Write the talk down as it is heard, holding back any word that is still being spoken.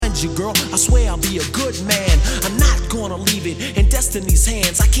you, girl. I swear I'll be a good man. I'm not gonna leave it in destiny's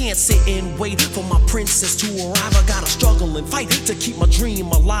hands. I can't sit and wait for my princess to arrive. I gotta struggle and fight to keep my dream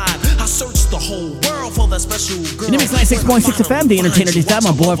alive. I searched the whole world for that special girl. You know, it's 96.6 FM, the entertainer this time.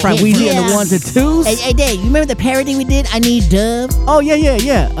 My boy, Frank Weezie, and the ones and twos. Hey, Dave, you remember the parody we did? I Need Dove? Oh,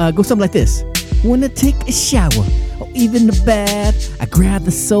 yeah. Go something like this. When I take a shower, or even the bath, I grab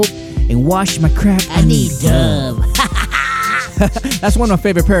the soap and wash my crap. I need Dove. That's one of my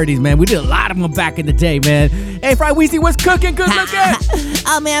favorite parodies, man. We did a lot of them back in the day, man. Hey, Fry Weezie, what's cooking? Good looking.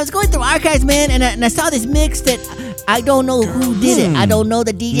 Oh, man, I was going through archives, man, and I saw this mix that I don't know who did it. I don't know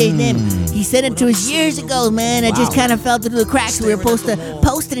the DJ's name. He sent it to us years ago, man. It just kind of fell through the cracks. We were supposed to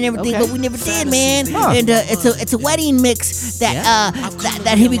post it and everything, but we never did, man. And it's a wedding mix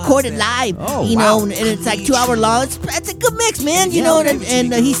that he recorded live. You know, and it's like 2 hour long. It's a good mix, man. You know,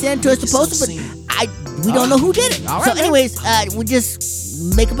 and he sent it to us to post it, but we don't know who did it. So, anyways, we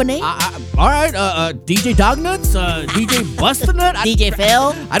just make up a name. All right, DJ Dognuts, DJ Bustanut, DJ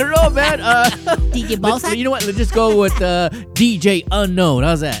Phil. I don't know, man. DJ Ballsack. You know what? Let's just go with DJ Unknown.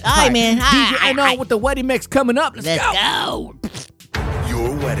 How's that? All right, man. DJ Unknown with the wedding mix coming up. Let's go.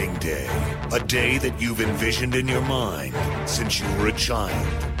 Your wedding day, a day that you've envisioned in your mind since you were a child,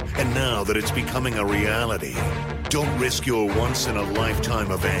 and now that it's becoming a reality. Don't risk your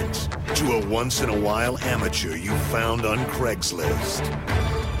once-in-a-lifetime event to a once-in-a-while amateur you found on Craigslist.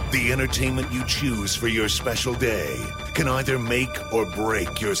 The entertainment you choose for your special day can either make or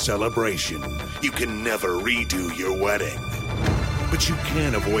break your celebration. You can never redo your wedding. But you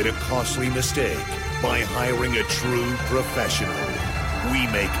can avoid a costly mistake by hiring a true professional. We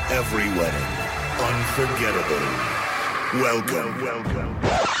make every wedding unforgettable. Welcome.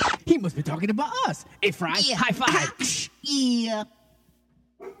 He must be talking about us. Hey, Fry, high five. Yeah.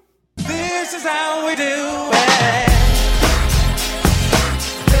 This is how we do it.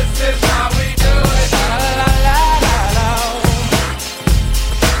 This is how we do it. La la la la la.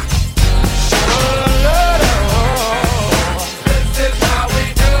 This is how we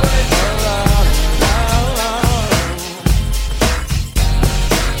do it.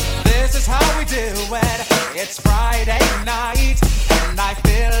 This is how we do it. It's Friday night and I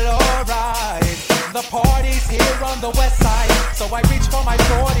feel alright. The party's here on the west side, so I reach for my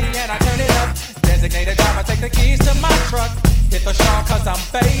 40 and I turn it up. Designated driver, take the keys to my truck. Hit the shawl cause I'm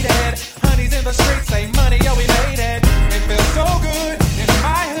faded. Honey's in the streets, say money, yo, we made it. It feels so good in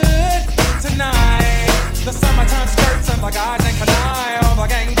my hood tonight. The summertime skirts and the guys in Kanai. All the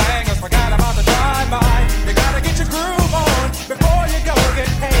gangbangers forgot about the drive-by. You gotta get your groove on before you go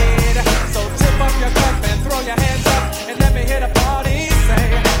get paid. So tip up your cup and throw your hands up and let me hear the party say,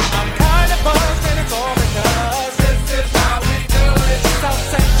 I'm kinda buzzed and it's all because this is how we do it. South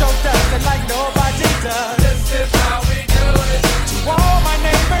Central does it like nobody does. This is how we do it. To all my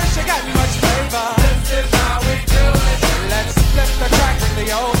neighbors, you got much flavor. This is how we do it. Let's flip the track with the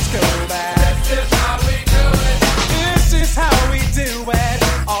old school back. This is how we do it. This is how we do it.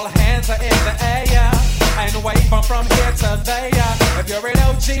 All hands are in the air and wave from here to there. If you're an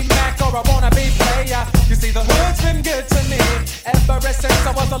OG Mac or a wannabe player, you see the hood's been good to me ever since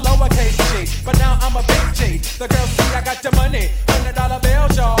I was a lowercase G. But now I'm a big G. The girls see I got the money, $100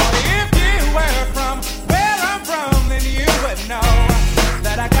 bills, y'all. If you were from where I'm from, then you would know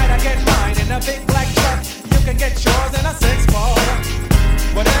that I gotta get mine in a big black truck. You can get yours in a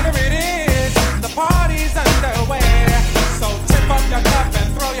 6-4. Whatever it is, the party's underway. So tip up your cup and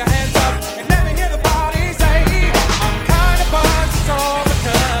throw your hands up and let me hear the party say, I'm kinda buzzed, so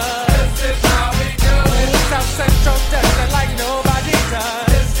because this is how we do it. South Central does it like nobody does.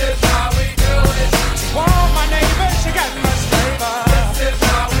 This is how we do it. To all my neighbors, you got much flavor. This is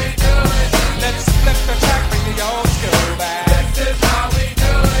how we do it. Let's flip the track, bring the old school back. This is how we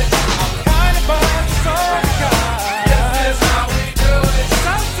do it. I'm kinda buzzed, so because this is how we do it.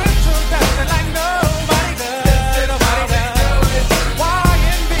 South Central does it like nobody does. This is nobody does.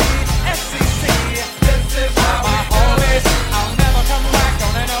 YNB, SCC. This is how my homies. I'll never come back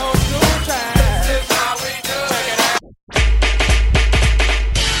on an old school track. This is how we do it. Check it out.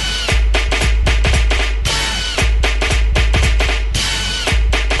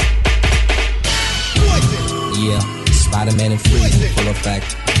 Yeah, Spider-Man and Freeze, full effect.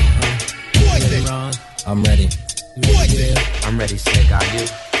 I'm ready. I'm ready, Slick, are you?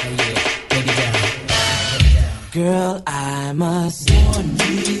 Girl, I must warn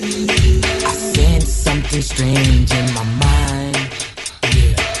you, I sense something strange in my mind.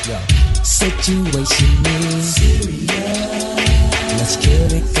 Situation is serious. Let's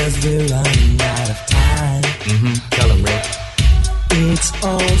kill it cause we're running out of time. Tell him, Rick. It's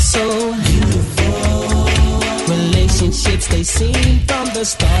all so beautiful. Relationships which they seem from the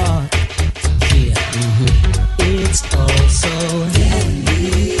start. Yeah, it's also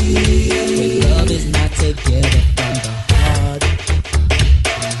deadly when love is not together from the heart.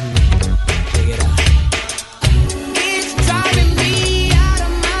 Check it out. It's driving me out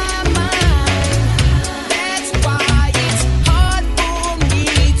of my mind. That's why it's hard for me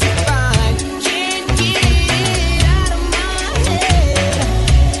to find. Can't get it out of my head.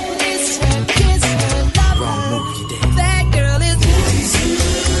 Miss her, kiss her, love her. That girl is Weezie.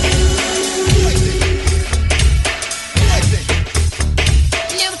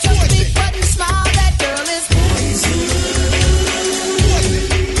 Never trust a big button smile. That girl is Weezie.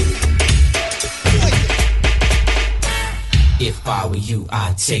 If I were you,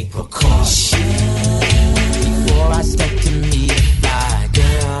 I'd take precaution before I step to meet a fly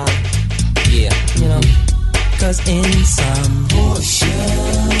girl. Yeah, you know, 'cause in some portion,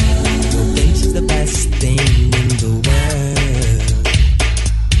 you'll think she's the best thing in the world.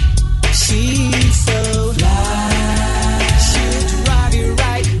 She's so fly, she'll drive you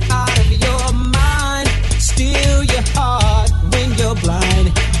right out of your mind, steal your heart when you're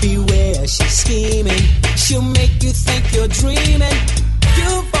blind. Beware, she's scheming, she'll make you think you're dreaming.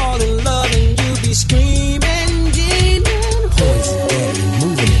 You'll fall in love and you'll be screaming, demon. Poison, daddy,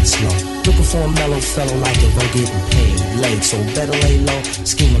 moving it slow. Looking for a mellow fellow like a girl getting paid, laid, so better lay low.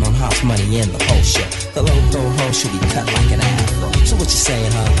 Scheming on house money and the whole show. The low ho should be cut like an afro. So what you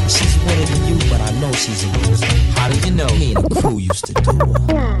saying, huh? She's winner than you, but I know she's a loser. How do you know? Me and the crew used to do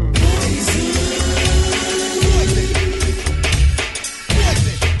her.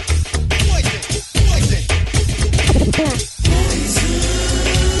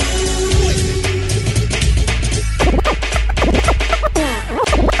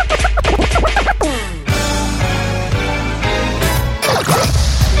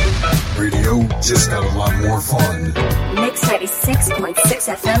 Radio just got a lot more fun.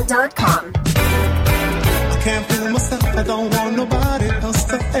 Mix96.6fm.com. I can't fool myself, I don't want nobody else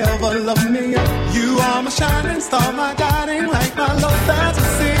to ever love me. You are my shining star, my guiding light, my love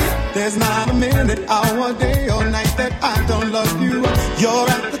fantasy. There's not a minute, hour, day or night that I don't love you. You're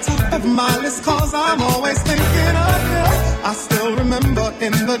at the top of my list 'cause I'm always thinking of you. I still remember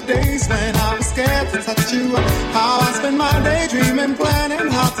in the days when I was scared to touch you, how I spent my day dreaming, planning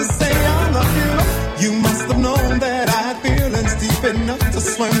how to say I love you. You must have known that I had feelings deep enough to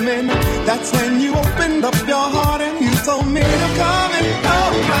swim in. That's when you opened up your heart and you told me to come and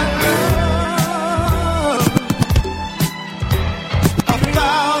oh my love.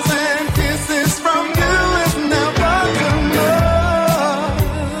 1,000 kisses from you is never too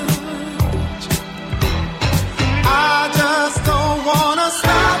much. I just don't wanna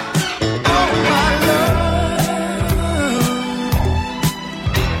stop. Oh my love.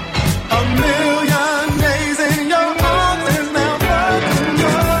 A million days in your arms is never too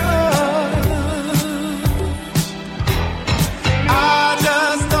much. I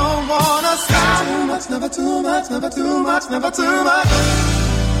just don't wanna stop. Too much, never too much, never too much, never too much.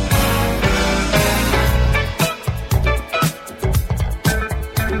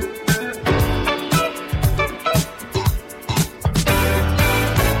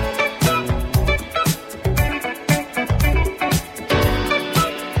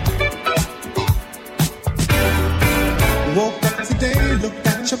 Woke up today, looked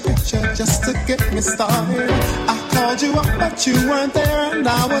at your picture just to get me started. I called you up, but you weren't there, and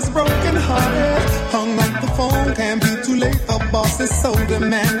I was broken hearted. Hung up the phone, can't be too late. The boss is so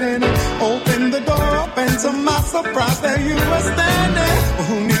demanding. Opened the door up, and to my surprise, there you were standing. Well,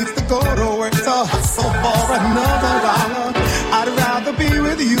 who needs to go to work to hustle for another dollar? I'd rather be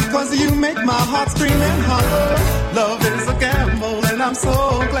with you, 'cause you make my heart scream and holler. Love is a gamble, and I'm so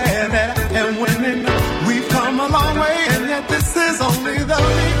glad that I am winning. We've come a long way, and yet this is only the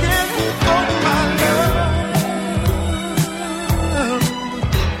beginning. Oh my love,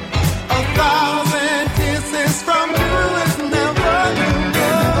 1,000 kisses from you is never too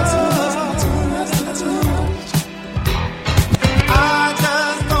much. I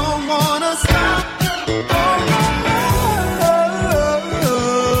just don't wanna stop. Oh my love,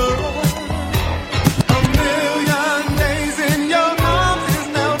 a million days in your arms is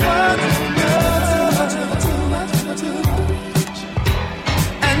never too much.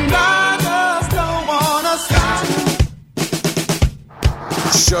 And I just don't wanna stop.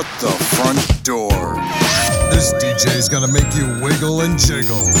 Shut the front door. This DJ's gonna make you wiggle and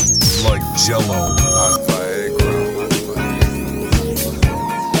jiggle like Jello on Viagra.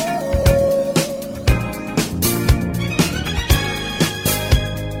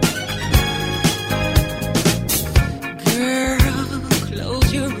 Girl,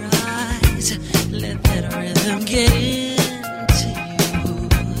 close your eyes, let that rhythm get in.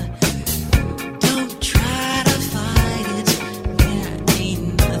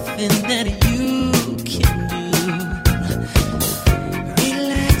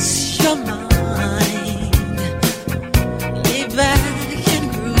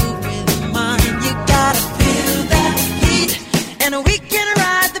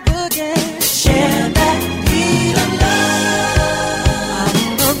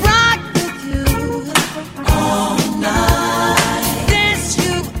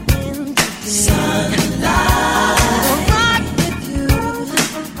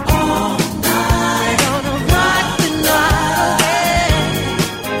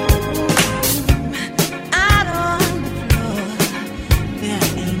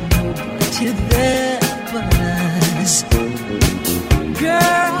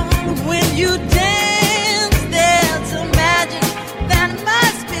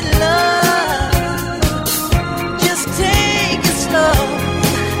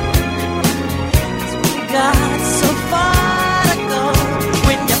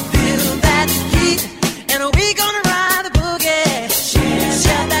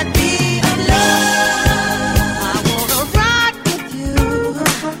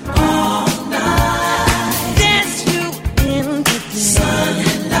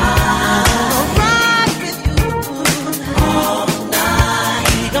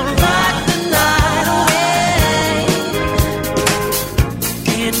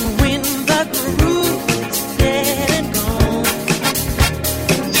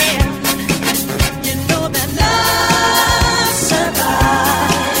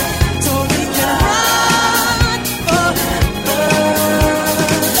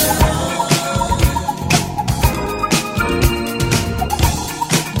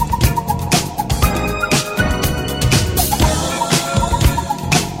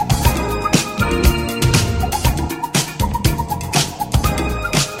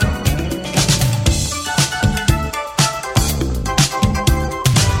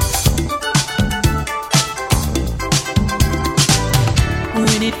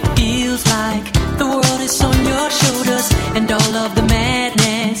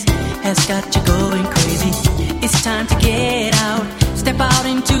 dance has got you going crazy. It's time to get out, step out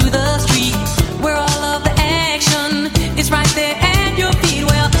into the street where all of the action is right there at your feet.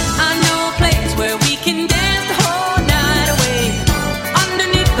 Well, I know a place where we can dance the whole night away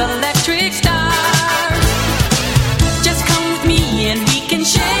underneath the electric stars. Just come with me and we can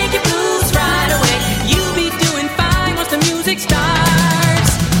shake your blues right away. You'll be doing fine once the music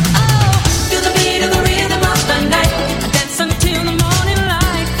starts. Oh, feel the beat of the rhythm of the night. Dance until the morning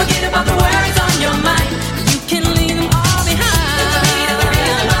light. Forget about the worries on your mind. You can leave them all behind. Feel the beat of the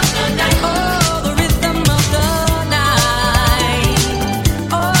rhythm of the night. Oh, the rhythm of the night.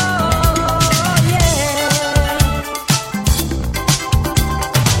 Oh, yeah.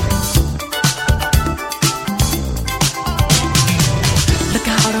 Look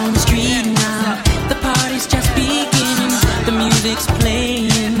out on the street now. The party's just beginning. The music's playing.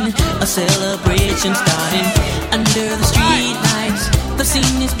 A celebration starting under the street lights. The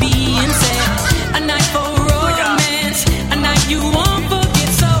scene is being set. A night for romance. A night you won't forget.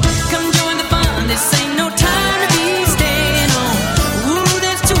 So come join the fun. This ain't no time to be staying home. Ooh,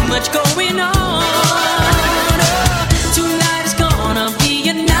 there's too much going on. Oh, tonight is gonna be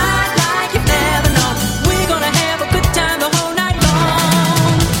a night like you've never known. We're gonna have a good time the whole night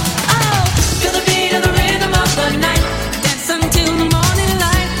long. Oh, feel the beat of the rhythm of the night. Dance until the morning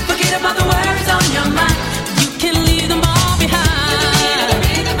light. Forget about the worries on your mind. You can leave them all behind.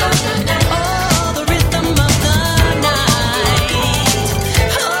 Oh, the rhythm of the night.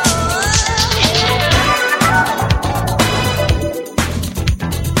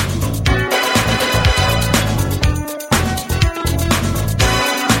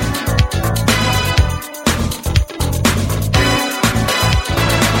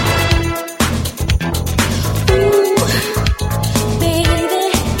 Baby,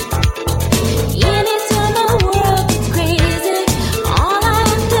 anytime the world gets crazy, all I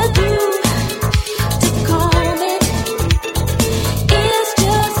have to do to calm it is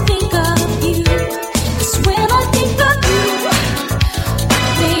just think of you. 'Cause when I think of you,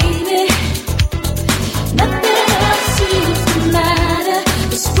 baby, nothing else seems to matter.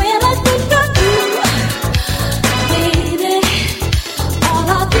 'Cause when I think of you, baby, all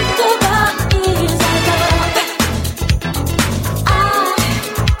I think about is our love. I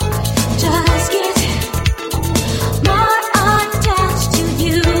just get more attached to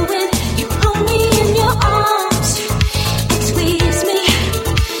you when you hold me in your arms and squeeze me.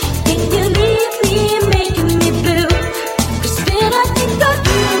 Then you leave me making me blue. 'Cause when I think of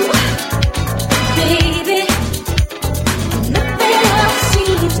you, baby, nothing else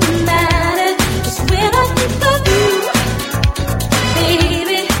seems to matter. 'Cause when I think of you,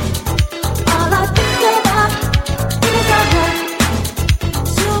 baby, all I think about is our love.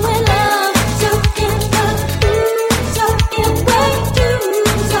 So in love, so in love, so in way,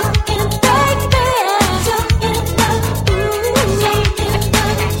 so in baby, so in love, so in love, so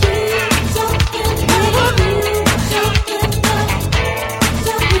in baby, so in love,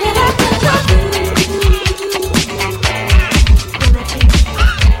 so when I think of you.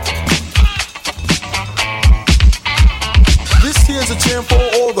 This here's a chant for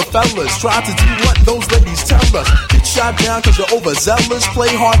all the fellas. Try to do what those ladies tell us. Get shot down cause you're overzealous.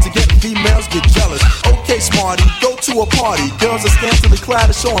 Play hard to get females, get jealous. Okay, smarty, go to a party. Girls are scantily clad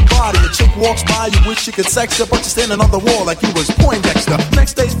and showing body. A chick walks by, you wish you could sex her, but you're standing on the wall like you was Poindexter.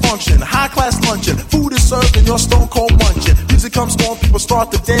 Next day's function, high class luncheon. Food is served and you're stone cold munching. Music comes on, people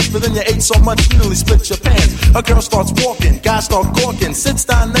start to dance, but then you ate so much you nearly split your pants. A girl starts walking, guys start gawking. Sits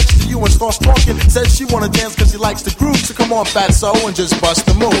down next to you and starts talking. Says she wanna dance cause she likes the groove. So come on, fatso, and just bust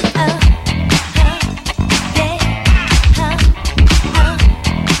the move.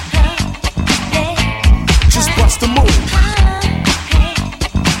 Just bust the move.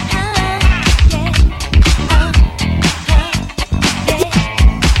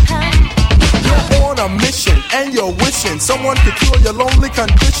 You're on a mission and you're wishing someone could cure your lonely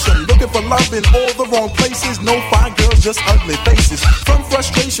condition. Looking for love in all the wrong places. No fine girls, just ugly faces. From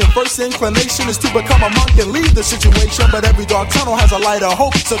frustration, first inclination is to become a monk and leave the situation. But every dark tunnel has a light of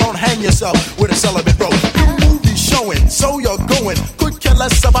hope, so don't hang yourself with a celibate rope. New movie showing, so you're going. Could care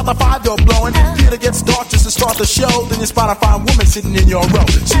less about the five you're blowing. Theater gets dark just to start the show. Then you spot a fine woman sitting in your row.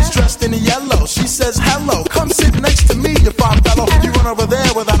 She's dressed in yellow. She says hello. Come sit next to me, you fine fellow. You run over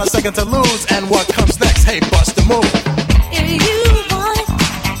there without a second to lose. And what comes next? Hey, bust the move. If you want it,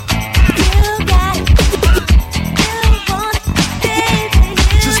 you got it. You want it, baby,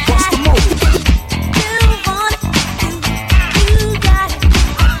 you Just bust the move. You want it, you got it.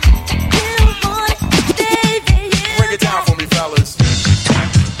 You want it, baby, you Bring it down for me, fellas.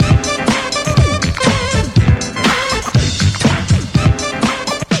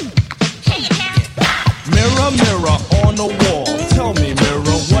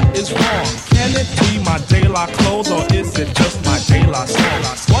 my clothes or is it just my de la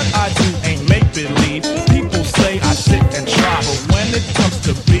soul? What I do ain't make-believe. People say I sit and try, but when it comes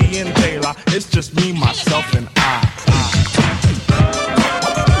to being de la, it's just me, myself, and I.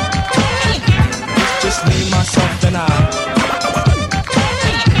 It's just me, myself, and I.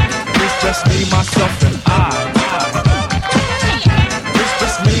 It's just me, myself, and I. It's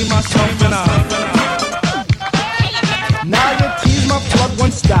just me, myself, and I. Now you tease my plug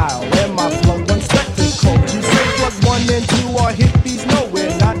one style and my plug one spectacle. You say plug 1 and 2 are hippies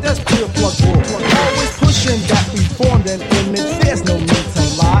nowhere, not that's pure plug bull. Always pushing that we formed an image, there's no need to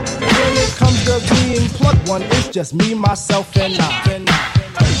lie. When it comes to being plug one, it's just me, myself, and I.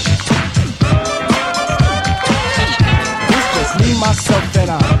 It's just me, myself,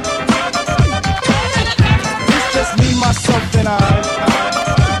 and I. It's just me, myself, and I.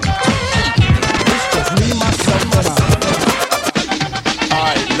 It's just me, myself, and I.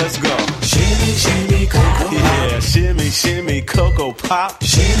 Alright, let's go. Shimmy, shimmy, cocoa pop. Yeah, shimmy, shimmy, cocoa pop.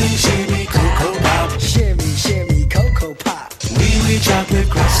 Shimmy, shimmy, cocoa pop. Shimmy, shimmy, cocoa pop. We chocolate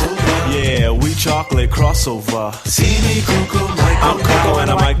crossover. Yeah, we chocolate crossover. See me, cocoa, might go I'm Coco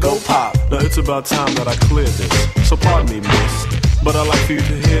and I might go pop. Now it's about time that I clear this. So pardon me, miss, but I'd like for you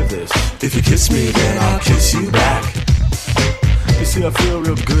to hear this. If you kiss me, then I'll kiss you back. You see, I feel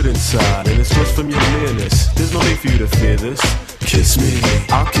real good inside, and it's just from your nearness. There's no need for you to fear this. Kiss me,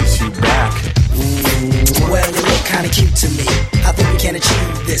 I'll kiss you back. Well, you look kinda cute to me. I think we can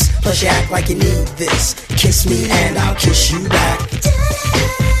achieve this. Plus, you act like you need this. Kiss me and I'll kiss you back.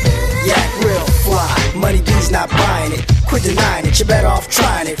 You act real fly. Money B's not buying it. Quit denying it. You're better off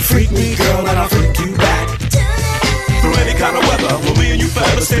trying it. Freak me, girl, and I'll freak you back. Through any kind of weather, will me and you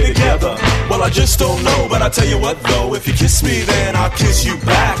forever stay together? Well, I just don't know, but I tell you what though, if you kiss me, then I'll kiss you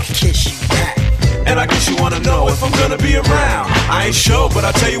back. Kiss you back. And I guess you wanna know if I'm gonna be around. I ain't sure, but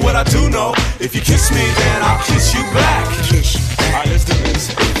I tell you what I do know. If you kiss me, then I'll kiss you back. Kiss you back. Alright, let's do this.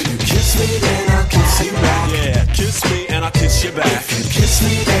 if you kiss me, then I'll kiss you back. Yeah, kiss me and I'll kiss you back. If you kiss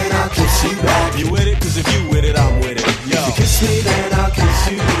me, then I'll kiss you back. You with it? Cause if you with it, I'm with it. Yo. If you kiss me, then I'll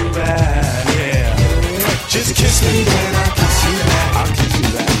kiss you back. Yeah. Just kiss me, Then I'll kiss you back. I'll kiss you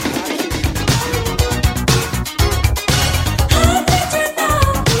back. How did you know?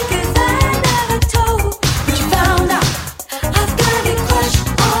 'Cause I never told. But you found out I've got a crush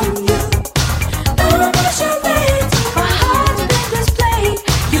on you. Don't push your legs, my heart's been displayed.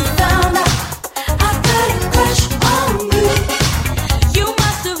 You found out I've got a crush on you. You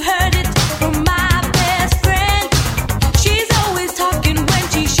must have heard it from my best friend. She's always talking when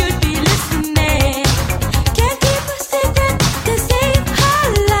she should be listening. Can't keep a secret.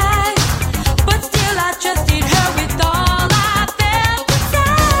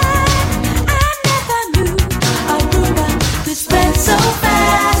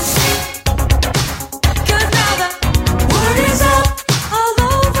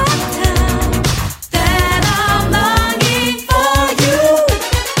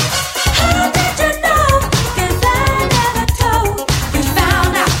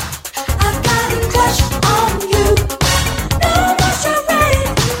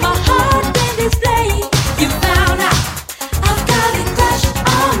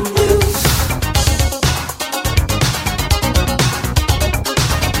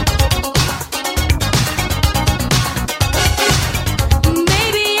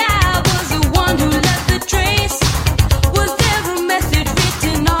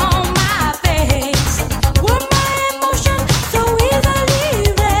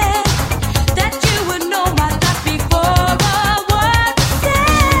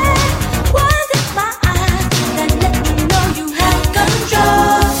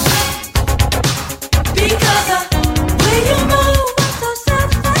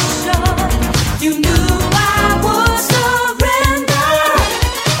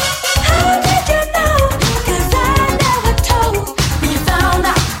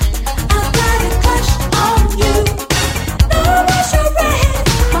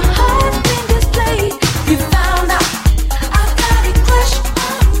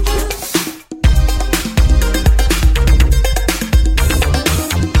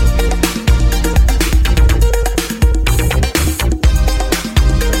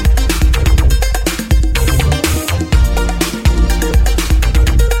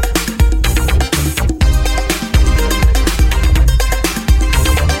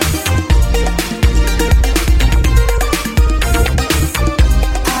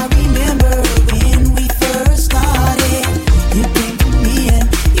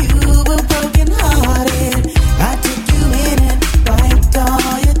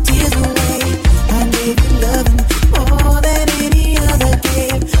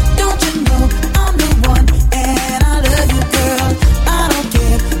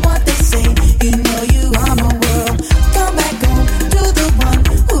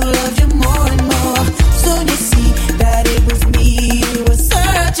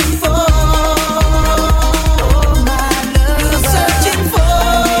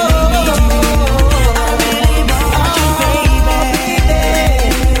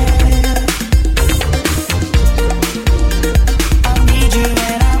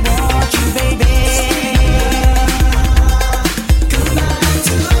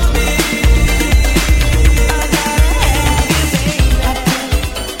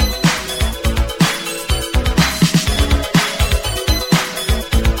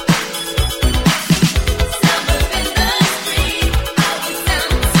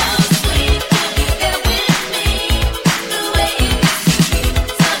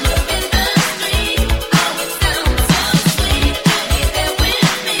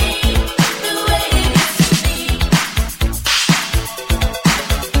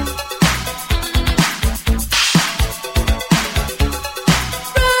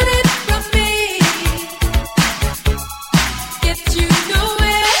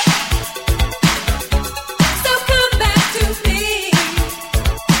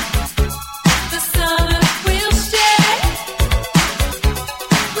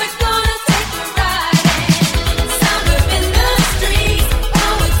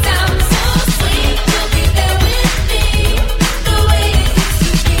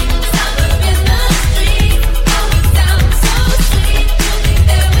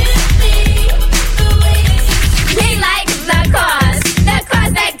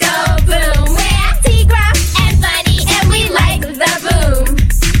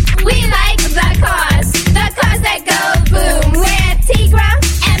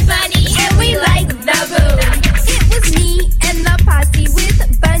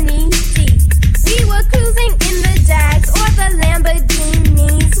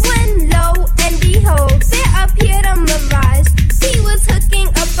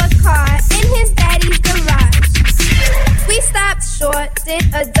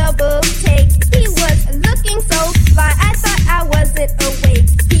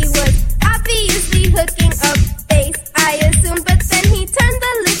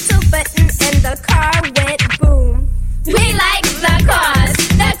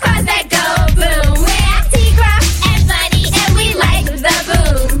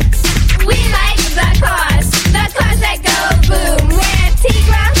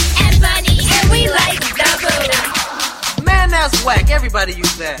 Everybody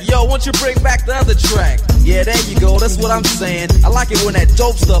use that. Yo, won't you bring back the other track? Yeah, there you go, that's what I'm saying. I like it when that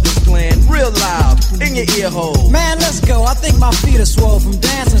dope stuff is playing real loud in your ear hole. Man, let's go. I think my feet are swole from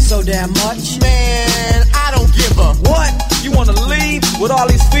dancing so damn much. Man, I don't give a what? You wanna leave with all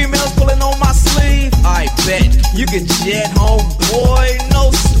these females pulling on my sleeve? I bet you can jet home, boy,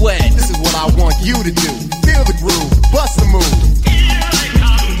 no sweat. This is what I want you to do. Feel the groove, bust the move.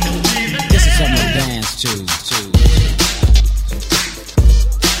 This is something to dance to.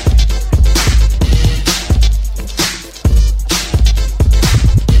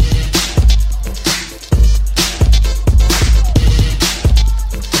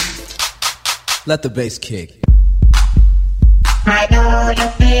 Let the bass kick. I know you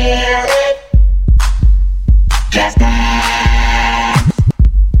feel it. Just dance.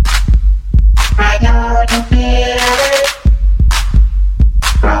 I know you feel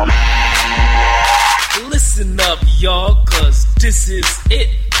it. Listen up, y'all, cause this is it.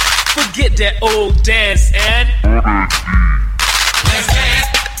 Forget that old dance and let's dance.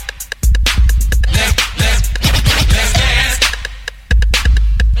 Let's dance.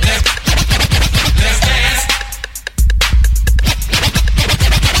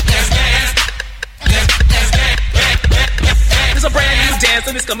 There's a brand new dance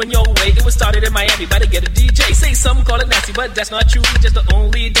and it's coming your way. It was started in Miami by the Get a DJ. Say some call it nasty, but that's not true. Just the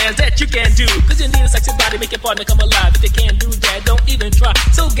only dance that you can do. Cause you need a sexy body, make your partner come alive. If you can't do that, don't even try.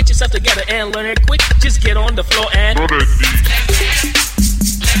 So get yourself together and learn it quick. Just get on the floor and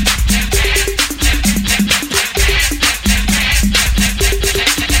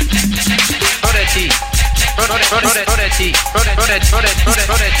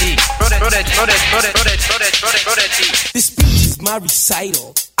This speech is my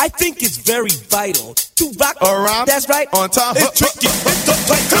recital. I think it's very vital to rock around. That's right. On time. It's tricky.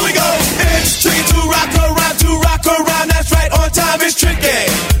 Here we go. It's tricky to rock around. To rock around. That's right. On time. It's tricky.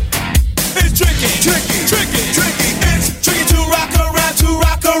 It's tricky. Tricky. Tricky. Tricky. It's tricky to rock around. To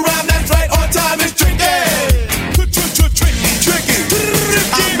rock around. That's right. On time. It's tricky. Tricky.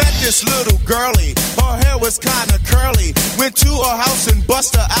 I met this little girlie. Her hair was kinda curly. Went to her house and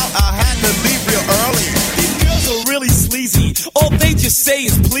bust her out. I had to leave real early. These girls are really sleazy. All they just say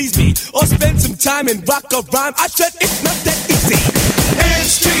is please me or spend some time and rock a rhyme. I said it's not that easy.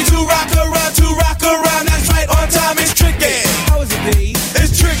 It's tricky to rock around. To rock around. That's right. On time. It's tricky. How is it, B?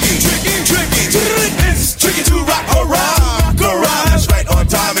 It's tricky. Tricky. Tricky. It's tricky to rock around. Rock around. That's right. On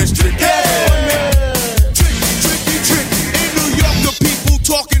time. It's tricky.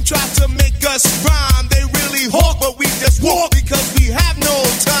 Talking, try to make us rhyme. They really hawk, but we just walk because we have no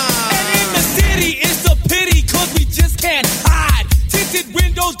time. And in the city, it's a pity, cause we just can't hide. Tinted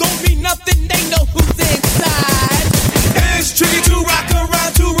windows don't mean nothing, they know who's inside. It's tricky to rock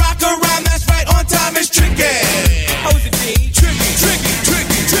around, that's right, on time, it's tricky. How is it, D? Tricky, tricky,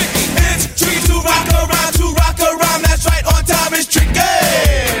 tricky, tricky. It's tricky to rock around, that's right, on time, it's tricky.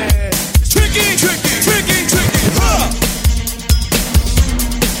 Tricky, tricky, tricky, tricky, huh?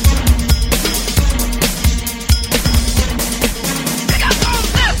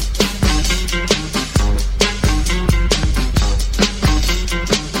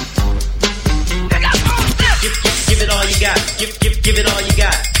 Give it all you got. Give it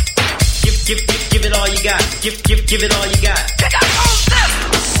all you got. Give it all you got. Check out all this.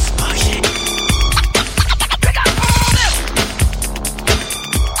 Oh shit. Check out all this.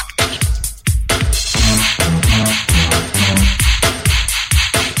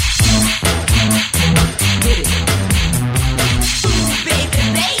 Get it. Ooh, baby,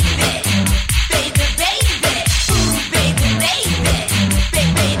 baby. Baby, baby. Ooh, baby, baby.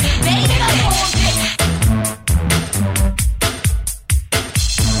 Baby, baby. Come on, baby.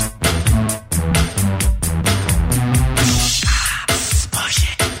 Push it.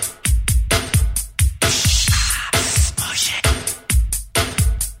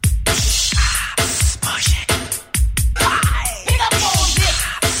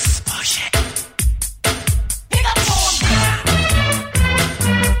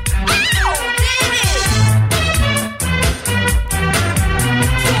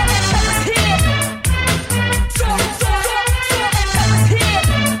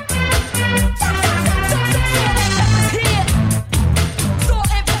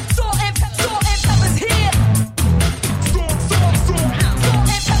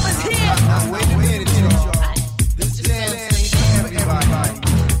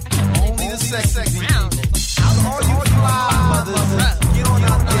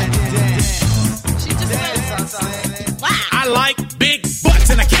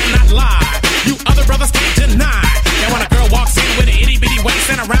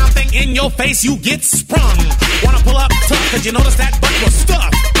 in your face, you get sprung. Wanna pull up tough, cause you notice that butt was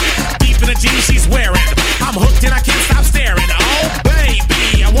stuffed. Deep in the jeans she's wearing, I'm hooked and I can't stop staring. Oh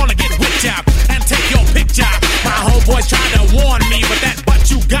baby, I wanna get whipped up and take your picture. My homeboys tried to warn me, but that butt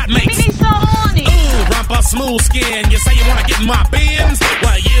you got makes me so horny. Ooh, rumpa smooth skin, you say you wanna get in my bins?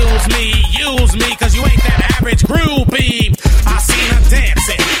 Well, use me, cause you ain't that average groupie. I seen her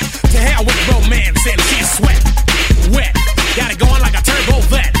dancing, to hell with romancing. She's sweat, wet, got it going like a turbo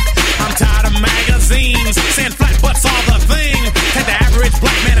vet. I'm tired of magazines saying flat butts all the thing. Take the average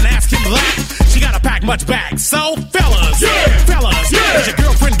black man and ask him that. She gotta pack much back. So fellas, is your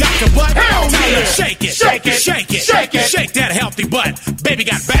girlfriend got your butt? Tell her shake it, shake it, shake it, shake it, shake that healthy butt. Baby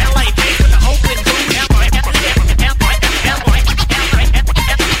got back. LA face with the open booty.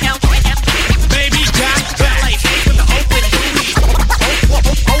 Baby got back. LA face with the open booty.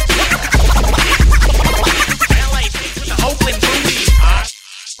 LA face with the open booty.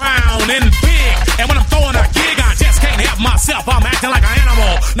 Round and big, and when I'm throwing a gig, I just can't help myself. I'm acting like an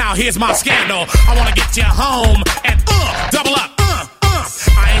animal. Now here's my scandal. I wanna get you home and double up.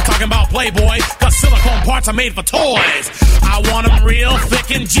 I ain't talking about Playboy, cause silicone parts are made for toys. I want them real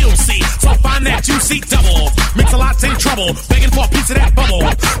thick and juicy, so find that juicy double. Mix a lot's in trouble, begging for a piece of that bubble.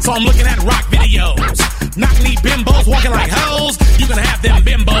 So I'm looking at rock videos, knock-knee bimbos walking like hoes. You can have them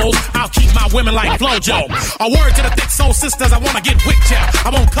bimbos, I'll keep my women like Flojo. A word to the thick soul sisters, I wanna get with ya. I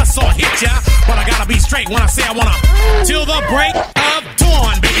won't cuss or hit ya, but I gotta be straight when I say I wanna. Till the break of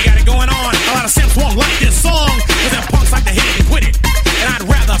dawn, baby got it going on. A lot of simps won't like this song, cause them punks like to hit it and quit it. And I'd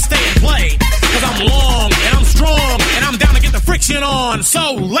rather stay and play, cause I'm long and I'm strong and I'm down to get the friction on.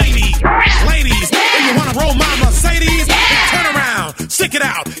 So ladies, if you wanna roll my Mercedes, then turn around, stick it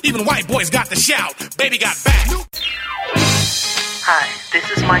out. Even white boys got the shout, baby got back. Hi, this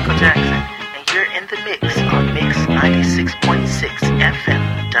is Michael Jackson, and you're in the mix on Mix 96.6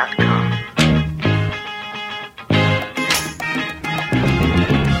 FM.com.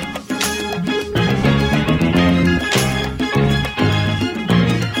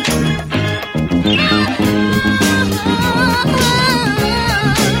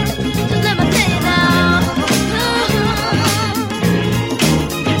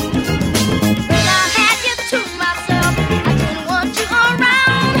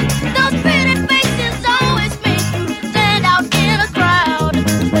 Those pretty faces always make you stand out in a crowd.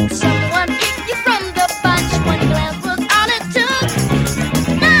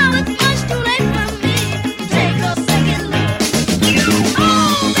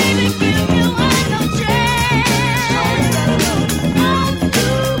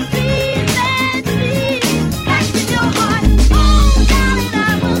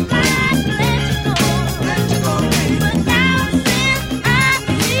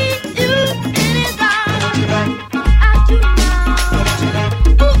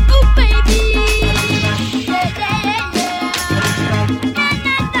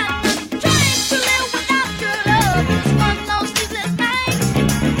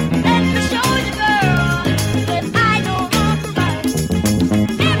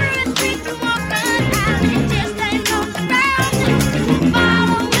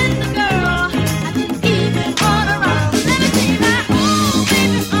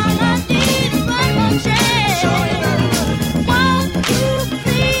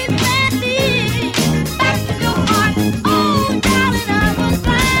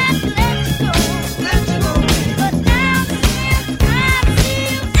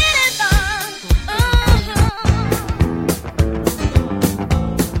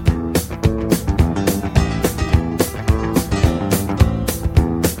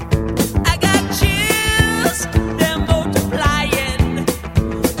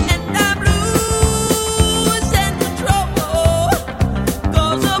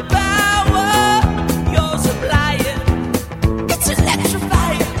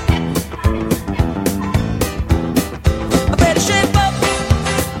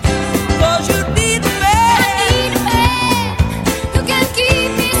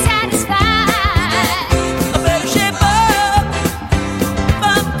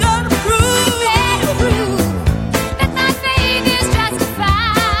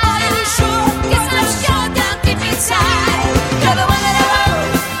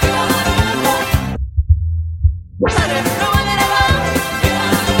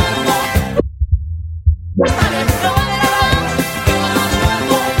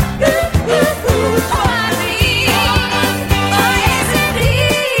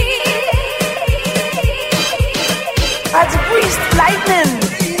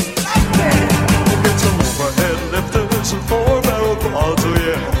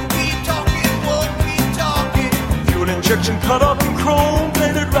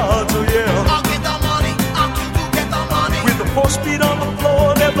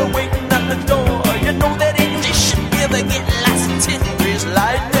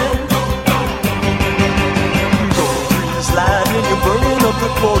 a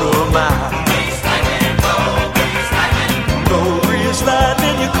quarter mile. Go, grease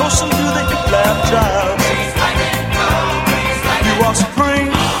lightning, you're coasting through the hip-lap drive. You are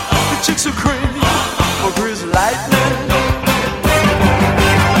supreme, the chicks are cream, for grease lightning.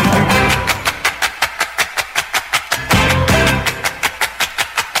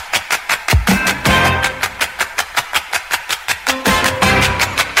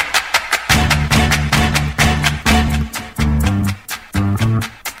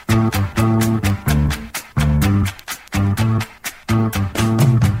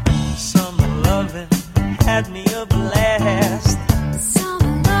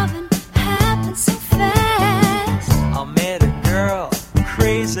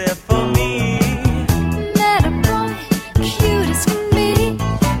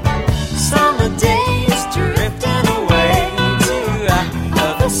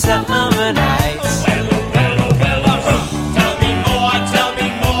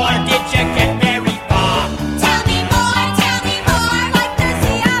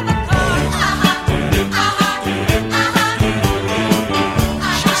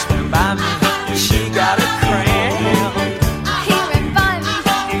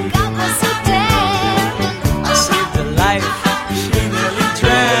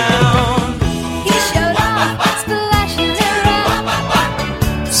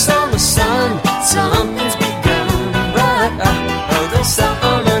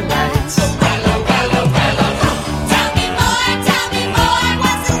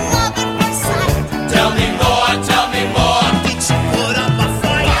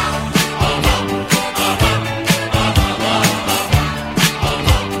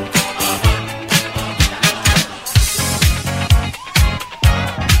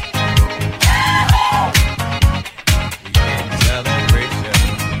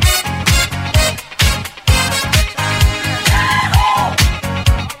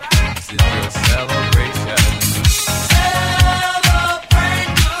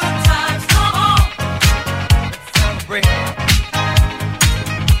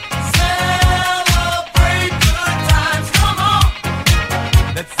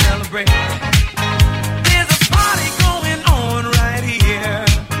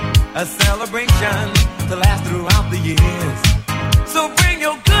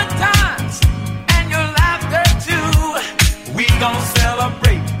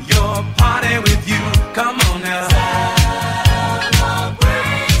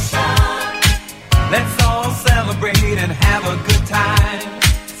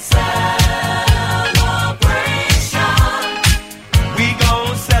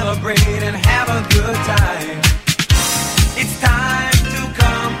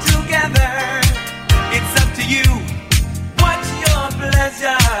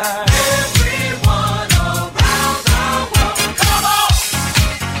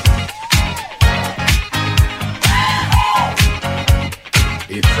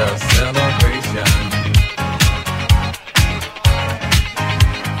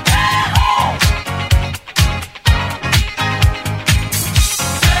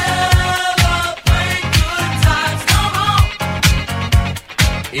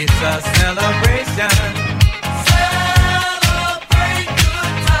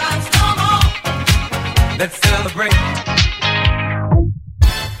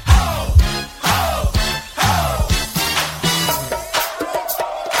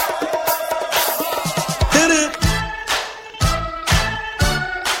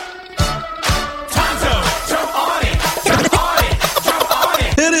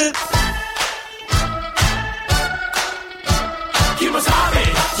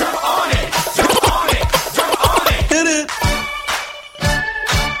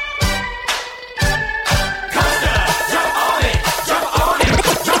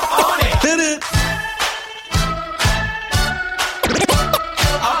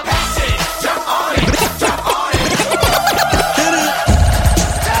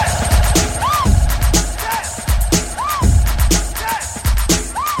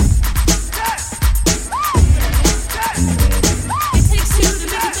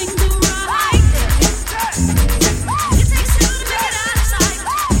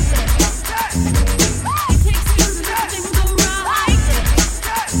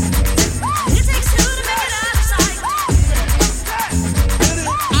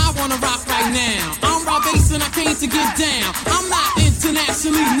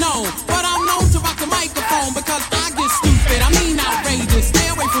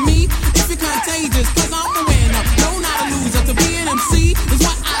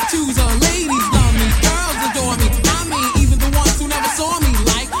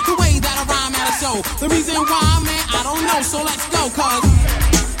 The reason why, man, I don't know. go, so let's go, cuz.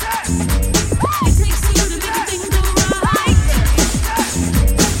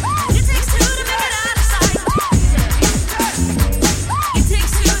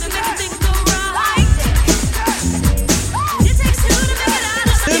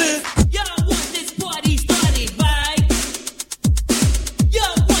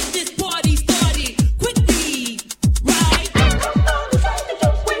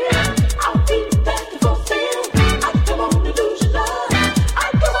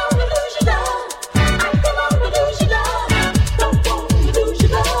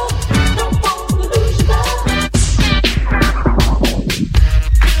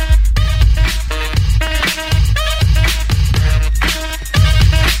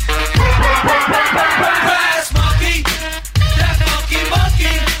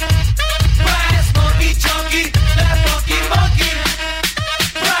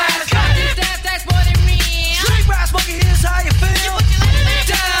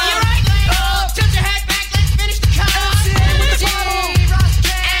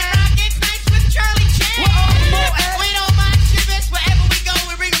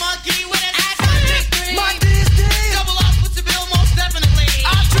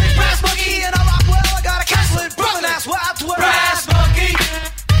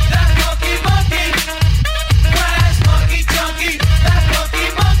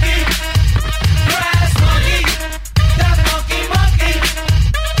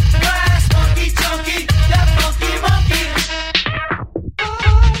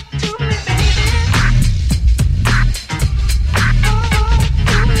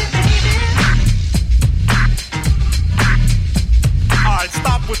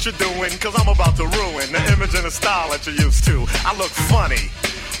 Cause I'm about to ruin the image and the style that you're used to. I look funny,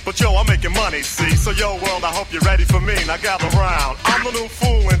 but yo, I'm making money, see? So yo, world, I hope you're ready for me. Now gather round. I'm the new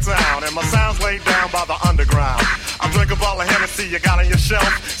fool in town, and my sound's laid down by the underground. I drink a bottle of Hennessy you got on your shelf,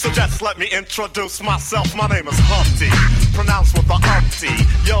 so just let me introduce myself. My name is Humpty, pronounced with the umpty.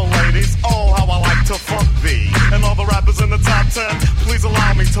 Yo, ladies, oh, how I like to funk thee. And all the rappers in the top 10, please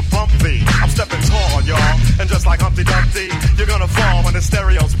allow me to bump thee. I'm stepping tall, y'all, and just like Humpty Dumpty, you're gonna fall when the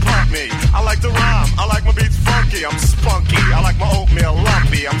stereos pump me. I like to rhyme, I like my beats funky, I'm spunky. I like my oatmeal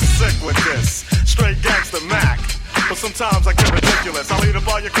lumpy, I'm sick with this. Straight gangster Mac. But sometimes I get ridiculous. I'll eat up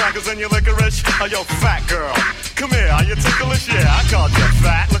all your crackers and your licorice. Oh, yo, fat girl, come here, are you ticklish? Yeah, I called you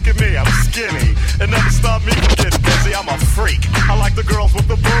fat. Look at me, I'm skinny. It never stopped me from getting busy. I'm a freak. I like the girls with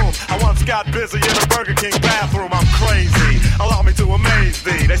the boom. I once got busy in a Burger King bathroom. I'm crazy. Allow me to amaze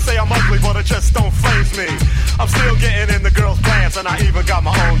thee. They say I'm ugly, but it just don't faze me. I'm still getting in the girls' pants, and I even got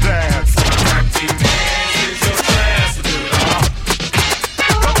my own dance. Humpty dance is your class to do the hump.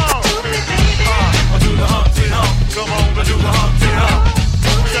 Come on, I do the Humpty Hump. Come on, I do the Humpty Hump.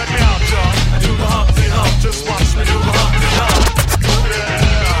 Check me out, y'all. I do the Humpty Hump. Just watch me do the Humpty Hump.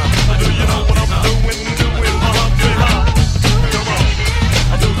 Yeah, do you know what I'm doing? Doing the Humpty Hump. Come on,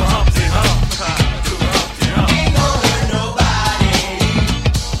 I do the Humpty Hump. I do the Humpty Hump. Ain't gonna hurt nobody,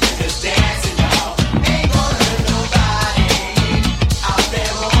 just dancing, y'all. Ain't gonna hurt nobody out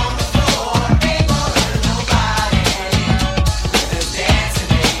there on the floor. Ain't gonna hurt nobody, just dancing,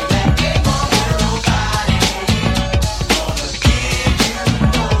 baby. Ain't gonna hurt nobody.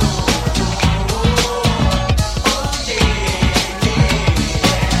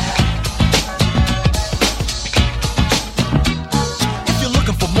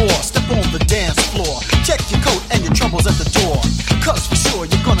 At the door, cause for sure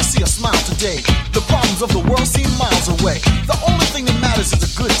you're gonna see a smile today. The problems of the world seem miles away. The only thing that matters is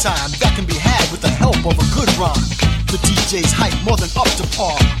a good time that can be had with the help of a good rhyme. The DJ's hype more than up to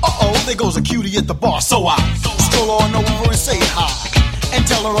par. Uh-oh, there goes a cutie at the bar. So I stroll on over and say hi, and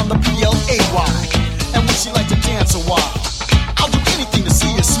tell her I'm the PLAY, and would she like to dance a while? I'll do anything to see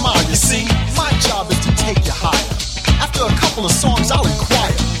you smile, you see. My job is to take you higher. After a couple of songs I'll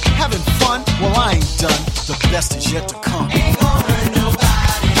inquire. Having fun? Well, I ain't done. The best is yet to come. Ain't gonna hurt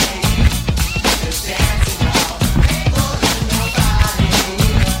nobody. Just dancing, y'all. Ain't gonna hurt nobody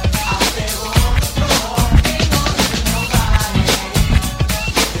out there on the floor. Ain't gonna hurt nobody.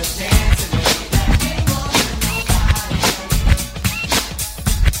 Just dancing, baby. Ain't gonna hurt nobody.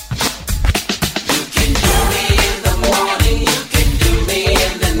 You can do me in the morning. You can do me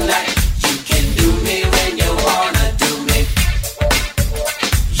in the night. You can do me when you wanna do me.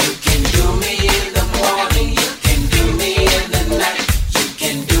 You can do me in the morning, you can do me in the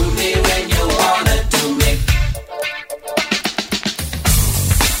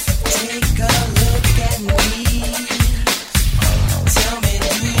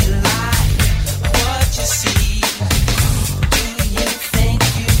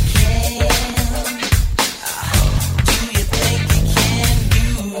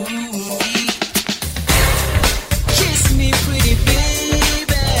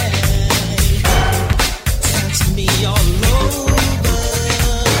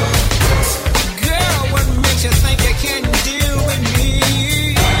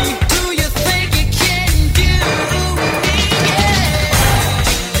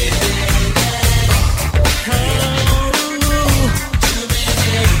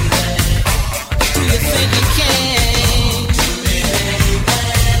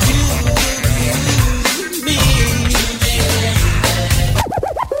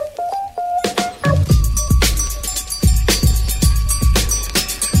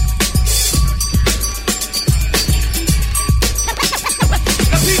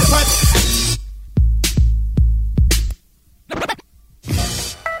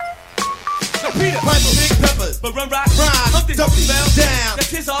but run, rock, rhyme. Humpty Dumpty fell down.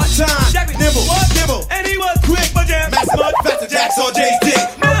 That's his hard time. Jack nibble, what? Nibble. And he was quick, but damn. Max Mud, Faster Jack saw Jay's dick.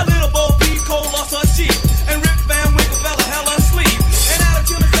 My little Bo Peep Cole lost her sheep. And Rip Van Winkle fell a hell asleep. And out of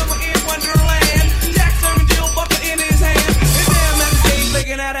killing someone in Wonderland. Jack serving Jill Bucket in his hand. And damn, that stage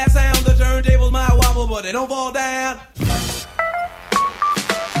making out that sound. The turntables might wobble, but they don't fall down.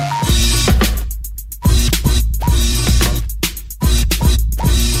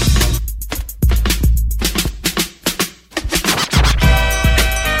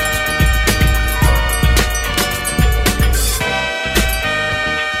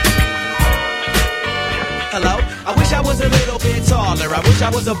 I wish I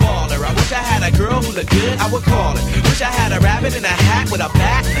was a baller. I wish I had a girl who looked good, I would call her. Wish I had a rabbit in a hat with a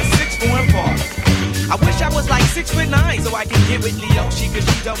bat and a 6'4" parlor. I wish I was like 6'9" so I can get with Leoshi, cause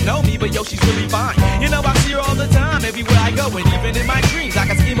she don't know me, but yo, she's really fine. You know, I see her all the time, everywhere I go, and even in my dreams, I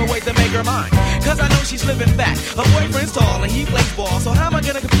can scheme a way to make her mine. Cause I know she's living fat. Her boyfriend's tall and he plays ball, so how am I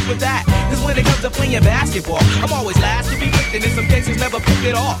gonna compete with that? Cause when it comes to playing basketball, I'm always last to be picked, and in some cases never picked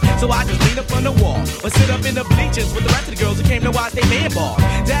it off. So I just lean up on the wall, or sit up in the bleachers with the rest of the girls who came to watch they man ball.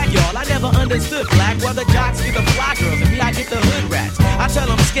 Dag y'all, I never understood black, while the jocks get the fly girls, and me I get the hood rats. I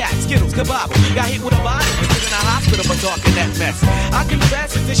tell them scat, skittles, kabobble, got hit with a body, and in a hospital for talking that mess. I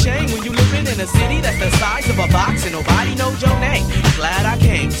confess it's a shame when you living in a city that's the size of a box and nobody knows your name. Glad I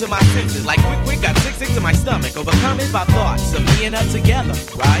came to my senses, like quick, got sick to my stomach, overcoming by thoughts of me and her together,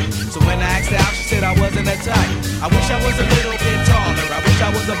 right? So when I asked her out, she said I wasn't a type. I wish I was a little bit taller, I wish I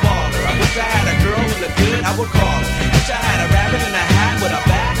was a baller, I wish I had a girl who looked good, I would call her. Wish I had a rabbit in a hat with a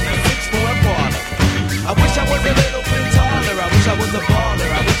bat and a 6'4" parlor. I wish I was a little bit taller, I wish I was a baller,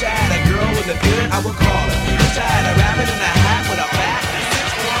 I wish I had a girl who looked good, I would call her. Wish I had a rabbit in a hat with a bat and a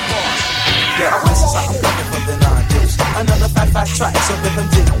 6'4" parlor. Yeah, this is how I'm coming from the non-juice. Another fat track, so rhythm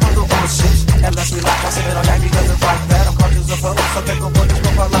did on the old shit. And let's relax, I sit it on that because it's like that. I'm conscious of her, so pick up what is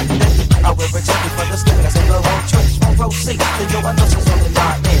going on like that. I will reject it for the skin, that's in the wrong church. Won't proceed, then yo, I know she's only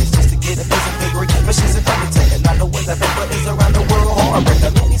 9 inches. Just to get a piece of degree, but she's an undertaker. Not the way that paper is around the world.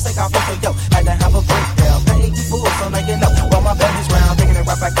 Heartbreaker, make me sick, I feel so yo. Had to have a breakdown, paying you fools, so now you know. While my belly's round, taking it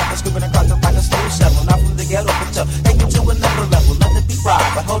right back up and scooping across the like a smooth shovel. Not from the ghetto, but yo, take me to another level. Let it be right,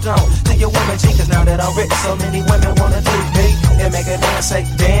 but hold on to your women, G, cause now that I'm rich, so many women wanna do me and make a dance say,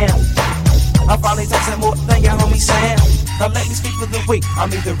 damn. I'm finally texting more than your homie Sam. Now let me speak for the week, I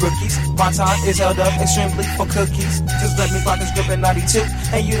mean the rookies. My time is held up extremely for cookies. Just let me rock this grip in 92.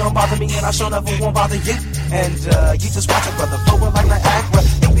 And you don't bother me and I sure never won't bother you. And you just watch a brother flowing like Niagara.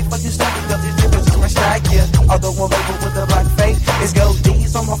 Think before you start because these niggas just rest back, yeah. Although one label with the black face is gold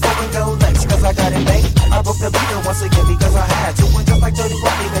D's on my phone and gold legs, cause I got it made. I broke the beat once again because I had to. And just like Jody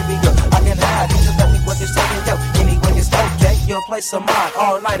Rodney, baby girl, I can hide. You just let me what you're saying, yo. Anyway, it's okay. You'll play some mine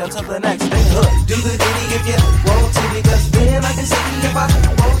all night until the next day. Do the ditty if you want to, because then I can see if I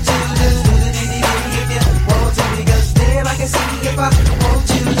want to. Just do the ditty if you want to, because then I can see if I want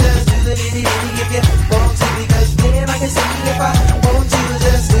to. Just do the ditty if you want to, because then I can see if I want to.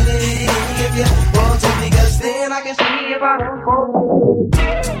 Just do the ditty if you want to, because then I can see if I want to.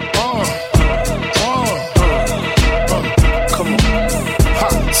 Come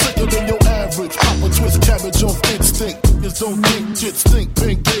on. Sicker than your average. Papa twist cabbage off instinct. Don't think, shit stink,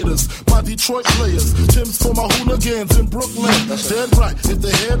 pink gators. My Detroit players, Tim's for my hooligans in Brooklyn. Dead right, if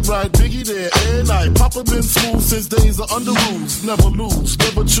the head right, Biggie there, every night. Papa been smooth since days of under rules. Never lose,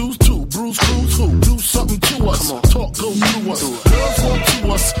 never choose to. Bruce Cruz who? Do something to us. Talk, go through us. Girls want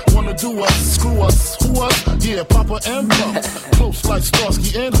to us, wanna do us. Screw us, who us? Yeah, Papa and Pump. Close like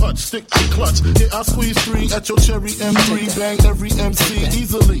Starsky and Hutch, stick to clutch. Yeah, I squeeze 3 at your cherry M3. Bang every MC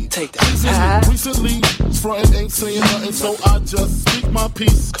easily. Take that. Recently, frontin' ain't saying nothing, so I just speak my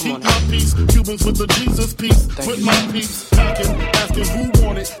peace, keep my peace. Cubans with the Jesus peace, with my peace. Packing, asking who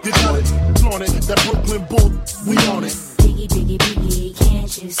want it, you got it, flaunt it. That Brooklyn bull, we on it. Biggie, biggie, biggie,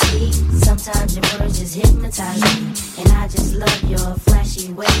 can't you see? Sometimes your words just hypnotize me, and I just love your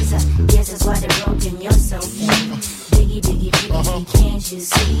flashy ways. I guess that's why they're broken, you're so fake. Biggie, biggie, biggie, can't you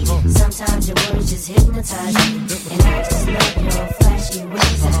see? Sometimes your words just hypnotize me, and I just love your flashy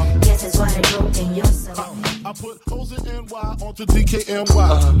ways. I guess that's why they're broken, you're so fake. I put hoes in NY onto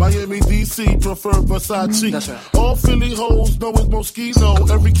DKNY. Miami, DC, prefer Versace. That's right. All Philly hoes know it's Moschino.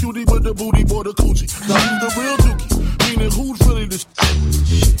 Every cutie with the booty, boy, the coochie. Now who's the real dookie? Meaning who's really the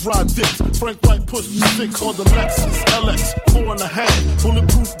Rod dicks, Frank White push the 6 on the Lexus LX 4.5.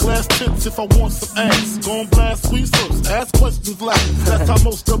 Bulletproof glass tips if I want some ass. Gon' blast squeeze first, ask questions last. That's how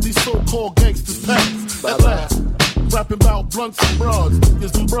most of these so-called gangsters pass. At last, rapping about blunts and broads.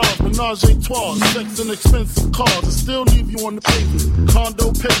 Niggas and bras, but menage a trois, sex and expensive cars, and still leave you on the pavement.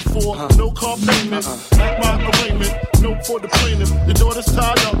 Condo paid for, no car payment. Like my arraignment, no for the plaintiff. Your daughter's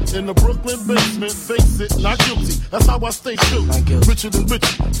tied up in the Brooklyn basement. Face it, not guilty. That's how I stay true. Richer than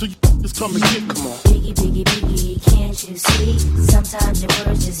richer, so you just come and get. Come on. Biggie, biggie, biggie, can't you see? Sometimes your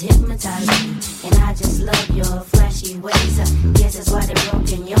words just hypnotize me, and I just love your flashy ways. Guess that's why they're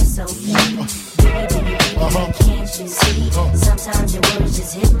broken. You're so fake. Biggie, biggie, biggie, can't you see? Sometimes your words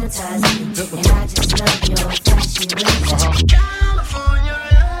just hypnotize me, and I just love your flashy ways. California.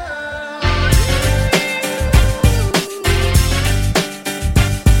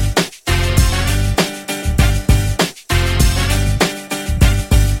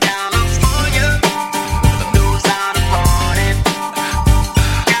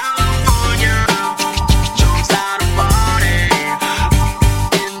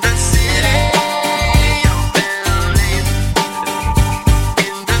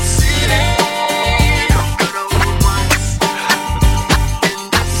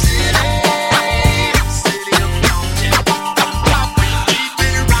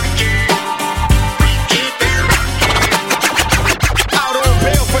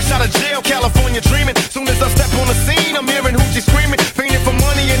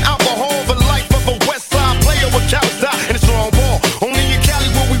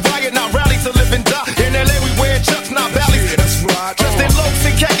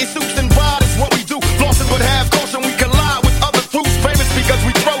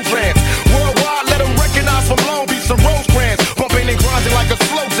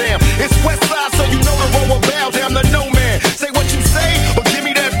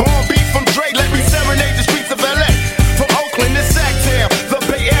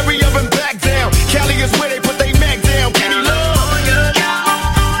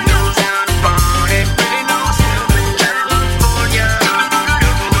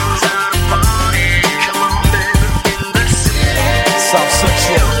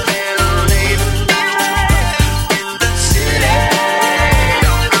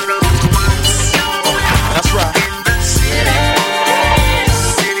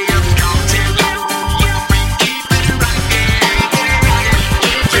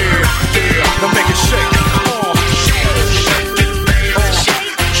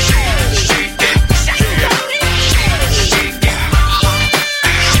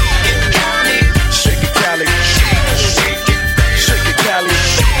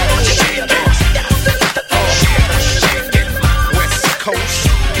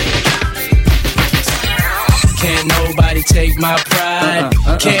 Take my pride.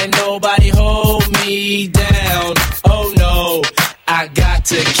 Can't nobody hold me down. Oh no, I got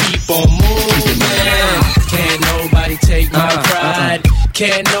to keep on moving. Can't nobody take my pride.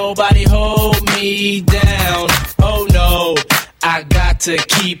 Can't nobody hold me down. Oh no, I got to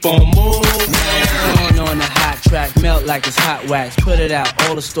keep on moving. On the hot track, melt like it's hot wax. Put it out,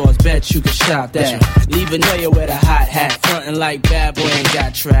 all the stores, bet you can shop that. Leave a know with a hot hat, frontin' like bad boy ain't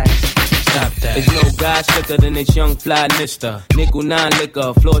got tracks. Stop that. There's no guy slicker than this young fly mister. Nickel 9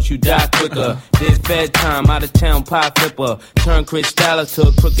 liquor, floors you die quicker. Did fed time, out of town pie flipper. Turn Chris Stylus to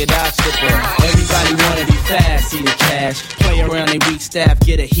a crooked eye slipper. Everybody wanna be fast, see the cash. Play around, they weak staff,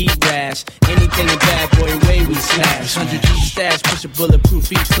 get a heat rash. Anything a bad boy way we smash. 100 G stash, push a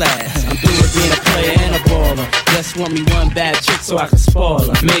bulletproof each class. I'm through with being a player and a baller. Just want me one bad chick so I can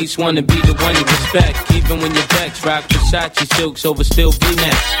spoil her. Mates wanna be the one you respect. Even when your Bex rock Versace silks over still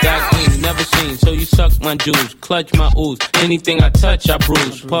V-Max. Got green, never seen, so you suck my juice. Clutch my ooze, anything I touch I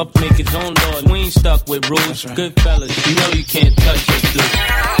bruise. Puff make his own laws, we ain't stuck with rules. Good fellas, you know you can't touch it, dude.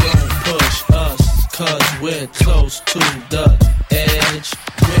 Don't push us, cause we're close to the edge.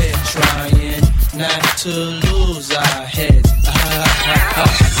 We're trying not to lose our heads. I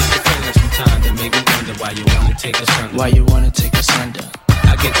get the feeling sometimes that make me wonder why you wanna take us under. Why you wanna take us under?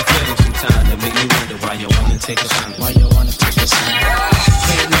 I get the feeling sometimes that make me wonder why you wanna take us under. Why you wanna take us under?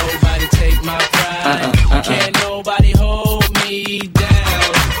 Can't nobody take my pride. Can't nobody hold me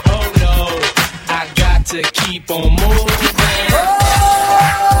down. Oh no, I got to keep on moving.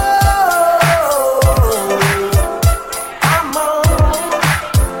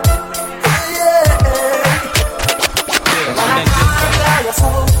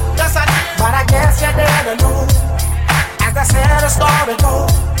 But I guess you didn't know. As I said, the story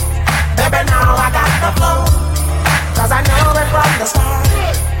goes. Baby, now I got the flow. Cause I knew it from the start.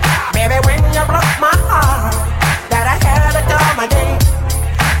 Baby, when you broke my heart, that I had to come again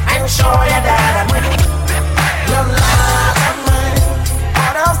and show you that I win. You lied to me.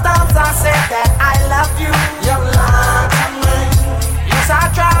 All those times I said that I love you. You lied to me. Yes, I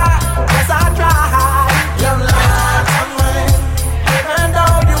tried. Yes, I tried. You lied to me. Even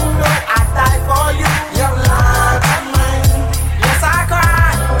though you know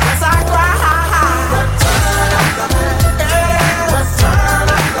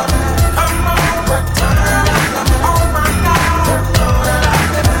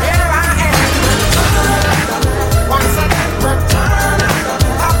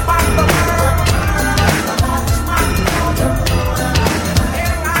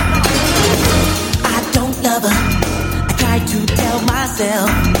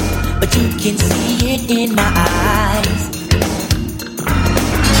myself, but you can see it in my eyes.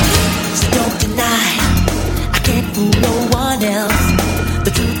 So don't deny, I can't fool no one else.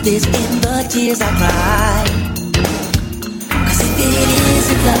 The truth is in the tears I cry. 'Cause if it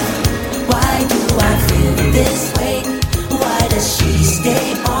isn't love, why do I feel this way? Why does she stay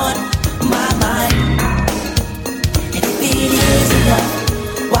on my mind? And if it isn't love,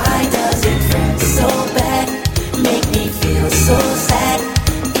 why does it hurt so bad? Make me feel so sad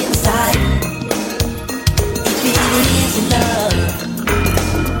inside. If it isn't love,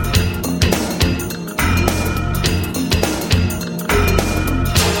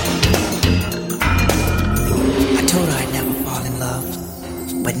 I told her I'd never fall in love,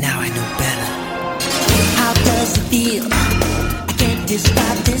 but now I know better. How does it feel? I can't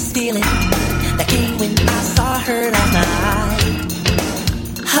describe this feeling that came when I saw her last night.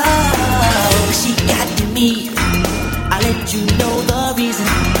 Oh, she got to me. I'll let you know the reason.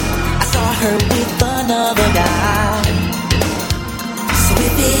 I saw her with another guy. So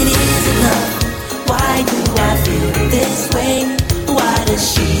if it isn't love, why do I feel this way? Why does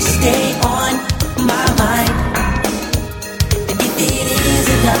she stay on my mind? And if it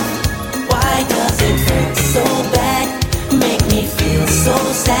isn't love, why does it hurt so bad? Make me feel so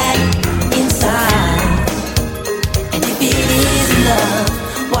sad inside. And if it isn't love,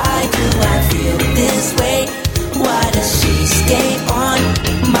 why do I feel this way? Why does she stay on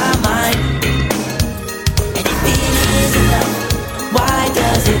my mind? And if it isn't love, why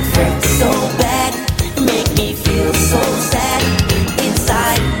does it hurt so bad? Make me feel so sad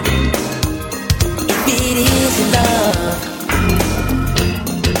inside. If it isn't love,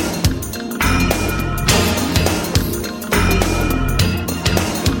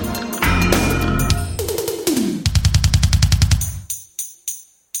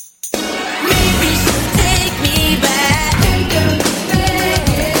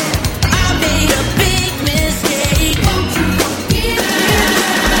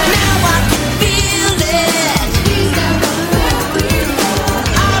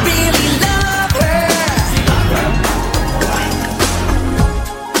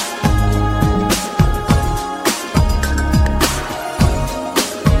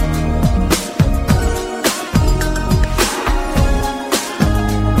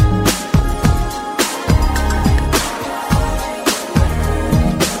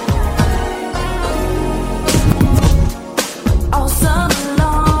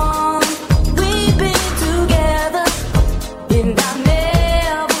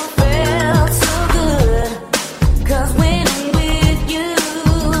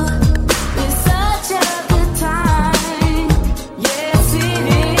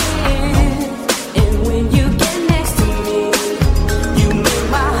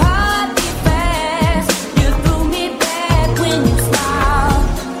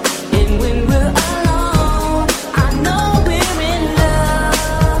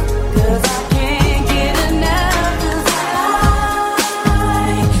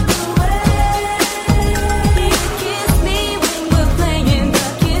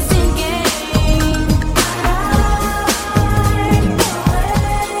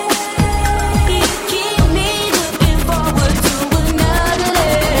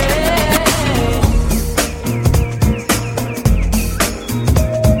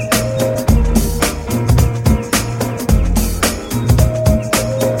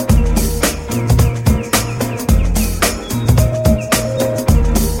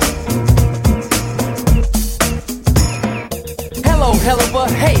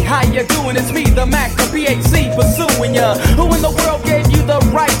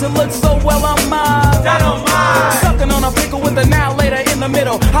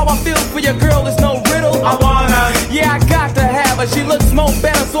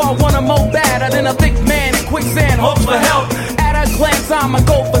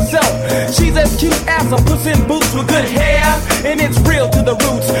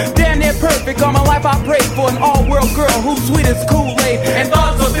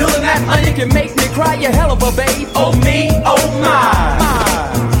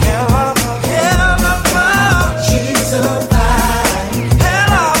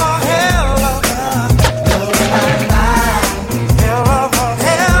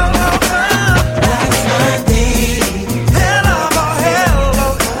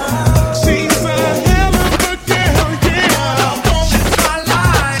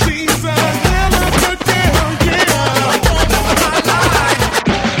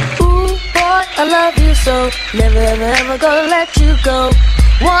 never ever ever gonna let you go.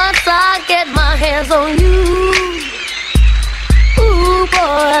 Once I get my hands on you, ooh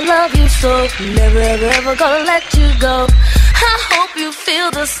boy, I love you so. Never ever ever gonna let you go. I hope you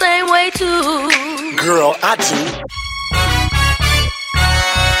feel the same way too. Girl, I do.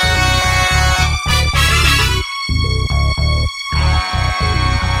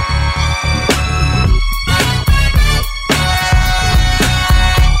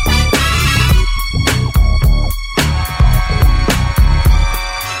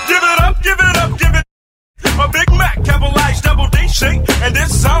 A Big Mac, capitalized double D shake, and this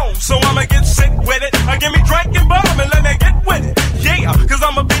song, so I'ma get sick with it. Give me drink and bomb and let me get with it. Yeah, cause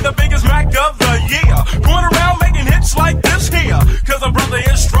I'ma be the biggest Mac of the year. Going around making hits like this here. Cause a brother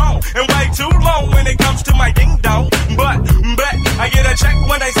is strong and way too long when it comes to my ding dong. But I get a check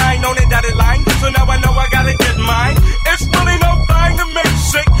when they sign on it dotted line. So now I know I gotta get mine. It's really no thing to make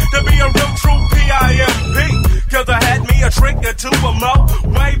sick to be a real true PIMP. Cause I had me a trick or two or more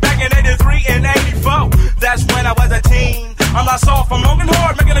way back in 83 and 84. That's when I was a teen. I'm not soft, I'm long and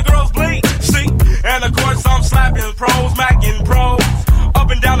hard, making the girls bleed. See? And of course I'm slapping pros, macking pros, up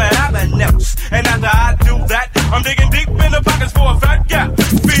and down the avenues. And after I do that, I'm digging deep in the pockets for a fat gap.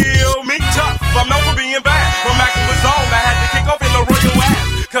 Feel me tough, I'm known for being bad. When macking was on, I had to kick off in the royal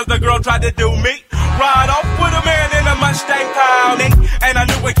ass. Cause the girl tried to do me. Ride off with a man in a Mustang County. And I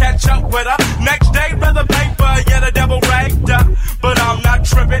knew we'd catch up with her. Next day, brother paper, yeah, the devil ragged up. But I'm not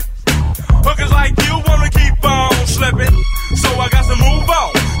tripping. Hookers like you wanna keep on slipping. So I got to move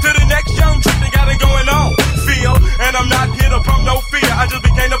on to the next young trick they got it going on. Feel, and I'm not here to pump no fear. I just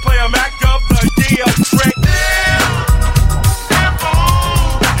became a player Mac of the year trick.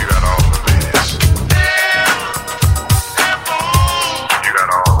 You got all the ladies. You got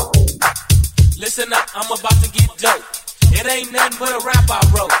all. Listen up, I'm about to get dope. It ain't nothing but a rap I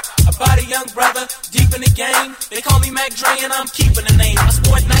wrote about a young brother deep in the game. They call me Mac Dre and I'm keeping the name. I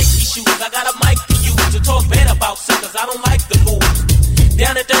sport Nike shoes, I got a mic for you to talk bad about suckers. I don't like the moves.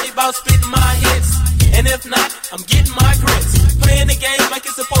 Down and dirty about spitting my hits. And if not, I'm getting my grits. Playing the game like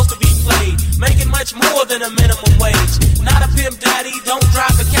it's supposed to be played. Making much more than a minimum wage. Not a pimp daddy, don't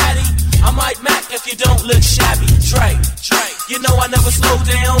drive a caddy. I might Mac if you don't look shabby. Dre, you know I never slow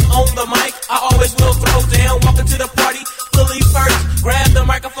down on the mic. I always will throw down. Walking to the party, fully perked. Grab the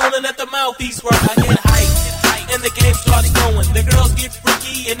microphone and let the mouthpiece work. I get hype, and the game starts going. The girls get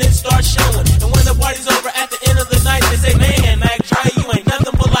freaky and it starts showing. And when the party's over at the end of the night, they say, man, Mac Dre, you ain't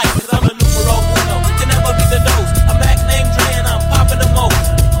nothing but life. Cause I'm a numero uno, can never be the dose. I'm Mac named Dre and I'm popping the most.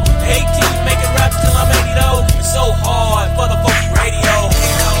 18, making raps till I'm 80 though. It's so hard for the funky radio.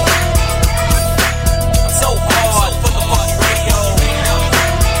 I'm so hard for the funky radio.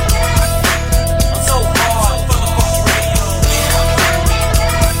 I'm so hard for the funky radio.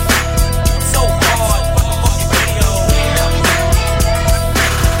 I'm so hard for the funky radio.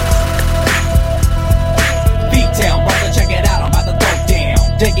 B-Town, brother, check it out, I'm about to throw down.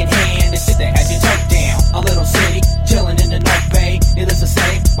 Dig in hand and sit there as you turn down. A little city, chillin' in the North Bay. Needless to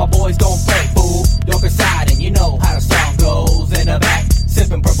say, my boys gon' play, boo. York side, and you know how the song goes. In the back,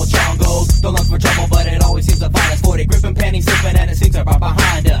 sippin' purple chongos. Don't look for trouble, but it always seems to find us. 40 gripping panties, sippin', and it seems right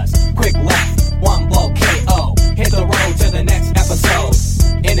behind us. Quick left, one blow, KO. Hit the road to the next episode.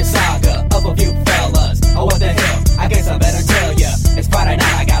 In the saga of a few fellas. Oh, what the hell, I guess I better tell ya. It's Friday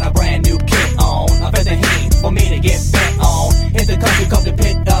night, I got a brand new kit on. A better heat for me to get bent on. Hit the country, come to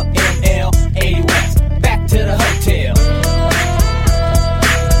pick up ML 80 West. Back to the hotel.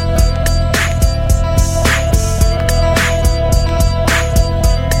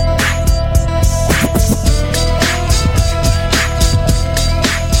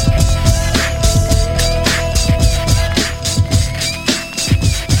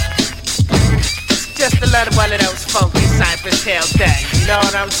 Just another one of those funky Cypress Hill things, you know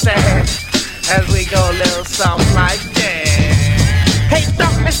what I'm saying? As we go a little something like that. Hey,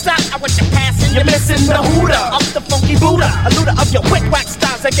 stop, mister, I want you passing. You're missing the hooter of the funky Buddha. A looter of your quick whack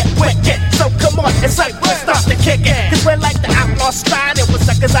styles that get wicked. So come on, it's like we'll start to kick it. Cause we're like the outlaw style. With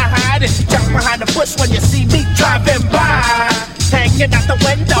suckers I hide it. Jump behind the bush when you see me driving by. Hanging out the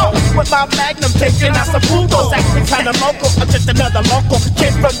window with my magnum, taking out some poodles. Acting kinda local, I'm just another local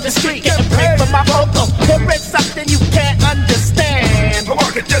kid from the street, getting paid for my vocal. Here is something you can't understand. Oh,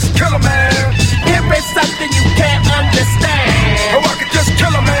 I could just kill a man. Here is something you can't understand. Oh, I could just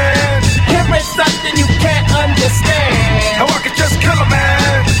kill a man. Here is something you can't understand. Oh, I could just kill a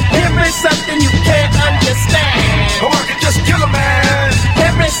man. Here is something you can't understand. Oh, I could just kill a man.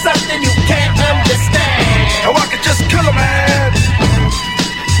 Here is something you can't understand. Oh, I could just kill a man.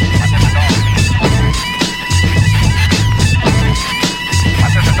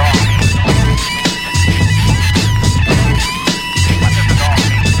 I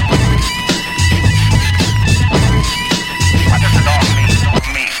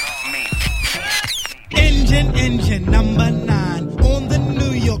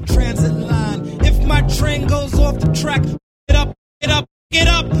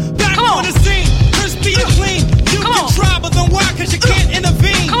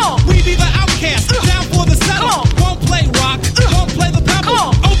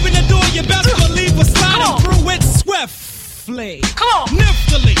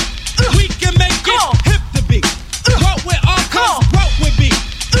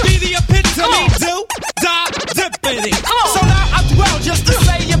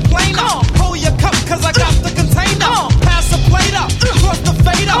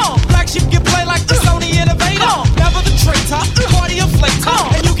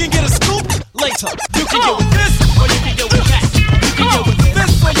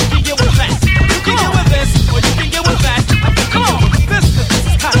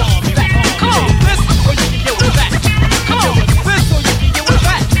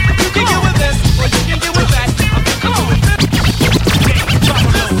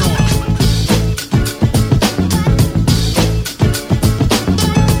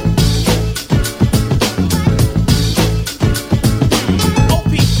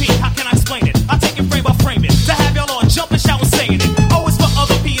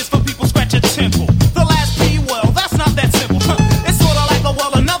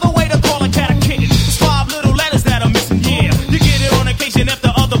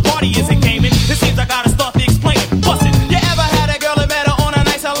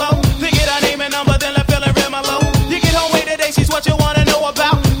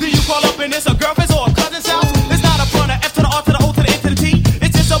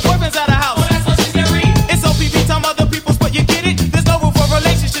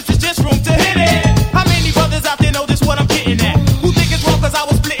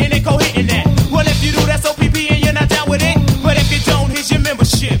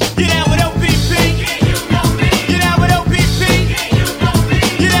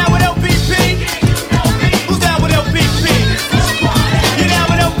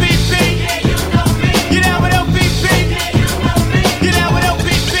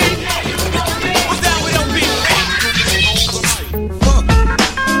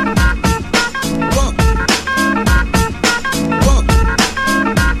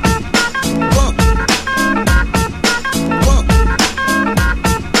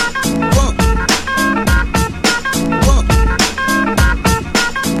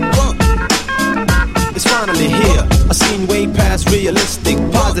realistic,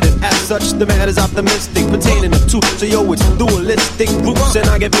 positive as such. The man is optimistic, pertaining to so yo, it's dualistic groups, and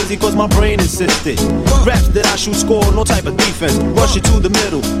I get busy cause my brain insisted. Raps that I shoot score, no type of defense. Rush it to the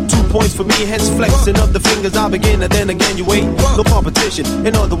middle, 2 points for me, hence flexing of the fingers. I begin and then again you wait. No competition,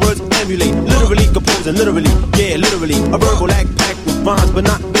 in other words, emulate. Literally composing, literally, yeah, literally. A verbal act packed with rhymes, but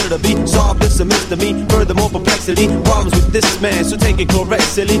not bitter to be. Solve this a mystery, furthermore perplexity. Problems with this man, so take it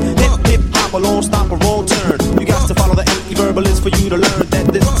correctly. Hip hop, a long stop, a wrong turn. You got to follow the empty verbalist for you to learn that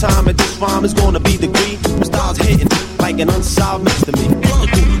this time and this rhyme is gonna be the degree. My style's hitting like an unsolved mystery.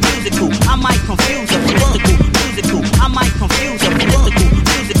 Musical, I might confuse a musical, I might confuse a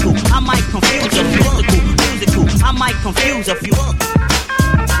musical, I might confuse a musical, I might confuse a few.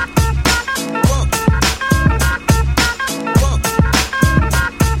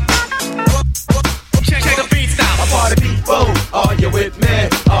 Check the beat style. Party people, are you with me?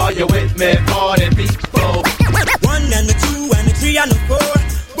 Are you with me? Party people. 1 and the 2 and the 3 and the 4.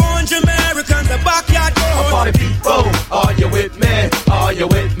 Born Jamaicans, the backyard door. Party people, are you with me? Are you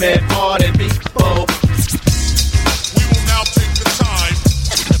with me? Party people. We will now take the time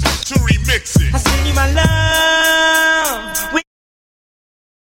to remix it. I send you my love.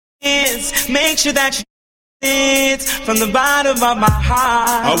 Make sure that you it from the bottom of my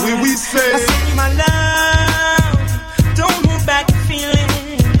heart. We say I send you my love. Don't hold back your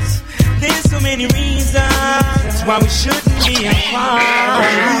feelings. There's so many reasons why we shouldn't be apart.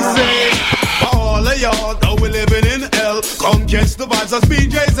 We say for all of y'all, though we living in hell, come catch the vibes as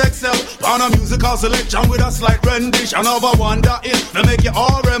BJ's excel. On a musical selection with a slight rendition of a wonder is to make you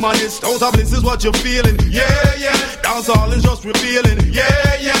all reminisce. Total bliss is what you're feeling, yeah, yeah. Dance all is just revealing,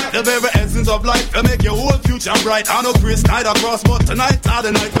 yeah, yeah. The very essence of life to make your whole future bright. I know Chris night across, but tonight are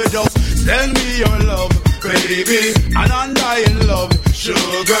the night we just send me your love, baby, an undying love,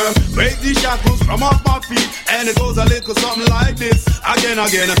 sugar. Break the shackles from off my feet, and it goes a little something like this. Again,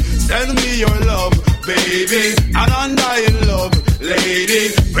 send me your love, baby, an undying love,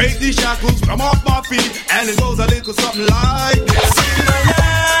 lady. Break the shackles from off my feet, and it goes a little something like this.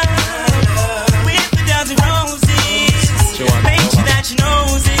 With the dozen roses, make sure that you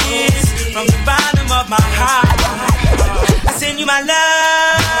know this from the bottom of my heart. I send you my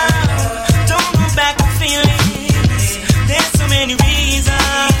love. Don't hold back my feelings. There's so many reasons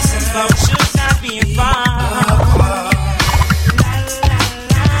why we should not be involved.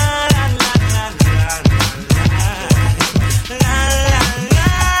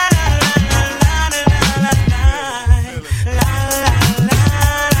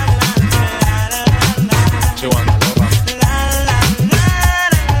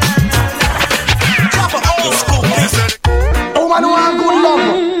 Woman want good love,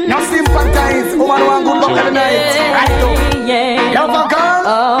 now sympathize. Woman want good love every night. Right now, love a girl,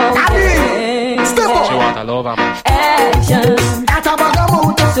 Daddy, step up. She want a lover, man. Action, that a bag of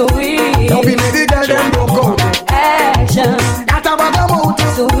mood, sweet. don't be made the girl them broke out. Action, that a bag of mood,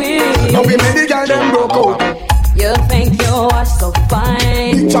 sweet. don't be made the girl them broke out. You think you are so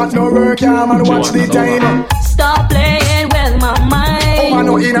fine. The chat no work, yeah, man, watch the time. Stop playing with my mind. Woman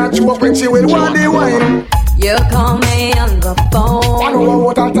no in a joke when she will want the wine. You call me on the phone. I know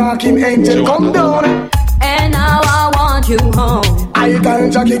what a talking angel come down. And now I want you home. I tell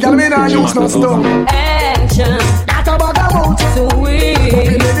Jackie, girl, me nah use no stone. Action, that a bag of mood, sweet. don't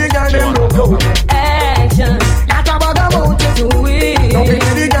be made the girl them broke out. Action, that a bag of mood, sweet. don't be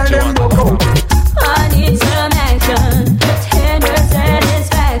made the girl them broke out. I need some action, tender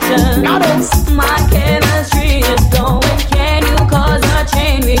satisfaction. My chemistry is going. Can you cause a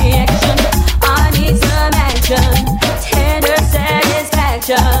chain reaction? I need some action, tender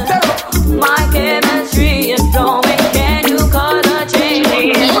satisfaction. My chemistry is flowing. Can you cause a chain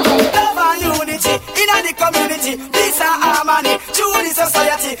reaction? Love and unity in the community. Peace and harmony, true in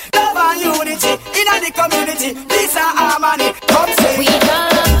society. Love and unity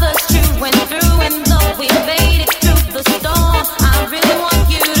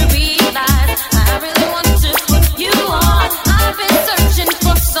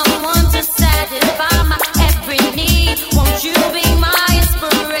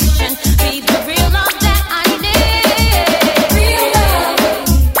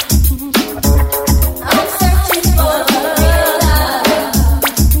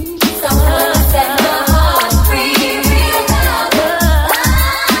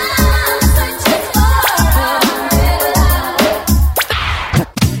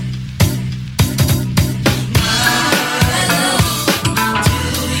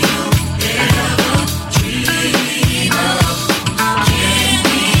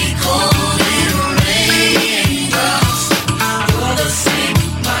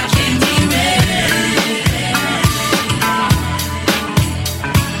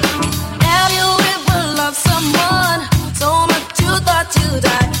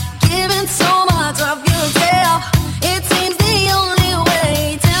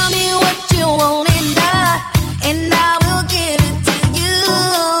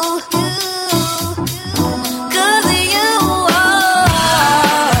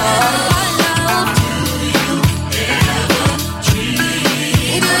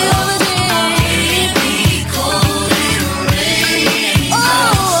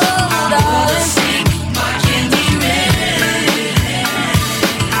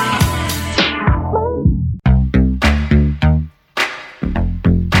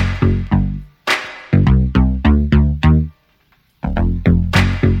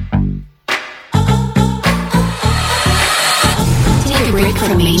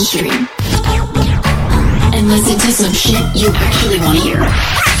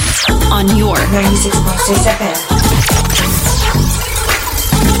on your 96.6 FM.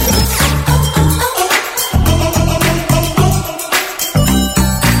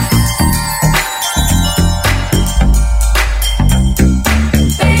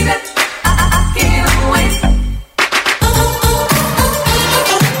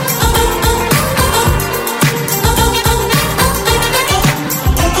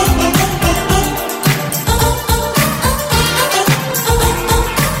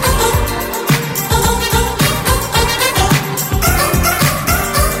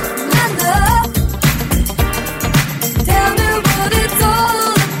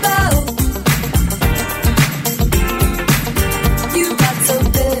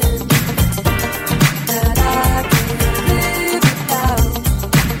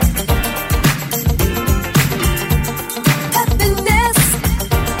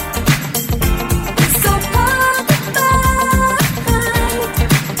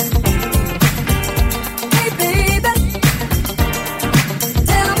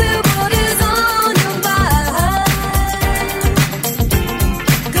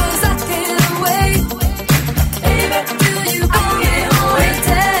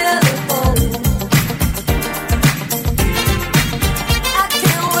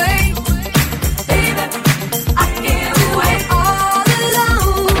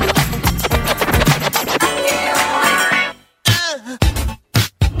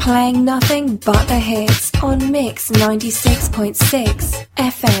 Playing nothing but the hits on Mix 96.6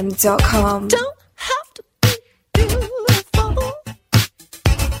 FM.com. Don't have to be beautiful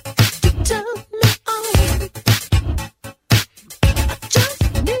to turn me on. I just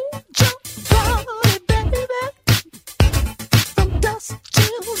need your body, baby, from dusk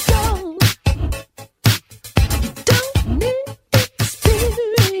till dawn. You don't need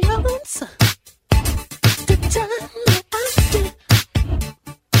experience to turn me on.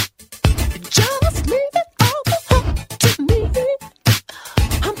 Just leave it all up to me.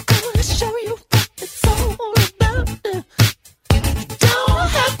 I'm gonna show you what it's all about. You don't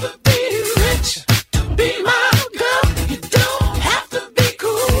have to be rich to be my girl. You don't have to be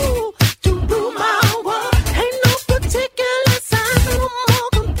cool to rule my world. Ain't no particular sign I'm more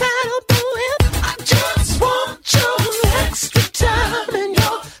compatible with. I just want your extra time and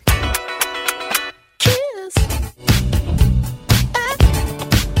your kiss.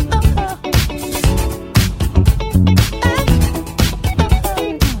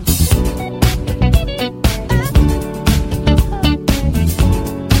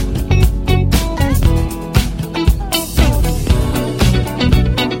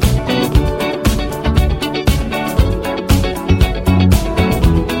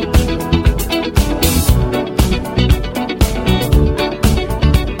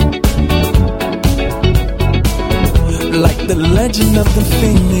 Like the legend of the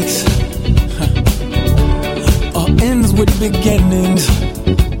phoenix, all ends with beginnings.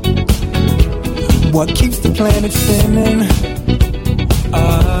 What keeps the planet spinning?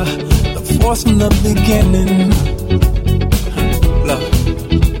 The force from the beginning. Love.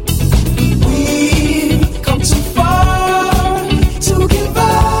 We've come too far to give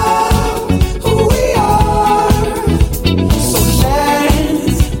up who we are. So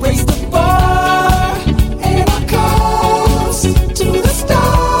let's raise the bar and our cause to the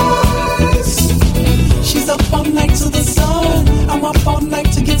stars. She's up all night to the sun. I'm up all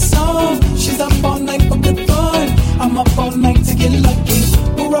night to get some. She's up all night for good fun. I'm up all night to get lucky.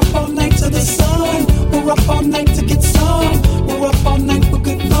 We're up all night to the sun. We're up all night to get some. We're up all night for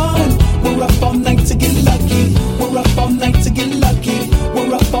good fun. We're up all night to get lucky. We're up all night to get lucky.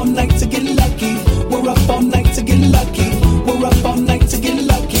 We're up all night to get lucky. We're up all night to get lucky. We're up all night to get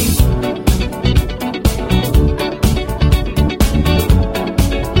lucky.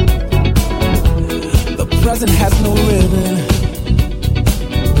 The present has no ribbon.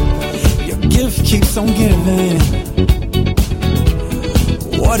 Your gift keeps on giving.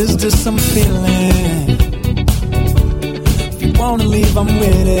 What is this I'm feeling? If you wanna leave, I'm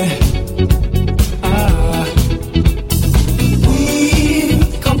with it.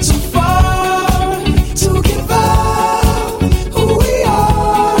 We've come too far to give up who we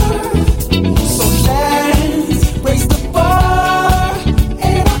are. So let's raise the bar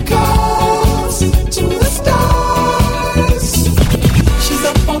and our cause to the stars. She's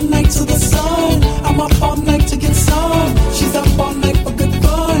up all night to the sun. I'm up all night to get some. She's up all night for good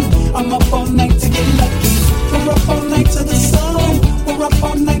fun. I'm up all night to get lucky. We're up all night to the sun. We're up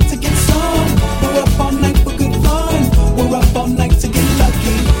all night to get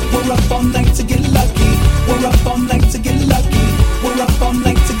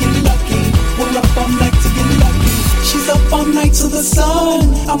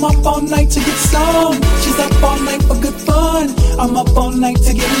I'm up all night to get some. She's up all night for good fun. I'm up all night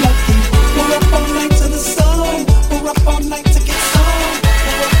to get lucky. We're up all night to the sun. We're up all night to get some.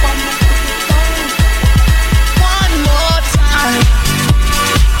 We're up all night to get fun. One more time.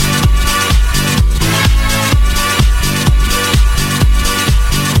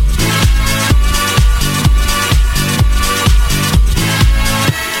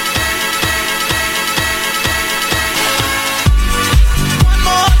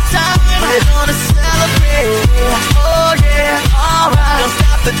 We're gonna celebrate, oh yeah, alright. Don't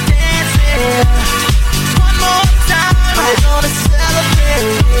stop the dancing. One more time, we're gonna celebrate,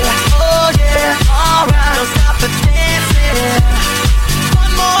 oh yeah, alright. Don't stop the dancing.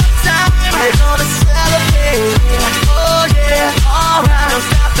 One more time, we're gonna celebrate, oh yeah, alright. Don't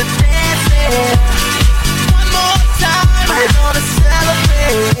stop the dancing. One more time, we're gonna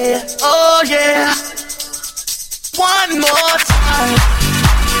celebrate, oh yeah. One more time.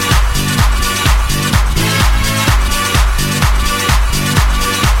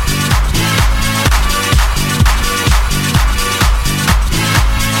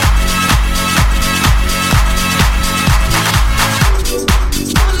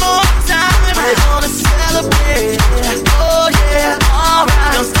 We're gonna celebrate, oh yeah,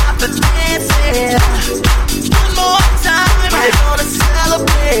 alright. Don't stop the dancing. One more time, we're gonna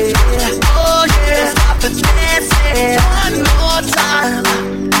celebrate, oh yeah. Don't stop the dancing. One more time.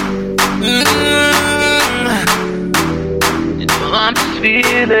 You know I'm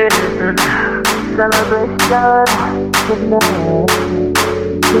feeling celebration tonight.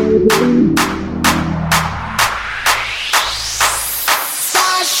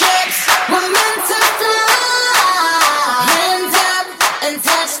 Starships were meant to fly. Hands up and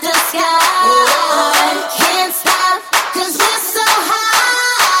touch the sky. Can't stop 'cause we're so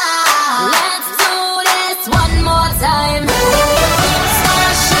high. Let's do this one more time.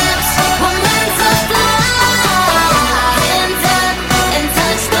 Starships were meant to fly. Hands up and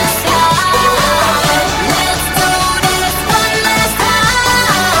touch the sky. Let's do this one last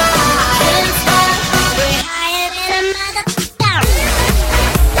time. Can't stop. We're higher than a mother.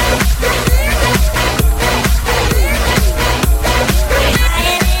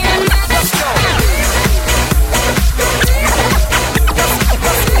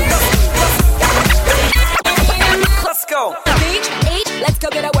 Let's go. Each, let's go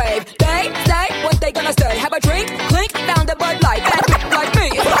get a wave. They say what they gonna say. Have a drink, clink, found a Bud Light. Bad bitch like me,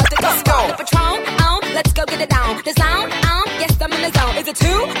 it's about to go. Let's go. The Patron, let's go get it down. The sound, yes, I'm in the zone. Is it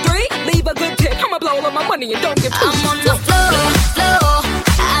 2, 3? Leave a good tip. I'ma blow all my money and don't give two. I'm on the floor.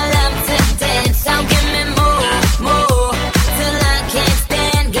 I love to dance. So give me more, till I can't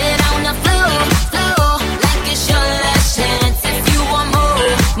stand. Get on the floor, like it's your last chance. If you want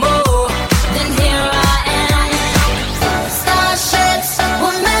more, then here I am. Starships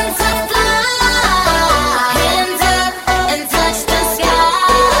were meant to fly. Hands up and touch the sky.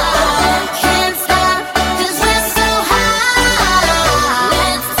 Can't stop 'cause we're so high.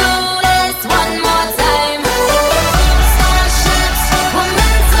 Let's do this one more time. Starships were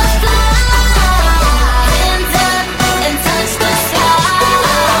meant to fly. Hands up and touch the sky.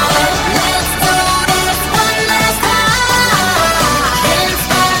 Let's do this one last time. Can't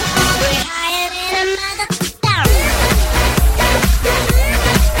stop. We're higher than a mother.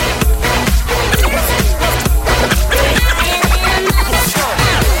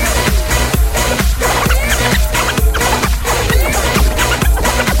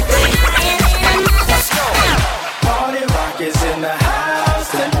 Party rock is in the house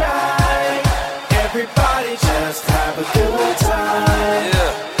tonight. Everybody just have a good time.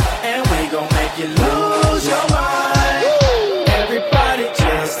 And we gon' make you lose your mind. Everybody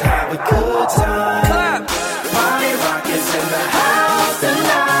just have a good time. Party rock is in the house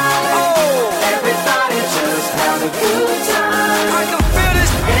tonight. Everybody just have a good time. I can feel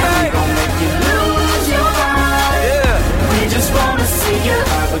this. And we gon' make you lose your mind. We just wanna see you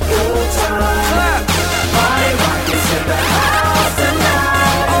have a good time. Party rock is in the house tonight.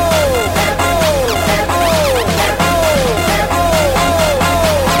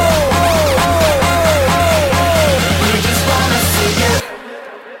 We just wanna see you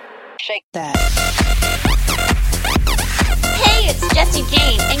shake that. Hey, it's Jessie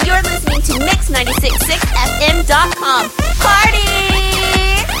Jane, and you're listening to Mix966FM.com. Party!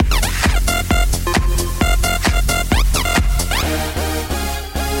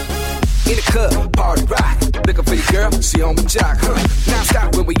 In the club, party rock. Looking for your girl, she on the jock. Now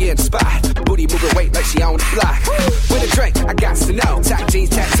stop when we in the spot. Booty moving weight like she on the block. With a drink, I got to know. Top jeans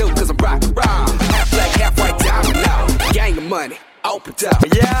tattoo, 'cause I'm rock raw. Half black, half white, diamond now. Gang of money, open up.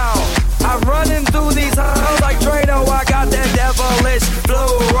 Yo, I'm running through these halls like Drano. I got that devilish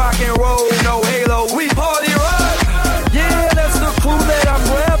flow.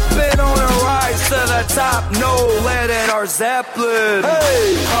 Zeppelin.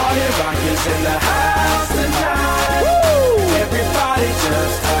 Hey! Party rock is in the house tonight. Woo! Everybody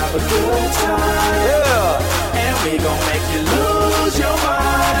just have a good time. Yeah! And we gon' make you lose your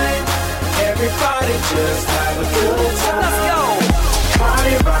mind. Everybody just have a good time. Let's go!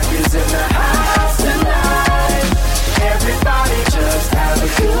 Party rock is in the house tonight. Everybody just have a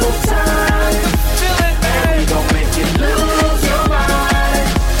good time. Feel it, man. And we gon' make you lose your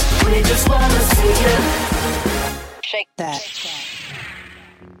mind. We just wanna see you shake that.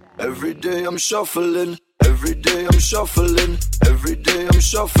 Every day I'm shuffling. Every day I'm shuffling. Every day I'm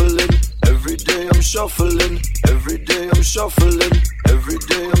shuffling. Every day I'm shuffling. Every day I'm shuffling. Every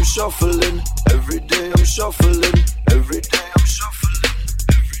day I'm shuffling. Every day I'm shuffling. Every day I'm shuffling. Every day I'm shuffling.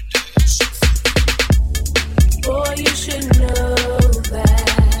 Boy, you should know that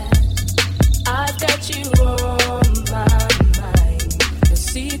I've got you on my mind. The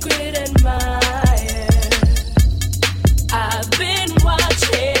secret admirer. I've been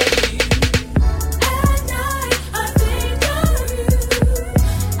watching you. At night, I think of you.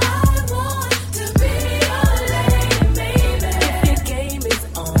 I want to be your lady, baby. If your game is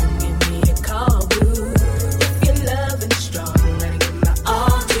on, give me a call, boo. If you're loving strong, let me give my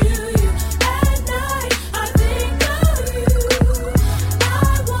all to you. At night, I think of you.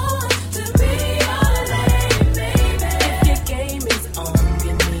 I want to be your lady, baby. If your game is on,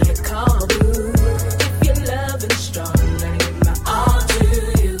 give me a call, boo. If you're loving strong, let me give my all to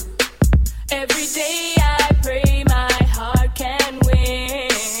you. Every day I pray my heart can win.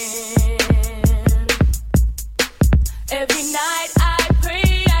 Every night I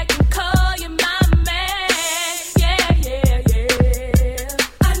pray I can call you my man. Yeah, yeah, yeah.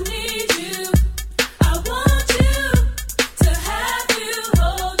 I need you. I want you to have you,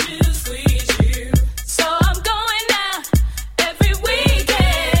 hold you, squeeze you. So I'm going out every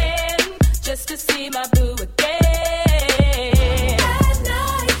weekend just to see my boo again. At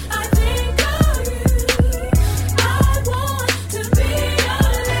night I think of you. I want to be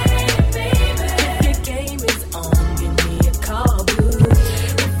your lady, baby. If your game is on, give me a call, boo.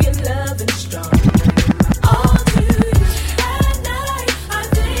 If you're loving strong, all to you. At night I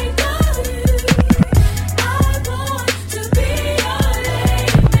think of you. I want to be your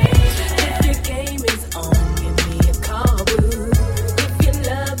lady, baby. If your game is on, give me a call, boo. If you're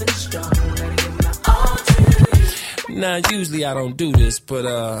loving strong, let me give my all to you. Now, usually I don't do this, but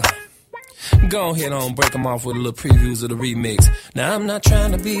go ahead on, break them off with a little previews of the remix. Now, I'm not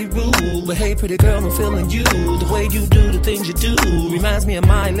trying to be rude, but hey, pretty girl, I'm feeling you. The way you do the things you do reminds me of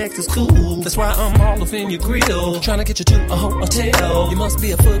my Lexus cool. That's why I'm all up in your grill, trying to get you to a hotel. You must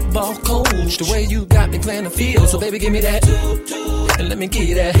be a football coach, the way you got me playing the field. So baby, give me that and let me get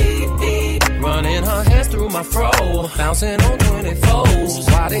you that running her hands through my fro, bouncing on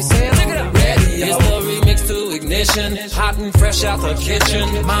 24s. Why they saying look it up, ready? It's the remix to Ignition, hot and fresh out the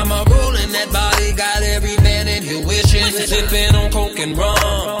kitchen. Mama rolling that body, got every man in here wishing. Sipping on coke and rum,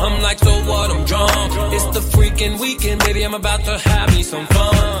 I'm like, so what, I'm drunk. It's the freaking weekend, baby, I'm about to have me some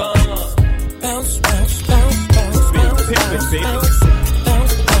fun. Bounce, bounce, bounce, bounce, bounce, bounce, bounce,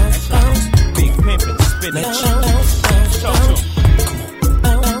 bounce, bounce, bounce. Big pimpin' spinach.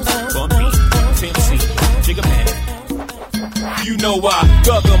 You know I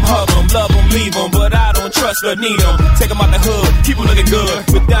thug 'em, hug 'em, love 'em, leave 'em, but I don't trust or need 'em. Take 'em out the hood, keep 'em looking good,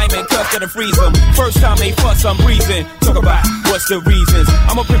 with diamond cuffs that'll freeze 'em. First time they fuss, I'm breezing. Talk about what's the reasons.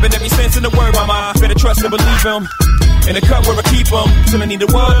 I'm a pimpin' every sense in the word, mama. Better trust and believe 'em. In the cup where I keep 'em, till I need the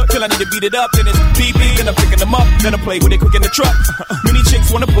word, till I need to beat it up. Then it's BB, then I'm picking them up, then I play with it quick in the truck. Many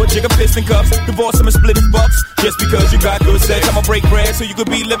chicks wanna put jigger fist in cuffs, divorce 'em and split his bucks. Just because you got good sex, I'ma break bread so you could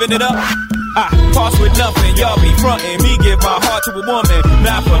be living it up. I pass with nothing, y'all be frontin'. Me give my heart to a woman,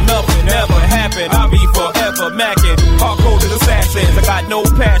 not for nothing, never happened. I'll be forever macking. Hardcore as assassins, I got no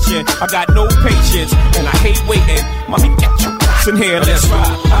passion, I got no patience, and I hate waiting. Mommy, get your ass in here, let's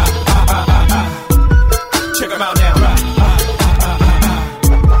ride. Check them out now.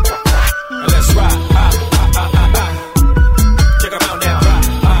 Let's ride. Check them out now.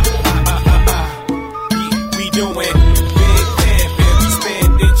 We doing big pimpin', we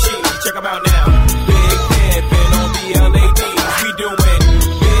spending cheese. Check them out now. Big pimpin' on the LADs. We doing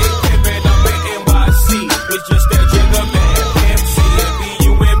big pimpin' up in NYC. It's just that jigger man, MC and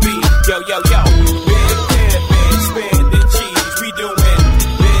B-U-M-B. Yo, yo, yo. Big pimpin', spending cheese. We doing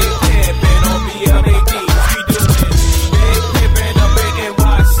big pimpin' on the LADs. We doing big pimpin' up in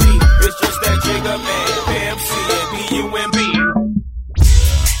NYC. It's just that jigger man, MC and B-U-M-B.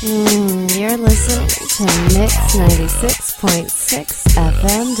 You're listening to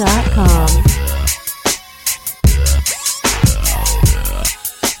Mix96.6FM.com.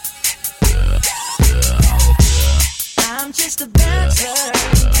 I'm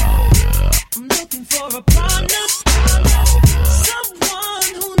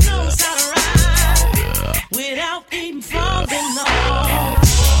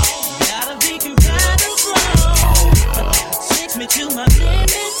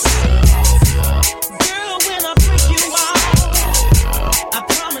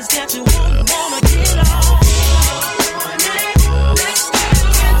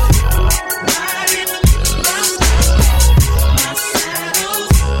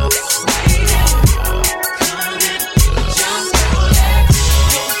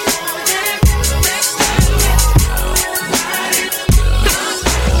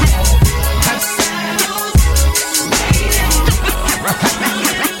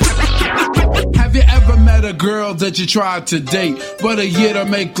that you tried to date, but a year to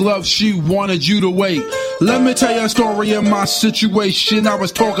make love, she wanted you to wait. Let me tell you a story of my situation. I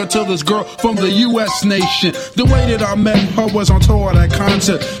was talking to this girl from the U.S. nation. The way that I met her was on tour at that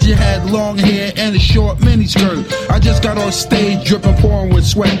concert. She had long hair and a short miniskirt. I just got on stage dripping, pouring with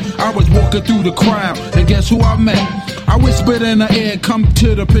sweat. I was walking through the crowd, and guess who I met? I whispered in her ear, come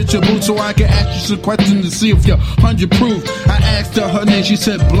to the picture booth so I can ask you some questions to see if you're 100 proof. I asked her name, she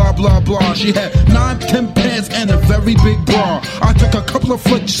said blah blah blah. She had 9, 10 pants and a very big bra. I took a couple of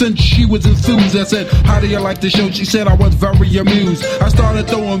flicks and she was enthused. I said, how do you like the show? She said I was very amused. I started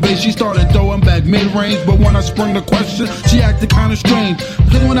throwing bass, she started throwing back mid-range. But when I sprung the question, she acted kind of strange.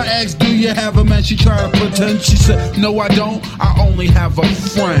 Because when I asked, do you have a man? She tried to pretend. She said, no I don't, I only have a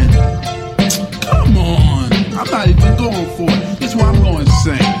friend. Come on, I'm not even going for it. That's why I'm going to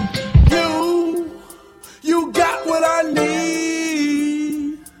sing. You got what I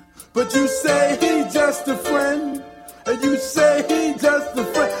need, but you say he's just a friend, and you say he's just a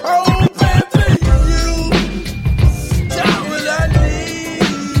friend. Oh, baby, you got what I need,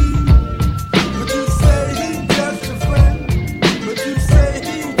 but you say he's just a friend, but you say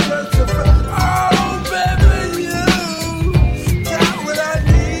he's just a friend. Oh, baby, you got what I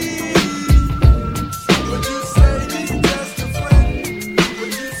need, but you say he's just a friend, but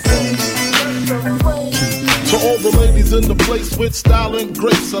you say he's just a friend. To all the ladies in the place with style and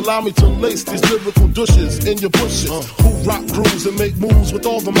grace, allow me to lace these lyrical douches in your bushes. Who rock grooves and make moves with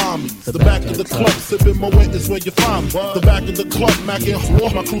all the mommies. The back of the club, sipping my wet is where you find me. The back of the club, macking war,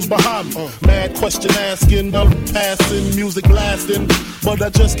 my crew's behind me. Mad question asking, passing, music lasting. But I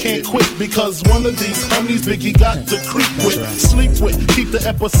just can't quit because one of these honeys Biggie got to creep with, sleep with, keep the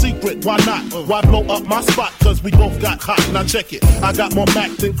ep a secret. Why not? Why blow up my spot? Cause we both got hot. Now check it. I got more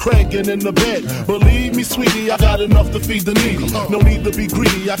Mac than Craig and in the bed. Believe me, sweetie, I got enough to feed the needy. No need to be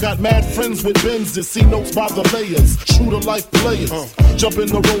greedy. I got mad friends with Benzes. See notes by the layers. True to life players. Jump in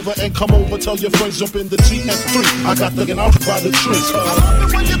the Rover and come over. Tell your friends jump in the GS3. I got the out by the tree. I love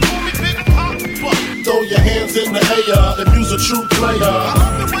it when you call me Big Papa. Throw your hands in the air if you's a true player. I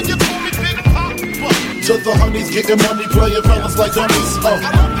love it when you call me Big Papa. To the honeys getting money, playing fellas like dummies. I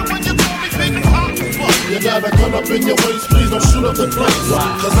love it when you call me Big Papa. You got a gun up in your waist, please don't shoot up the place.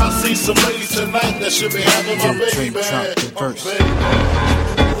 Cause I see some ladies tonight that should be having my baby.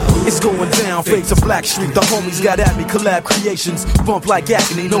 It's going down, fade to Black Street. The homies got at me, collab creations. Bump like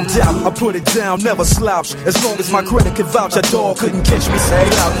agony, no doubt. I put it down, never slouch. As long as my credit can vouch, a dog couldn't catch me. Say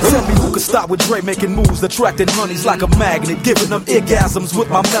out. Tell me who could stop with Dre making moves, attracting honeys like a magnet, giving them orgasms with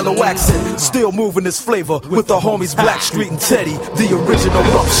my mellow accent. Still moving this flavor with the homies Black Street and Teddy, the original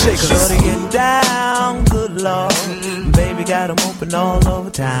rough shakers. Shutting it down, good lord. Baby got them open all over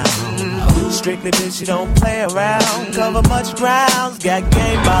town. Strictly bitch, you don't play around. Cover much grounds, got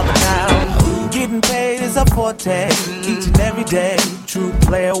game by the pound. Getting paid is a forte, each and every day. True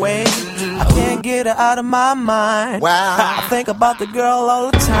play away. I can't get her out of my mind. Wow. I think about the girl all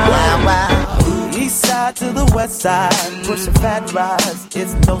the time. Wow, wow. East side to the west side, pushing fat rides,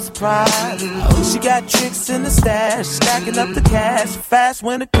 it's no surprise. She got tricks in the stash, stacking up the cash, fast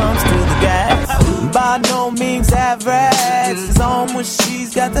when it comes to the gas. By no means average, it's on when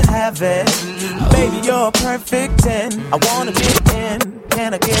she's got to have it. Baby, you're a perfect 10, I wanna get in.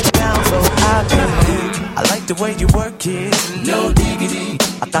 Can I get down so I can? I like the way you work it, no diggity.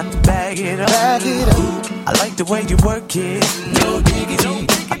 I got to bag it up. Bag it up. I like the way you work it, no diggity.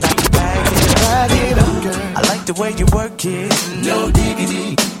 I got to bag it up. Bag it up, girl. I like the way you work it, no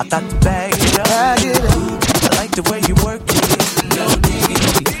diggity. I got to bag it up. Bag it up. I like the way you work it, no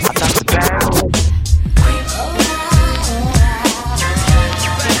diggity. I got to bag it up. So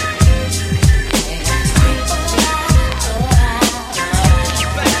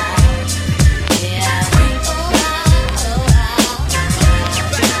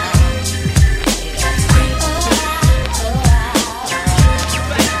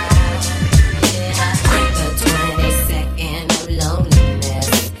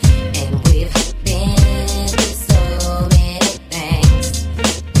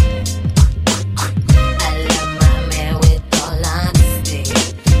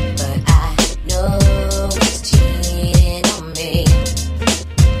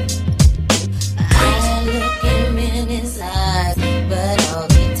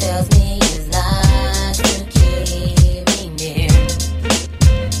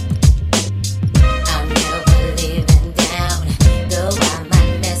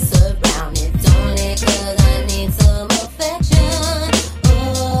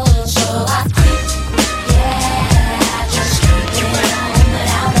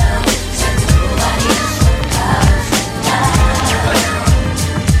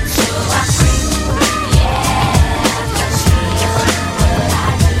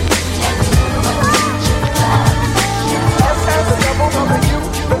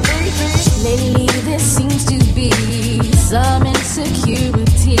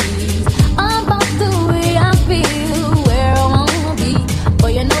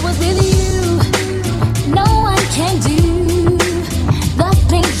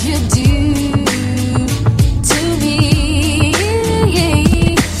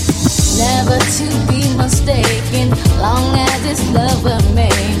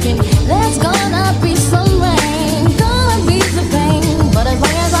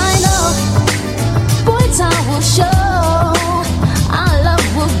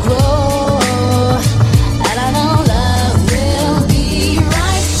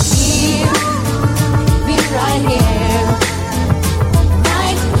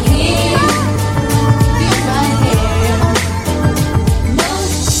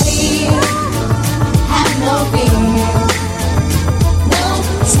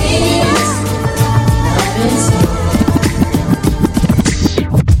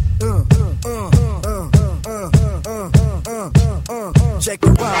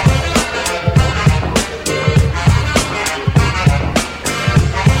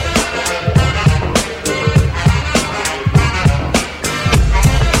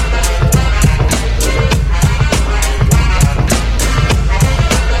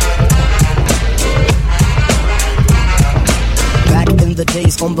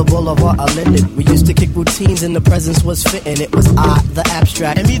days on the boulevard I lived. We used to kick routines and the presence was fitting. It was I, the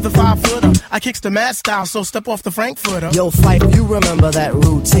abstract. And me, the 5-footer. I kicks the mad style, so step off the Frankfurter. Yo, Fife, you remember that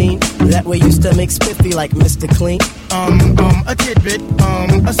routine? That way used to make spiffy like Mr. Clean. A tidbit,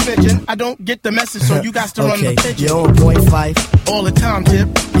 a smidgen. I don't get the message, so you got to run the pigeon. You're on point, Fife. All the time, Tip.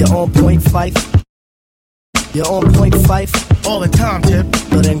 You're on point, Fife. You're on point, Fife. All the time, Tip.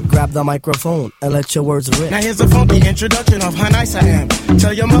 So then grab the microphone and let your words rip. Now here's a funky introduction of how nice I am.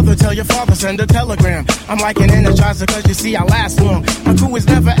 Tell your mother, tell your father, send a telegram. I'm like an energizer cause you see I last long. My crew is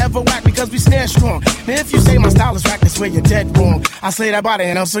never ever whack because we stand strong. Now if you say my style is whack, that's where you're dead wrong. I slay that body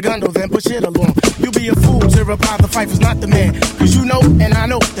in El Segundo, then push it along. You be a fool to reply the Fife is not the man. Cause you know and I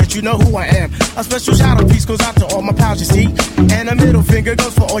know that you know who I am. A special shout out piece goes out to all my pals you see. And a middle finger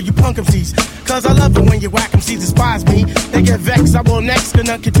goes for all you punk MCs. Cause I love it when you whack MCs despise me. They get vexed, I will next,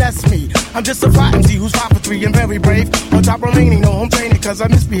 gonna contest me. I'm just a fly MC who's 5'3" and very brave. On top remaining, no home training cause I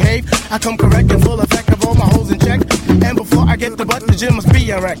misbehave. I come correct and full effect of all my hoes in check. And before I get the butt, the gym must be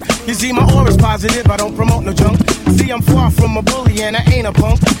a wreck. You see my aura's positive, I don't promote no junk. See I'm far from a bully and I ain't a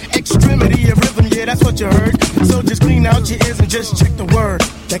punk. Extremity of rhythm, yeah that's what you heard. So just clean out your ears and just check the word.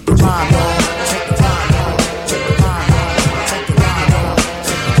 Check the rhyme, check the rhyme.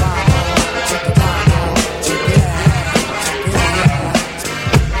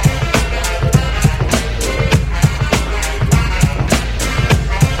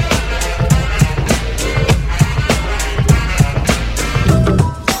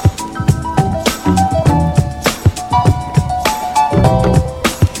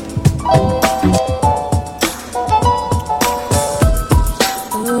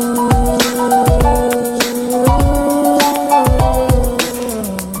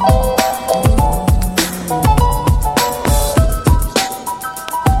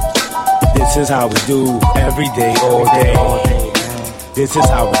 This is how we do every day, all day. This is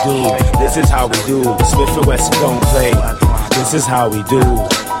how we do. This is how we do. Smith and Wesson don't play. This is how we do.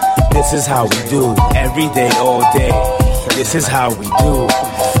 This is how we do every day, all day. This is how we do.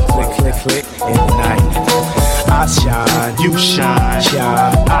 Click, click, click in the night. I shine, you shine,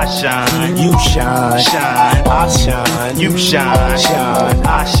 shine. I shine, you shine, shine. I shine, you shine, shine.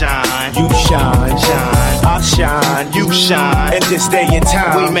 I shine, you shine, shine. I shine, you shine. In this day and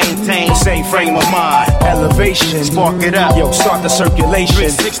time, we maintain the same frame of mind. Elevation, spark it up. Yo, start the circulation.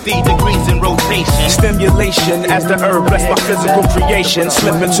 360 degrees in rotation. Stimulation as the herb bless my physical creation.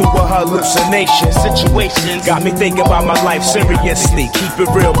 Slip into a hallucination. Situations got me thinking about my life seriously. Keep it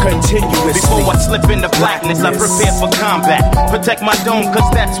real continuously. Before I slip into blackness, I prepare for combat. Protect my dome, cause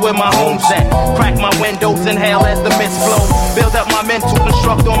that's where my home's at. Crack my windows, inhale as the mist flow. Build up my mental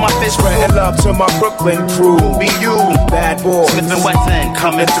construct on my fist. Spreading love to my Brooklyn crew. Who be you? Bad boy. Smith and Wesson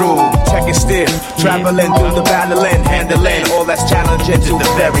coming through. Check it still. Traveling through the battling, handling all that's challenging to the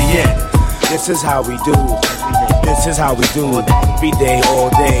very end. This is how we do. This is how we do. Every day, all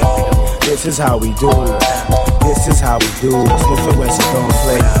day. This is how we do. This is how we do. Smith and Wesson don't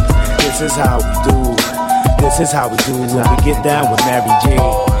play. This is how we do. This is how we do when we get down with Mary J.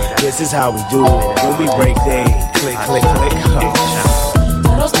 This is how we do when we break day. Click, click, click.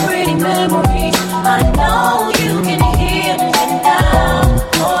 Those pretty memories, I know you can hear me now.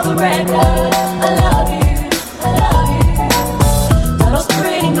 For the record, I love you, I love you. Those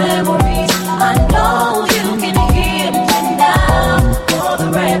pretty memories, I know you can hear me now. For the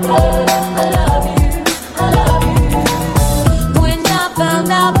record, I love you, I love you. When I found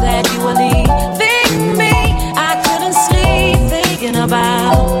out that you were leaving me, I couldn't sleep thinking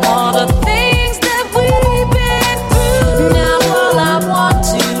about all the things that we've been through. Now all I want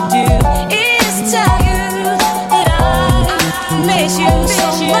to do is tell you that I miss you so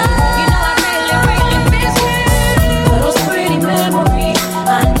much. You know I really, really miss you. Those pretty memories, I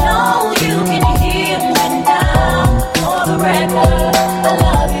know you can hear me now. For the record, I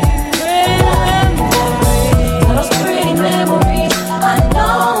love you. Those pretty memories, I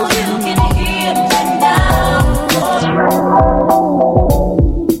know you can hear me now. For the record.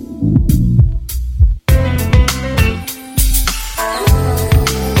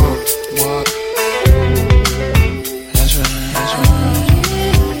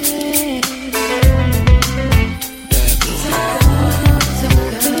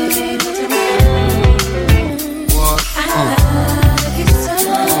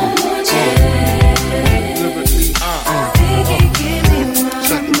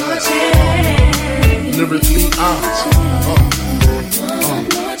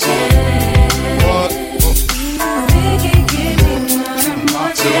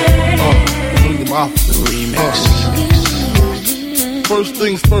 First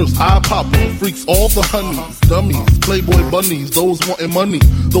things first, I pop them. Freaks all the honeys, dummies, playboy bunnies, those wanting money.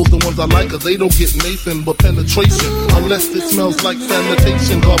 Those the ones I like, cause they don't get Nathan but penetration. Unless it smells like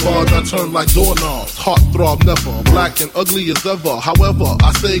sanitation. Garbage, I turn like doorknobs. Heartthrob never, black and ugly as ever. However,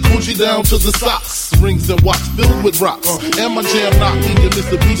 I say Gucci down to the socks. Rings and watch filled with rocks. And my jam knocking in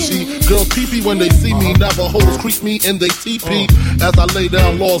Mitsubishi. Girls pee-pee when they see me. Navajos creep me and they TP. As I lay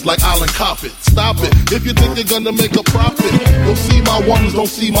down laws like Island Coppet. Stop it, if you think you're gonna make a profit. Don't see my ones, don't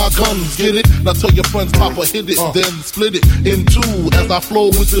see my guns. Get it? Now tell your friends Papa hit it, then split it in two. As I flow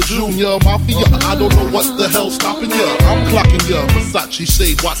with the Junior Mafia. I don't know what the hell's stopping ya. I'm clocking ya, Versace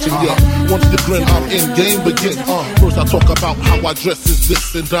shade watching ya. Once you grin, I'm in, game begins. First I talk about how I dress is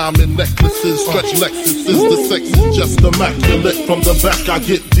this and diamond necklaces, stretch Lexuses. The sex is just immaculate. From the back I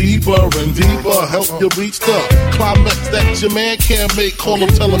get deeper and deeper. Help you reach the climax that your man can't make. Call him,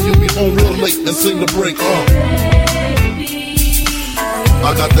 tell him you'll be home real late and sing the break.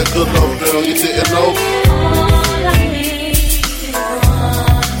 I got that good love, girl, you didn't know.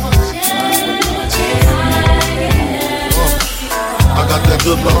 I got that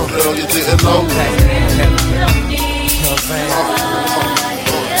good love, girl, you didn't know.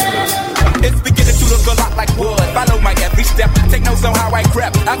 It's beginning to look a lot like wood. Follow my every step. Take notes on how I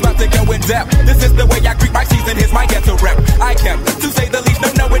crept. I'm about to go in depth. This is the way I greet my season. Here's my ghetto rep. I kept, to say the least,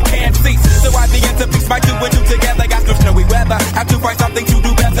 no, it can't cease. So I begin to piece my two and two together. Got some snowy weather. Have to find something to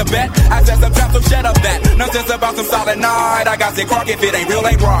do better, bet. I said some trap, so shut up that. No sense about some solid night. I got sick crock if it ain't real,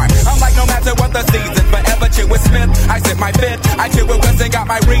 ain't right. I'm like, no matter what the season, forever chill with Smith. I sip my fit. I chill with West and got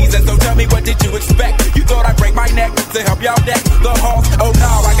my reason. So tell me, what did you expect? You thought I'd break my neck to help y'all deck the halls? Oh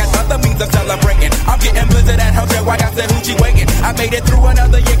no, I got other means of celebrating. I'm getting blizzard at hotel. Why I said hoochie waiting? I made it through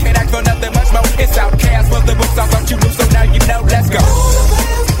another year. Can't ask for nothing much more. It's outcast, but the books out you loose. So now you know. Let's go.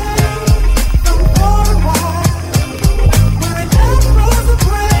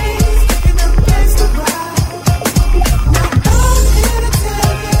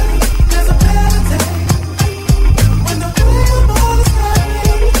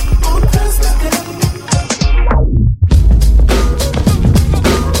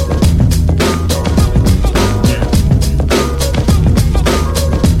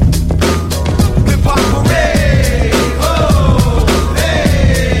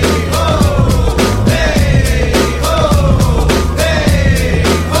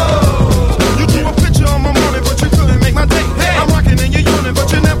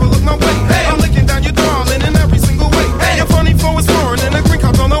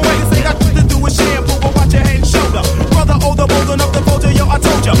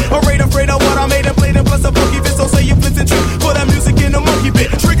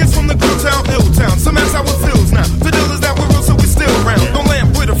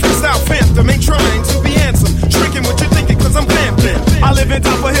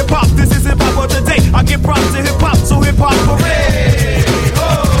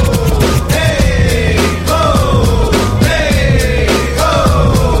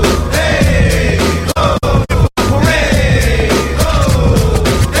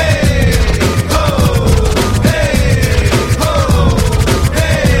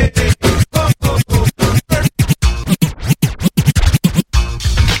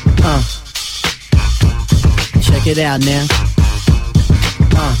 Check it out now.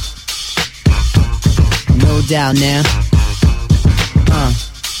 No doubt now.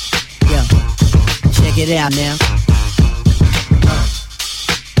 Yeah. Check it out now.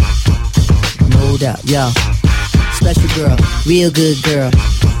 No doubt, yo. Special girl, real good girl.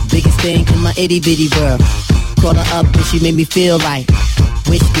 Biggest thing in my itty bitty world. Called her up and she made me feel right.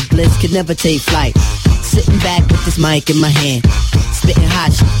 Wish the bliss could never take flight. Sitting back with this mic in my hand. Spitting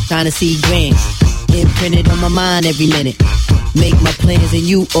hot shit, trying to see grand. Imprinted on my mind every minute. Make my plans and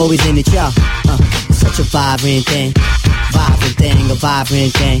you always in it, y'all. Such a vibrant thing. Vibrant thing, a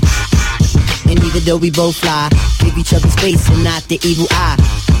vibrant thing. And even though we both fly, give each other space and not the evil eye.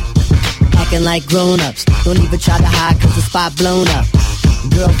 Acting like grown-ups, don't even try to hide cause the spot blown up.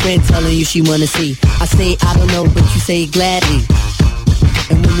 Girlfriend telling you she wanna see. I say I don't know, but you say gladly.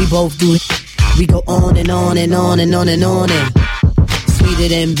 And when we both do it, we go on and on and on and on and on and sweeter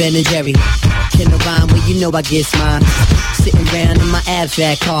than Ben and Jerry. Can no rhyme, well you know I get mine. Sitting round in my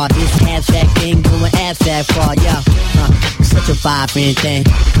abstract car. This abstract thing going abstract far, yo. Such a vibrant thing.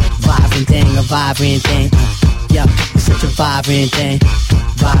 Vibrant thing, a vibrant thing. Yeah, such a vibrant thing.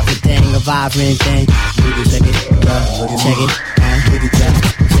 Vibrant thing, a vibrant thing. Check it, check it,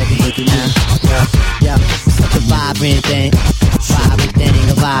 check it, yeah, such a vibrant thing. Vibrant thing,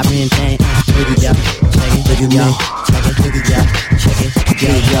 a vibrant thing. Yeah, check it, yo, check it, check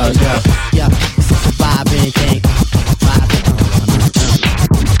it, yo, such a vibrant thing. Vibrant.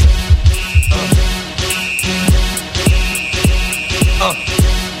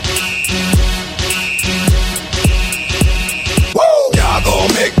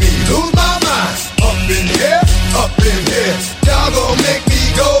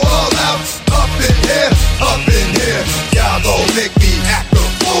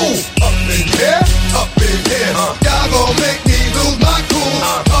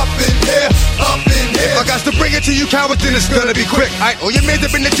 get to you cowards, then it's gonna be quick. Alright, all your men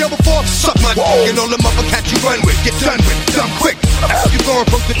that been to jail before, suck my dick. And all them other cats you run with, get done with, done quick. You going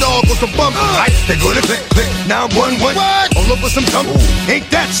from the dog with some bum. Alright, they gonna click, click. Now I'm 1-1. All over some tumble. Ain't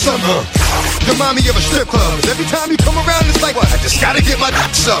that something? Remind me of a strip club. Every time you come around, it's like, what? I just gotta get my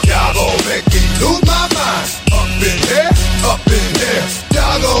dick sucked. Y'all gon' make me lose my mind. Up in here, up in here.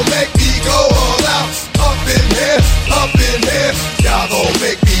 Y'all gon' make me go all out. Up in here, up in here. Y'all gon'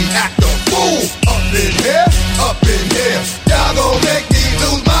 make me act a fool. Up in here, up in here. Y'all gon' make me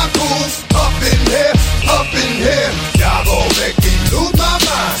lose my cool. Up in here, up in here. Y'all gon' make me lose my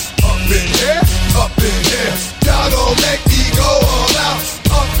mind. Up in here, up in here. Y'all gon' make me go all out.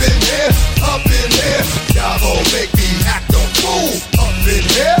 Up in here, up in here. Y'all gon' make me act a fool. Up in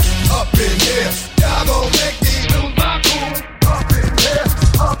here, up in here. Y'all gon' make me lose my cool. Up in here,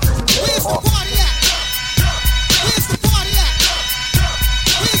 up in here. Where's the party at? Where's the party at?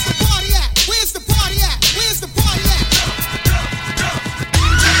 Where's the party at? Where's the party at? Where's the party at?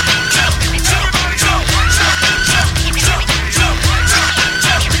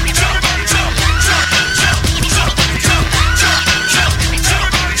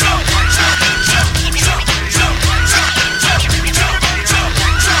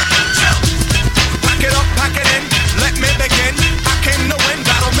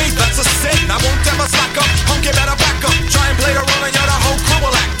 I won't ever slack up, punk, you better back up. Try and play the role and you're the whole crew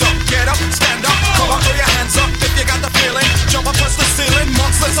will act up. Get up, stand up, come on, throw your hands up if you got the feeling. Jump up, touch the ceiling,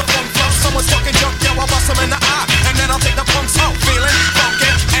 monsters of funk flow. Someone's talking junk, yeah, I'll bust them in the eye. And then I'll take the punks out, feeling funky.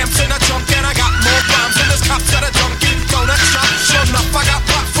 Amps in a junk and I got more rhymes than this cops at a junkie. Donut shop, sure enough, I got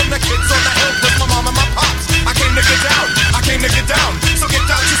pop from the kids on the hill with my mom and my pops. I came to get down, I came to get down. So get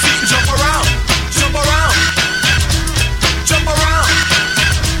out your seat and jump around, jump around, jump around.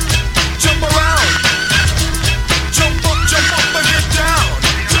 Jump around, jump up and get down.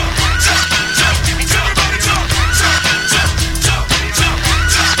 Jump, jump, jump, everybody jump, jump, jump, jump, jump,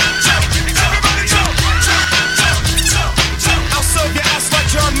 jump, everybody jump, jump, jump, jump, jump. I'll serve your ass like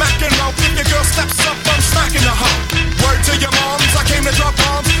John McEnroe. If your girl steps up, I'm smacking the hoe. Word to your moms, I came to drop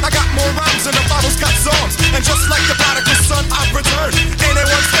bombs. I got more rhymes than the bottle's got songs. And just like the prodigal son, I've returned.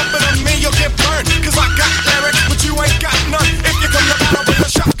 Anyone stepping on me, you'll get burned. Cause I got lyrics, but you ain't got none. If you come to battle with a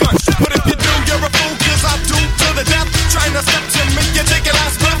shotgun, but if you do, you're a fool, cause I do to the death. Trying to step to me, you take your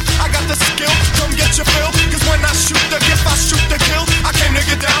last breath. I got the skill, come get your fill. Cause when I shoot the gift, I shoot the kill. I came to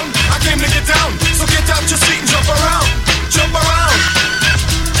get down, I came to get down. So get out your seat and jump around, jump around,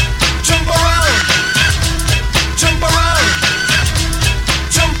 jump around, jump around,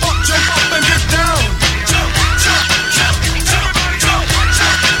 jump up and get down. Jump, jump, jump, everybody jump,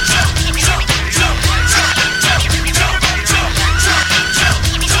 jump, jump, jump, jump, jump, jump, everybody jump, jump, jump, jump,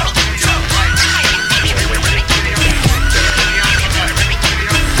 jump.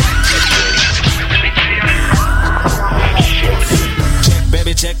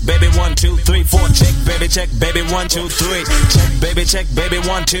 Check, baby, 1, 2, 3, 4. Check, baby, 1, 2, 3. Check, baby,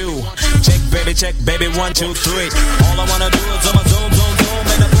 1, 2. Check, baby, 1, 2, 3. All I wanna do is zoom, zoom, zoom, zoom,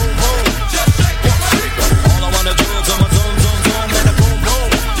 and a boom, boom. All I wanna do is zoom, zoom, zoom, zoom, and a boom, boom.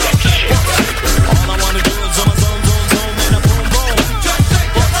 All I wanna do is zoom, zoom, zoom, zoom, and a boom, boom.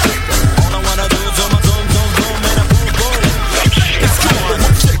 All I wanna do is zoom, zoom, zoom, zoom, and a boom, boom. It's cool,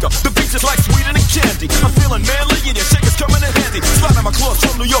 shaker. The beats is like sweeter than candy. I'm feeling manly and your shaker's coming in handy. Sliding my claws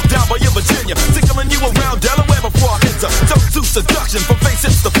from New York down by your Virginia. Tickling you around Delaware before I enter. Don't do seduction from face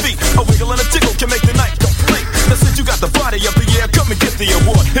hips to feet. A wiggle and a tickle can make the night complete. Now since you got the body of the year, come and get the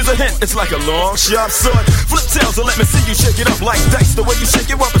award. Here's a hint, it's like a long, sharp sword. Flip tails and let me see you shake it up like dice. The way you shake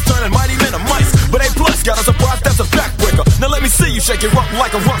it up is turning mighty men to mice. But A plus got a surprise, that's a backbreaker. Now let me see you shake it up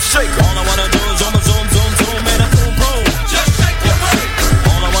like a rump shaker. All I wanna do is zoom, zoom, zoom, zoom, and a boom, boom. Just shake your body.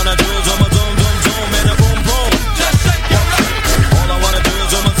 All I wanna do is zoom, zoom, zoom, zoom, and a boom, boom. Just shake your body. All I wanna do is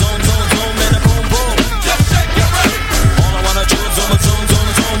zoom, zoom, zoom, zoom, and a boom, boom. Just shake your body. All I wanna do is zoom, zoom, zoom,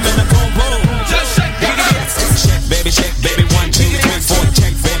 zoom, and a boom, boom. Just shake your body. Check, baby, 1, 2, 3, 4.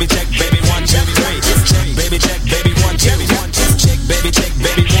 Check, baby, 1, 2, 3. Check, baby, 1, 2, 3. Check,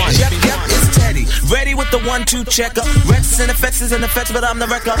 baby, 1. Yep, it's Teddy. Ready with the 1-2 checker. Rests and effects is in effects, but I'm the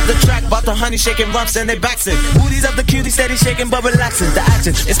wrecker. The track about the honey shaking rumps and they backs it. Booties up the cutie, steady shaking but relaxing. The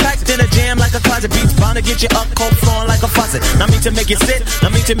action is packed in a jam like a closet. Beats bound to get you up, cold flowing like a faucet. Not mean to make you sit,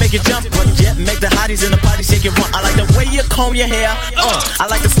 not mean to make you jump, but yet make the hotties in the party shake it run. I like the way you comb your hair. I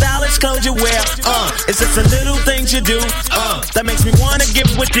like the stylish clothes you wear. It's just the little things you do. That makes me wanna get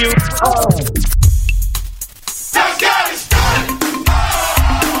with you. Just get it started.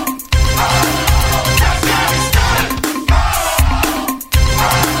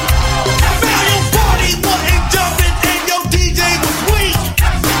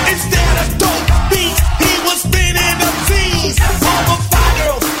 Was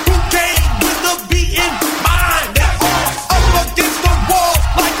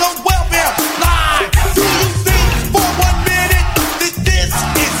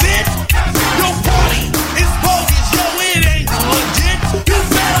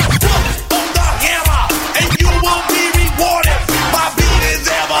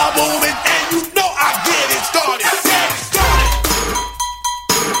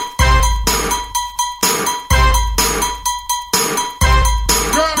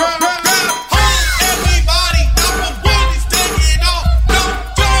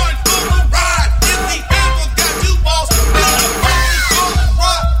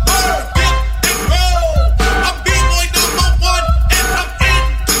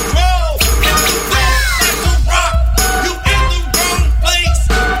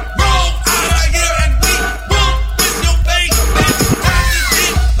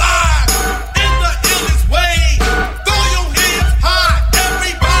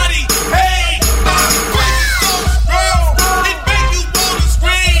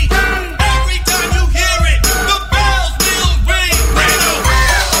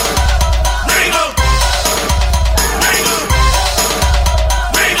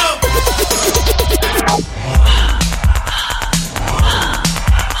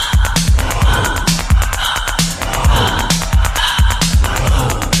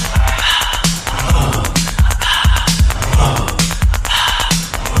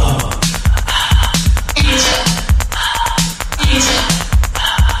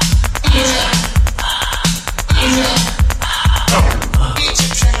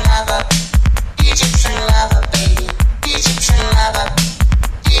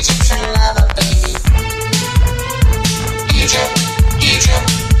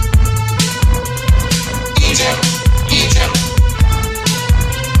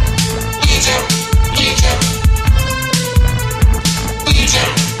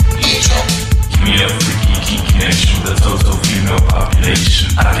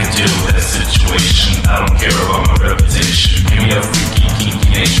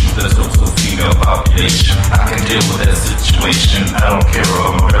deal with that situation. I don't care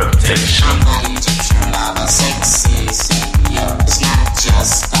about my reputation. I'm not Egyptian lover, sexy savior. It's not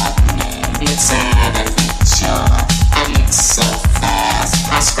just a name, it's an adventure. I mix so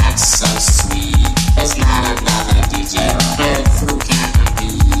fast, I scratch so sweet. There's not another DJ on earth who can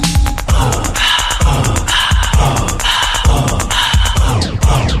be.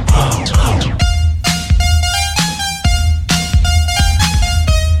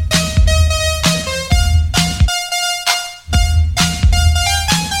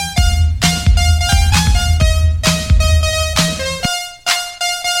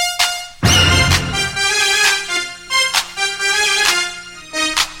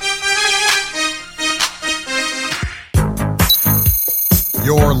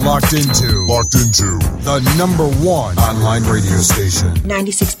 You're locked into the number one online radio station.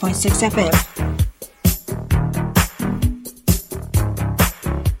 96.6 FM.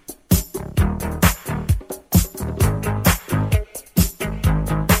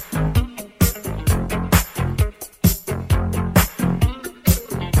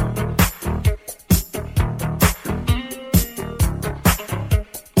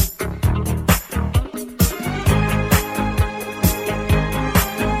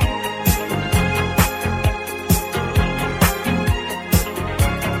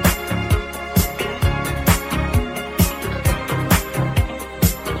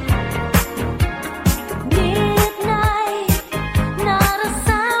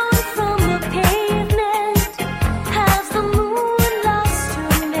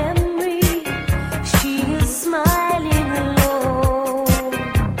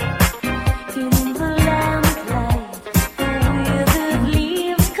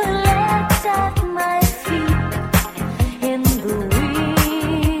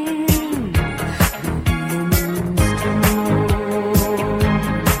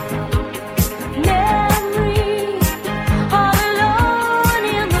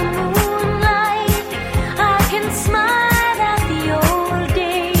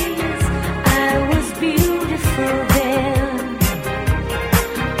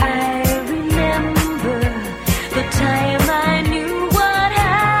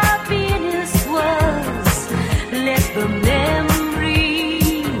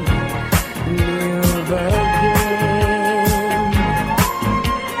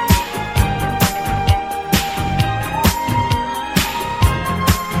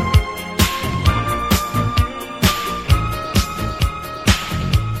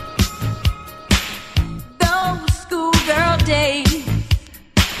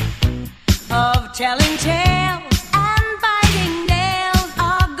 telling tales and biting nails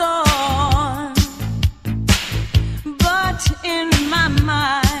are gone, but in my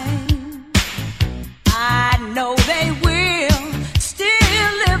mind I know they will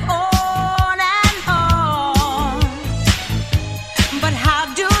still live on and on. But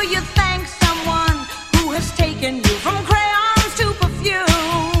how do you thank someone who has taken you from crayons to perfume?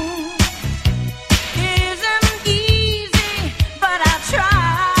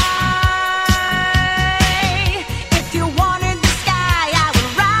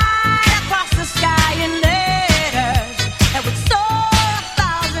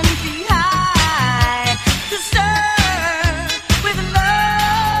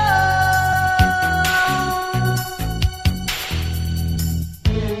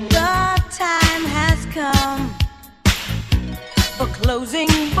 Closing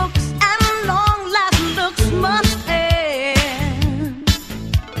books and long last looks must end.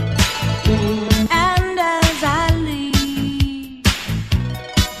 And as I leave,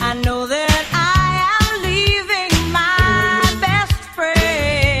 I know that I am leaving my best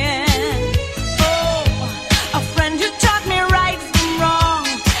friend. Oh, a friend who taught me right from wrong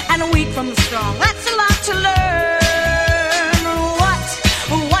and weak from strong. That's a lot to learn.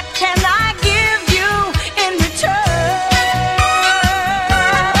 What can I give you in return?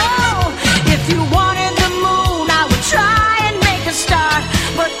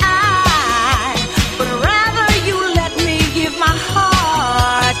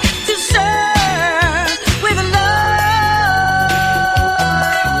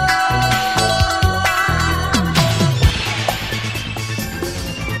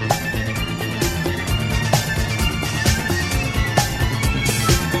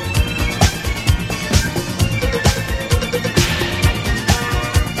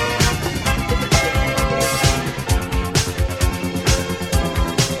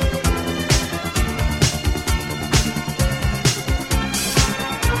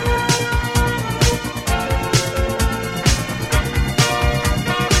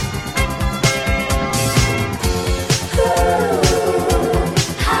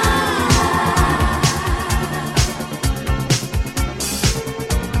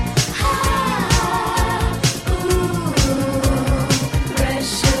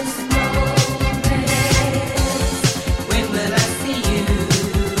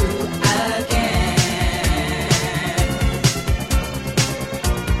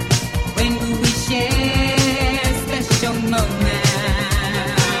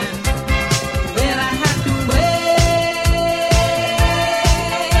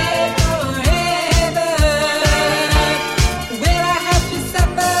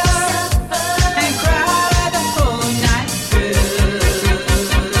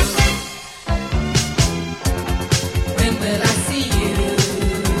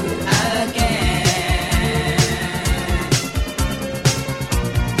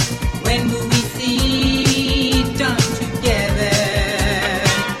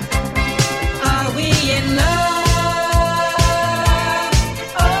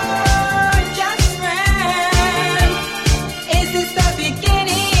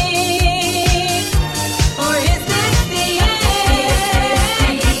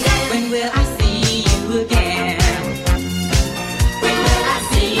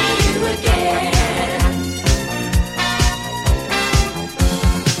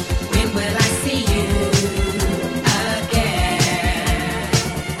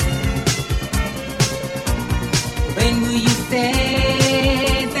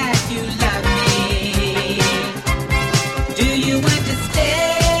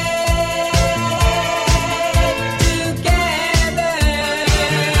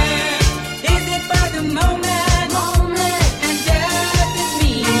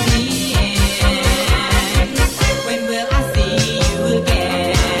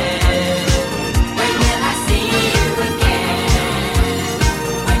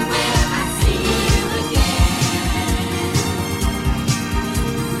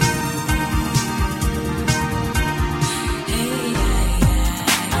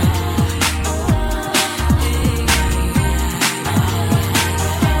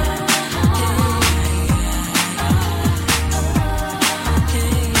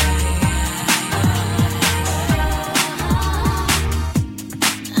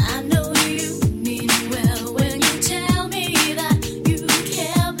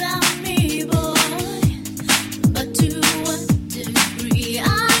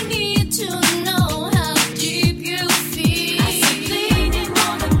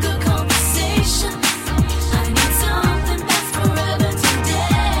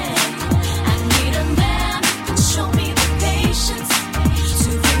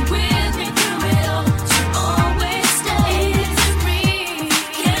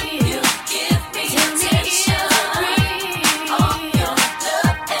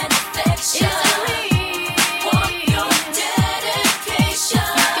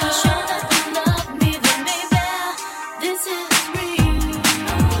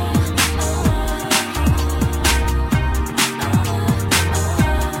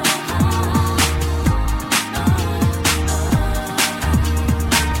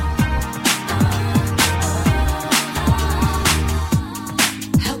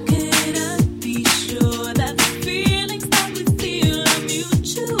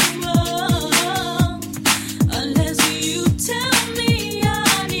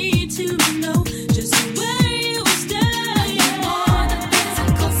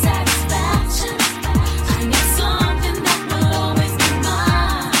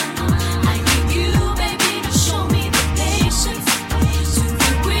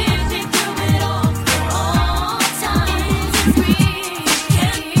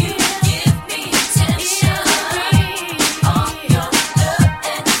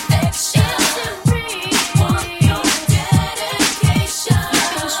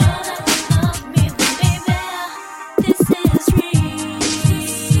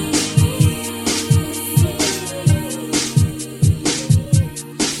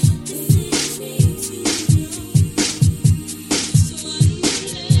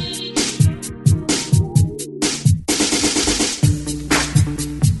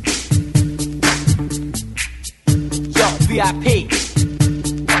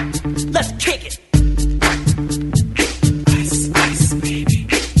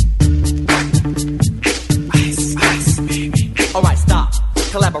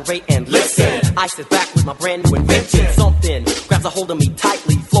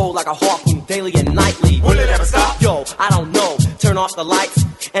 flow like a harpoon daily and nightly. Will it ever stop? Yo, I don't know. Turn off the lights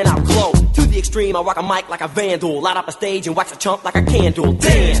and I'll glow. To the extreme, I rock a mic like a vandal. Light up a stage and wax a chump like a candle.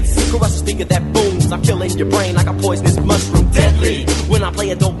 Dance! Caress a speaker that booms. I'm killing your brain like a poisonous mushroom. Deadly! When I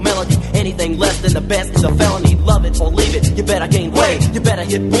play a dope melody, anything less than the best is a felony. Love it or leave it, you better gain weight. You better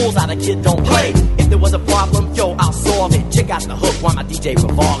hit bulls out, a kid don't play. If there was a problem, yo, I'll solve it. Check out the hook while my DJ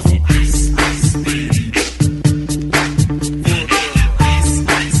revolves it. Ice, ice,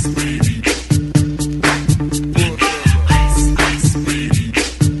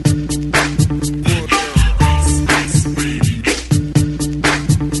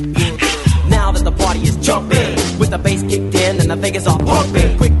 the bass kicked in and the Vegas all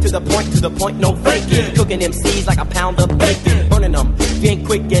pumping. Quick to the point, no faking. Cooking MCs like a pound of bacon. Burning them, you ain't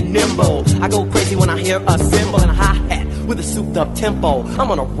quick and nimble. I go crazy when I hear a cymbal and a hi-hat with a souped up tempo.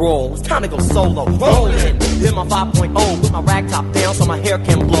 I'm on a roll, it's time to go solo. Rolling in my 5.0 with my rag top down so my hair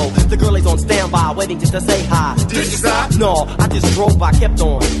can blow. The girl is on standby, waiting just to say hi. Did you stop? No, I just drove by, kept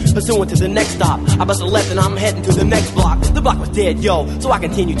on pursuing to the next stop. I bust a left and I'm heading to the next block. The block was dead, yo, so I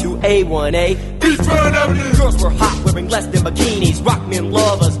continue to A1A. Girls were hot, wearing less than bikinis. Rock men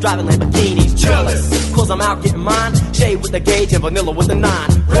lovers, driving Lamborghinis. Jealous, cause I'm out getting mine. Shade with the gauge and vanilla with the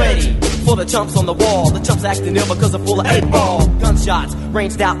 9. Ready for the chumps on the wall. The chumps acting ill because they're full of 8-ball. Gunshots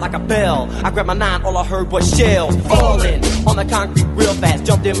ranged out like a bell. I grabbed my 9, all I heard was shells falling on the concrete real fast.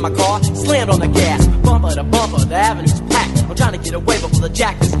 Jumped in my car, slammed on the gas. Bumper to bumper, the avenue's packed. I'm trying to get away before the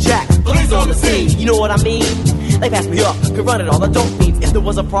jack is jacked. Police on the scene, you know what I mean? They passed me up, could run it all the dope fiends. If there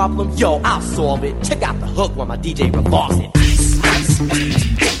was a problem, yo, I'll solve it. Check out the hook while my DJ revolves it. Ice, ice, ice.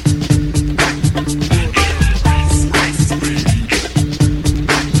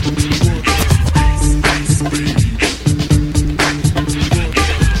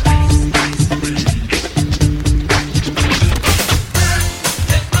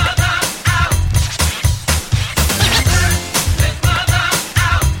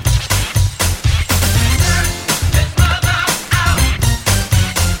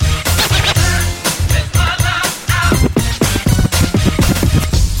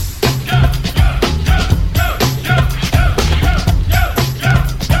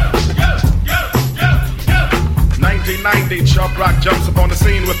 90, Chubb Rock jumps upon the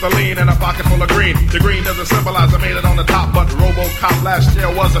scene with the lean and a pocket full of green. The green doesn't symbolize I made it on the top, but RoboCop last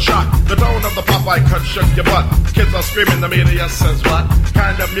year was a shock. The tone of the Popeye cut shook your butt. Kids are screaming, the media says what?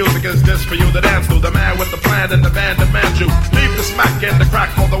 Kind of music is this for you to dance to? The man with the plan and the band demands you. Leave the smack and the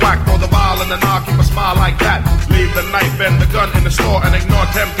crack for the whack, for the vial and the knock, keep a smile like that. Leave the knife and the gun in the store and ignore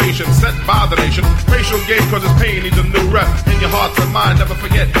temptation set by the nation. Racial game cause his pain needs a new rep. In your heart and mind, never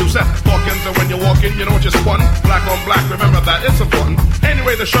forget you set Hawkins, and when you walk in, you know what you're spun. Black on black, remember that, it's important.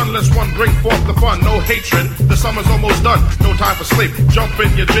 Anyway, the shunless one, bring forth the fun. No hatred, the summer's almost done. No time for sleep, jump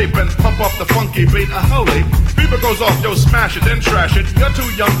in your Jeep and pump up the funky beat. Holy, beaver goes off, yo, smash it, then trash it. You're too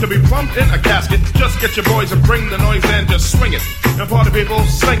young to be plumped in a casket. Just get your boys and bring the noise and just swing it. And party people,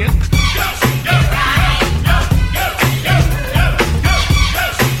 sing it.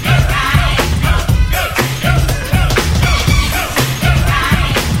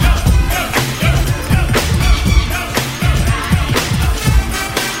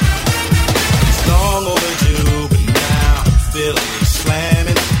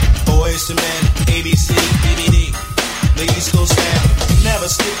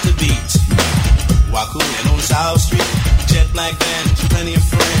 South Street, jet black van, plenty of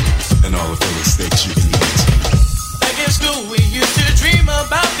friends, and all the Philly states you can eat. Back in school, we used to dream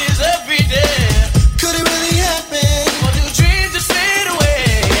about this every day. Could it really happen? Or do dreams just fade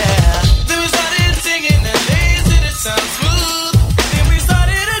away? Yeah. Then we started singing and days that it sounds smooth. Then we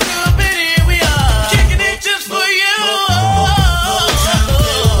started a group and here we are, kicking it just for you.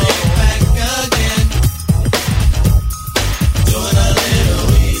 Back again, doing a little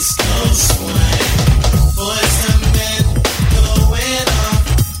East Coast swing. Boys and men going off,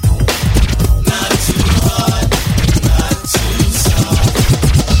 not too hard, not too soft.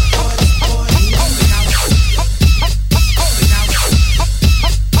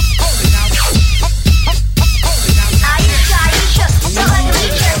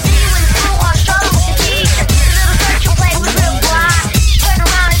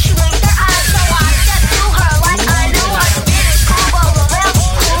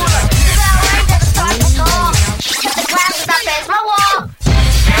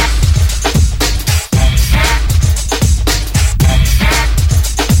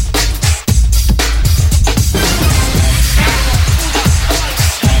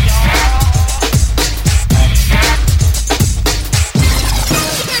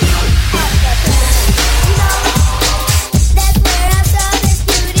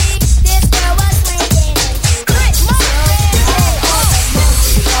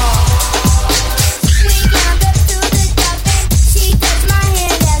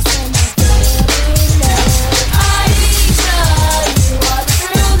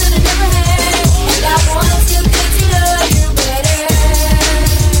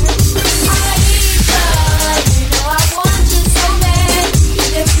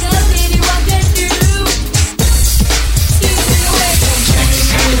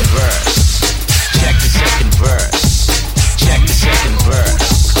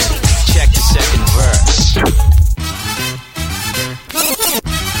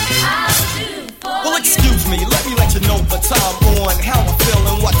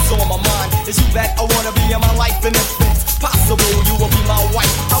 It's you that I wanna be in my life, and if it's possible, you will be my wife.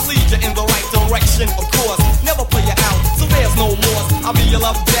 I'll lead you in the right direction, of course. Never play you out, so there's no more. I'll be your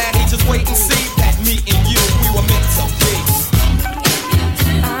love daddy, just wait and see that me and you, we were meant to be.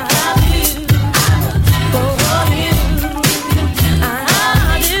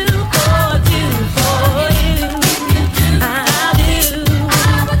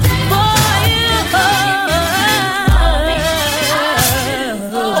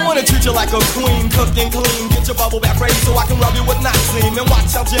 Like a queen, cooked and clean. Get your bubble back ready so I can rub you with Noxine. And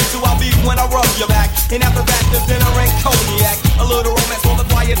watch how gentle I'll be when I rub your back. And after that, there's dinner and cognac. A little romance for the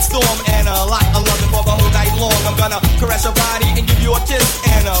quiet storm. And a lot of loving for the whole night long. I'm gonna caress your body and give you a kiss.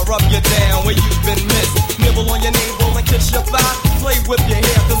 And rub you down where you've been missed. Nibble on your navel and kiss your thigh. Play with your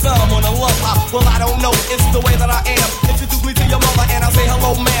hair, cause I'm on a love high. Well, I don't know, it's the way that I am. Introduce me to your mother and I'll say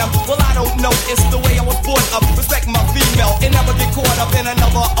hello, ma'am. Well, I don't know, it's the way I was brought up. Respect my female and never get caught up in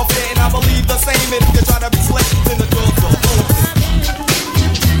another affair. And I believe the same, and if you try to be slick, then the doors are open.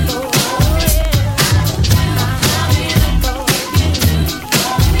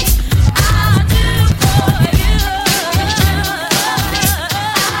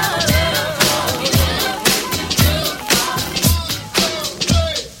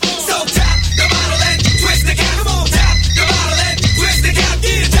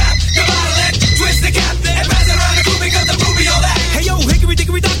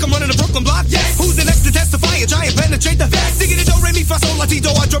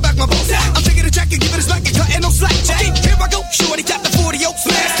 I draw back my balls. I'm taking a jack and give it a smack and cutting no slack. Jack, here I go. Shorty got the 40 oak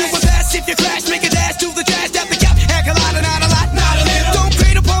smash to a pass. If you crash, make a dash to the dash. Tap the cap, heck a lot and not a lot, not a little. Don't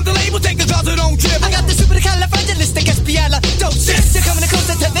create a pump the label, take a cause don't trip. I got the super califragilisticexpialidocious. You're coming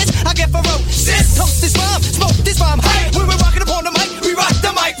closer to this, I get ferocious. Toast this rhyme, smoke this rhyme. Hey, when we're rocking upon the mic, we rock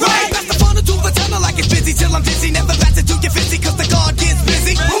the mic right. Pass the funnel to the tunnel like it's busy till I'm dizzy. Never pass it to you fizzy, cause the guard gets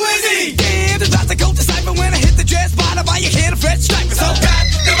busy. Who is he? Yeah, there's lots of gold to cipher when I hit the jazz bottom. Buy your can of fresh striper. So tap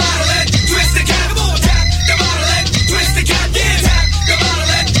the bottle and twist the cap. Come on, tap the bottle and twist the cap. Yeah, tap the bottle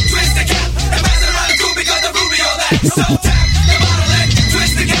and twist the cap. And pass it around the crew because the Ruby all that. So tap the bottle and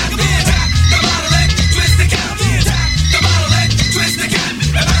twist the cap. Yeah, tap the bottle and twist the cap. Yeah, tap the bottle and twist the cap.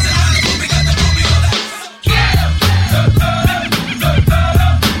 And pass it around the crew because the Ruby all that.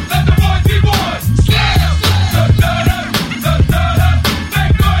 Let the boys be boys.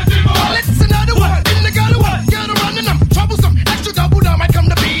 Well, it's another one in the gutter one. Get running them, troublesome, extra double down. I come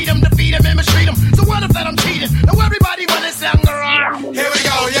to beat them, defeat them, and mistreat them. So what if that I'm cheating? Now everybody wanna sound around. Here we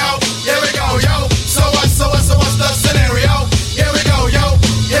go, yo. Here we go, yo. So what's the scenario? Here we go, yo.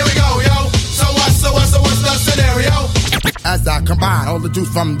 Here we go, yo. So what's the scenario? As I combine all the juice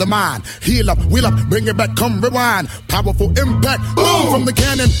from the mind, heal up, wheel up, bring it back, come rewind. Powerful impact, boom from the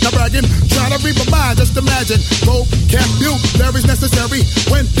cannon. Now bragging, trying to read my mind. Just imagine, vocabulary's necessary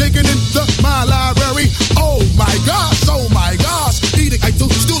when digging into my library. Oh my gosh, eating I do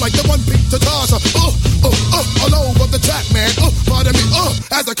still like the one beat to toss. All over the track, man. Pardon me,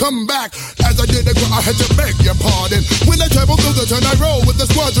 as I come back, as I did, I had to beg your pardon. When I travel through the turn, I roll with the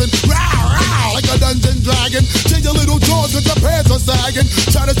squadron. Row, like a dungeon dragon. Change your little jaws with the pants are sagging.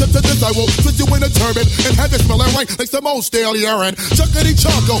 Try to step to this, I will put you in a turban and have it smelling right like some old stale urine. Chuckity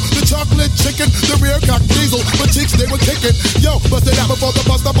choco, the chocolate chicken, the rear cock diesel, the cheeks they were kicking. Yo, bust it out before the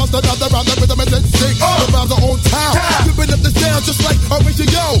buster another round the rhythm and then sing. The rhymes are on town, ripping up the sound just like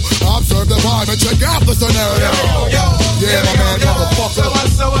Horatio. Observe the vibe and check out the scenario. Yeah, my man, motherfucker.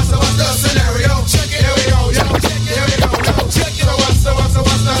 So what's the scenario? Check it. Here we go, yo. Here we go, yo. Check it. So what's the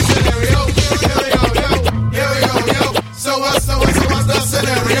scenario? Here we go, yo. Here we go, yo. So what's the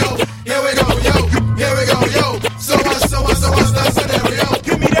scenario? Here we go, yo. Here we go, yo. So what's the scenario?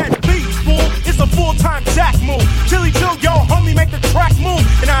 Give me that beat, fool. It's a full-time jack move. Chili Joe, yo, homie, make the track move.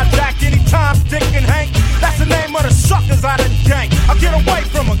 And I jack anytime, Dick and Hank. That's the name of the suckers I done gang. I get away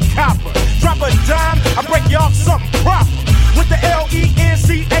from a copper. Drop a dime, I break you off something proper. With the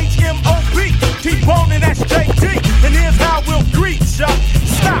LENCHMOB. Keep on and that's JD. And here's how we'll greet ya.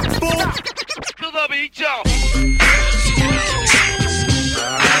 Stop, fool. To the beat, yo.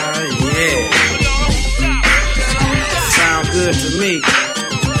 Yeah. Sound good to me.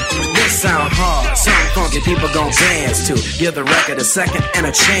 This sound hard, something funky people gon' dance to. Give the record a second and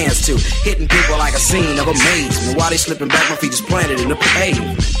a chance to. Hitting people like a scene of amazement. While they slipping back, my feet just planted in the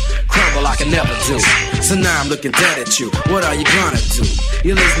pavement. Crumble like I never do. So now I'm looking dead at you. What are you gonna do?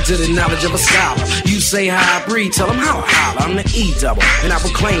 You listen to the knowledge of a scholar. You say how I breathe, tell them how I holler. I'm the E-double, and I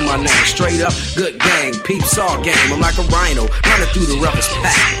proclaim my name. Straight up, good gang, peeps all game. I'm like a rhino, running through the roughest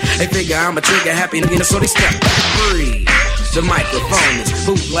pack. They figure I'm a trigger happy nigga, so they step back. Breathe. The microphone is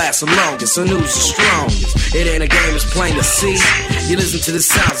who lasts the longest and who's the strongest. It ain't a game, it's plain to see. You listen to the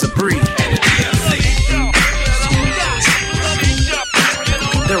sounds of breathe.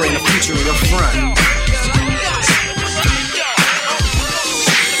 There ain't a future in the front.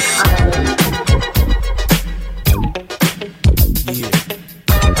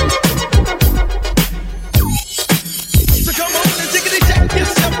 So come on and jiggity check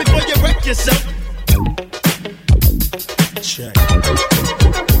yourself before you wreck yourself. Check.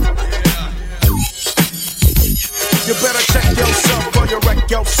 You better check yourself or you wreck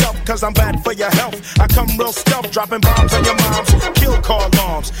yourself, cause I'm bad for your health. I come real stealth, dropping bombs on your moms, kill car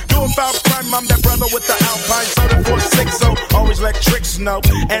alarms. Do about crime, I'm that brother with the Alpine soda 4-6, so always let tricks know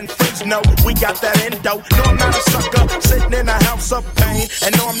and freaks know we got that endo. No, I'm not a sucker, sitting in a house of pain.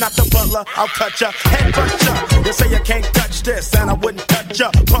 And no, I'm not the butler, I'll cut ya, headbutt ya. You say you can't touch this, and I wouldn't touch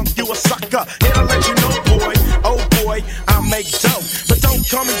ya. Punk, you a sucker, here to let you know, boy. Oh boy, I make dope, but don't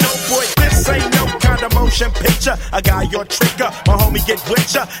call me dope boy. This ain't no kind of motion picture. A guy your trigger, my homie get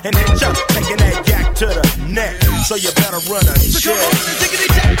with ya and hit ya, taking that yak to the neck. So you better run a check. So come on and jiggity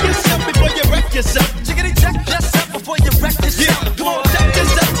check yourself before you wreck yourself. Jiggity check yourself before you wreck yourself. Yeah. Come on, check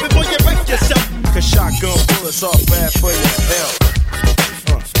yourself before you wreck yourself. Cause shotgun bullets are bad for your health.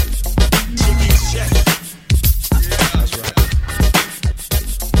 Jiggy check. That's right.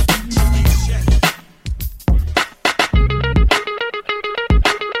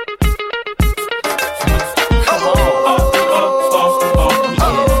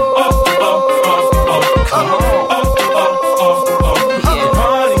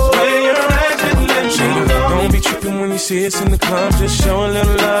 See us in the club, just show a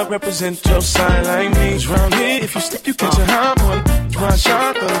little love, represent your side like me. Round here, if you slip, you catch a hot one. Try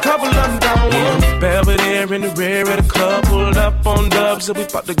shotgun, couple of them down one. Belvedere in the rear of the club, pulled up on dubs, so we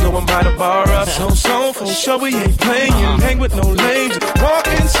about to go and buy the bar up. So, for sure we ain't playing, hang with no lames, walk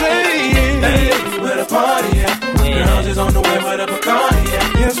insane. Hey, where the party at? Girls is on the way where the Bacardi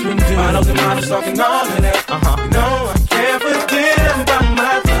at. Yes, we do. Bottles and models talking all of that. You know I can't forget about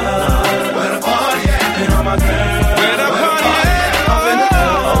my love. Where the party at? And all my girls.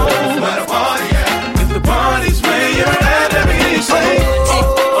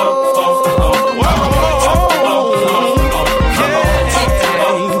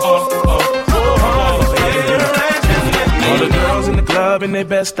 In their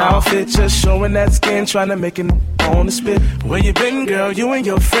best outfit, just showing that skin, trying to make it on the spit. Where you been, girl? You and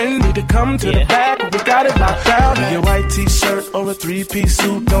your friend need to come to the back. We got it locked down. In your white t-shirt or a three-piece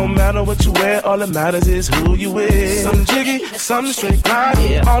suit, don't matter what you wear. All that matters is who you with. Some jiggy, some straight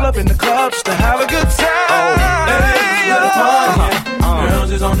grind. All up in the club just to have a good time. Hey, where the party at?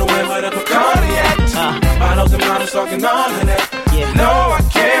 Girls is on the way where the Bacardi at. Bottles and models talking all of that. No, I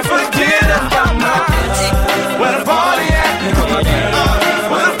can't forget about my love. Where the party at?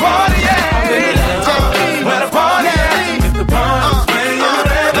 Where the party at? Where the party at? If the party's where you're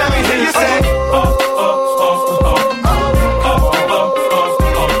at, let me hear you say, oh, oh, oh, oh, oh,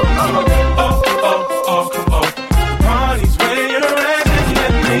 oh, oh, oh. The party's where you're at,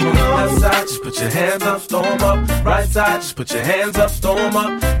 let me know. Left side, just put your hands up, throw 'em up. Right side, just put your hands up, throw 'em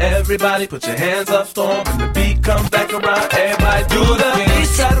up. Everybody put your hands up, throw 'em. When the beat comes back around, everybody do the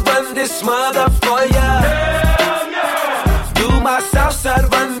east side, run this mother for ya. Do my south side,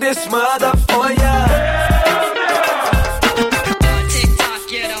 run this mother for ya. Tick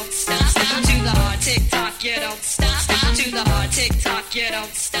tock, you don't stop, stop to the hard. Tick tock, you don't stop, stop to the hard. Tick tock, you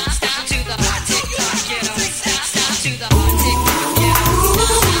don't stop, stop to the hard. Tick tock, you don't stop, stop to the hard. Tick tock, you don't stop,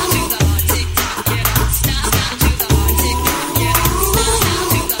 stop to the hard. Tick tock, you don't stop, stop to the hard.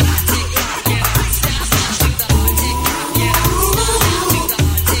 Tick tock, you don't stop, stop to the hard. Tick tock,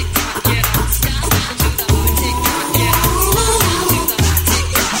 you don't stop, stop to the hard. Tick tock, you don't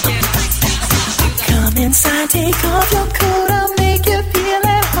Come inside, take off your coat, I'll make you feel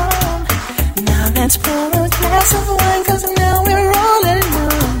at home. Now let's pour a glass of wine, cause now we're all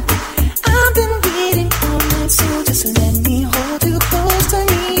alone. I've been waiting all night, so just let me hold you close to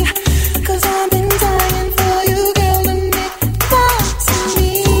me. Cause I've been dying for you, girl, to make love to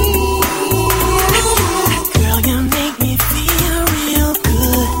me. Girl, you make me feel real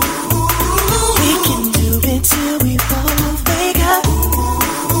good. We can do it till we both wake up.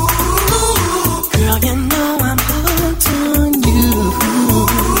 Girl, you know I'm hooked on you.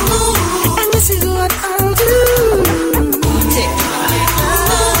 And this is what I'll do.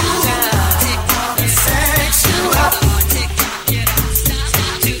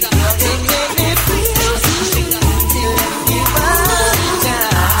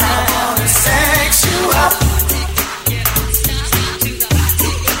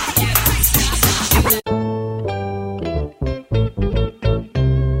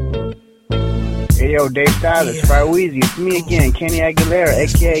 Dave Stylus, Fire Weezie, it's me again, Kenny Aguilera,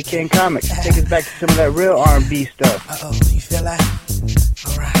 aka Ken Comics. Take us back to some of that real R&B stuff. Uh-oh, you feel that?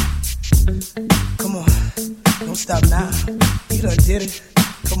 Alright. Come on, don't stop now. You done did it.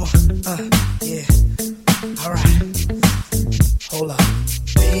 Come on, yeah. Alright. Hold up.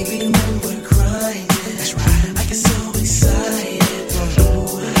 Baby, when we're crying, that's right. I get so excited.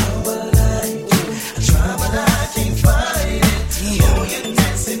 Oh, how I like it. I try, but I can't fight it. Oh, you're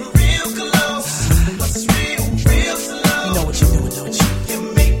dancing real close. But it's real slow. You know what you're doing, don't you?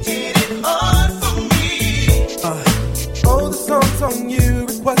 You're making it hard for me. Oh, the song's on you.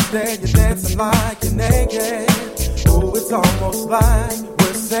 Requested you're dancing like you're naked. Oh, it's almost like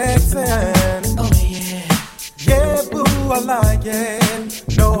we're sexing. Oh, yeah. Yeah, boo, I like it.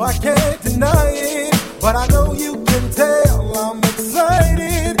 No, I can't deny it. But I know you can tell I'm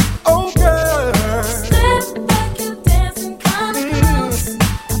excited. Oh, girl. Step back, you're dancing kinda close.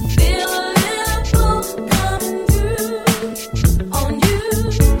 I feel a little pull coming through on you.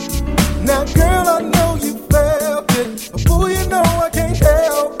 Now, girl, I know you felt it. But boo, you know I can't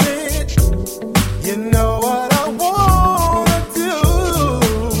help it. You know what I wanna do.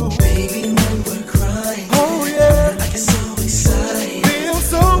 Baby, when we're crying, oh yeah, I get so excited. Feel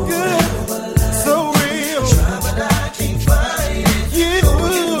so good, so real. Try, but I can't fight it. You,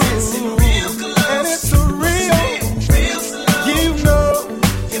 you're dancing real close. and it's so real. Real slow. You know,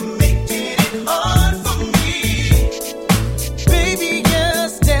 you're making it hard for me. Baby,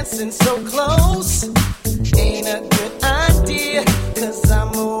 yes, dancing so close ain't a good idea. 'Cause I'm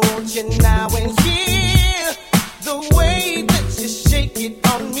on you now and here. The way that you shake it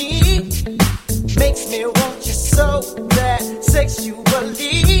on me makes me want you so bad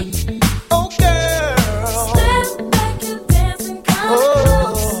sexually. Oh, girl. Step back, you're dancing kinda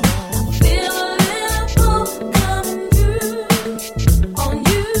close. I feel a little pull coming through on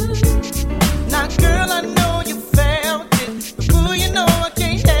you. Now, girl, I know you felt it, but boo, you know I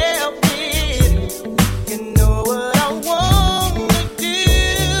can't help it.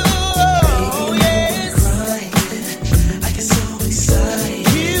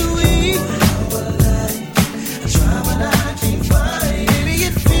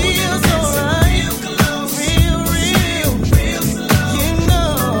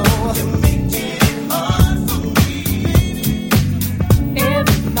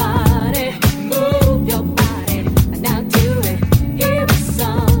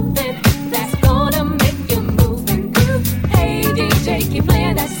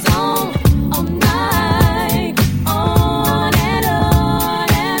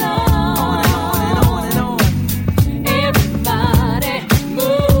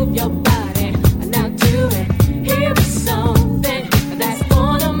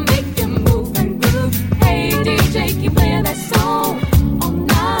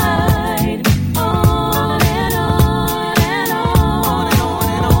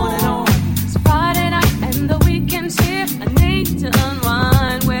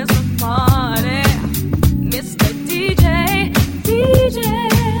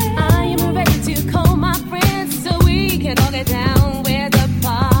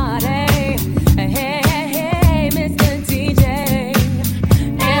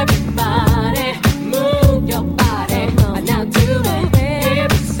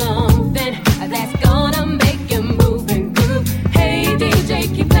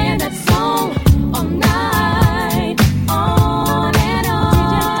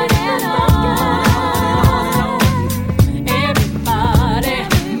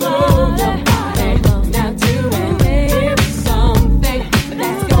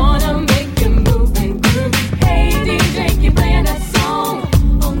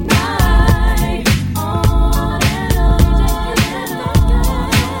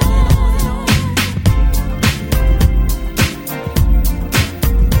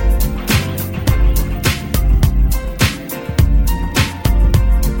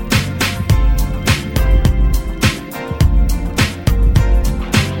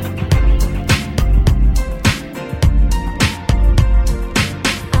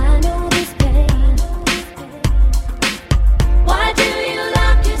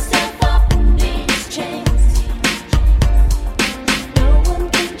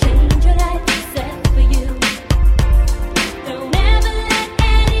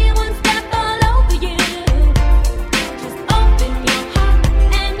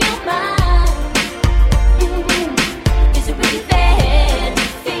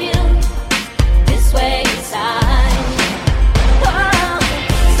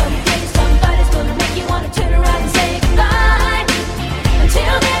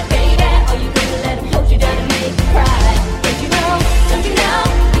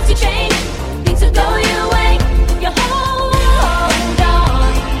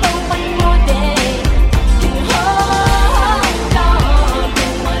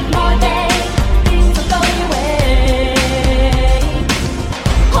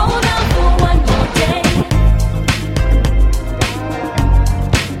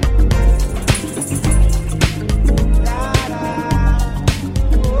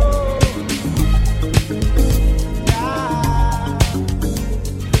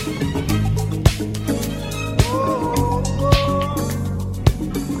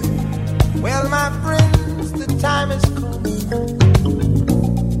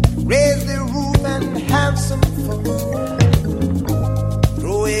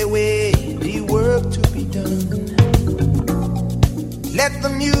 Let the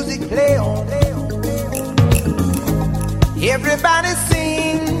music play on. Everybody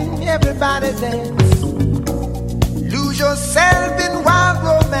sing, everybody dance. Lose yourself in wild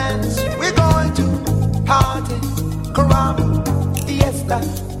romance. We're going to party, caramba, fiesta,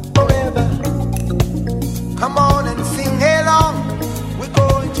 forever. Come on and sing along. We're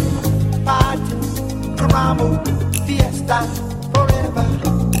going to party, caramba, fiesta, forever.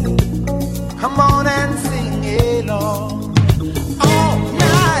 Come on and sing along. All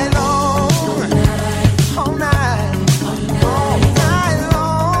night long, all night, all night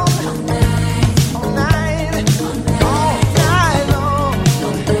long, all night, all night long,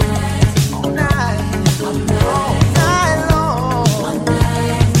 all night, all night long.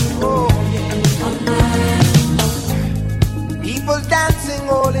 Oh yeah. People dancing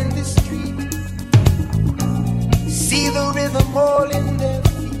all in the street. See the rhythm all in their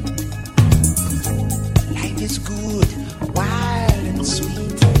feet. Life is good, wild and sweet.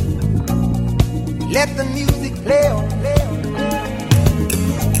 Let the music play on, play on, play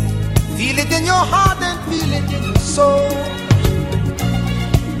on. Feel it in your heart and feel it in your soul.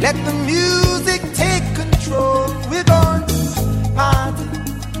 Let the music take control. We're going to party,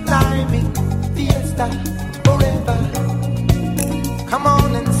 climbing, fiesta, forever. Come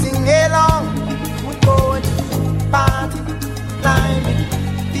on and sing along. We're going to party, climbing,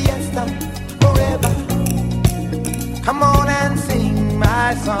 fiesta, forever. Come on and sing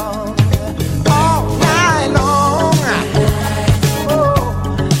my song all night long. Oh,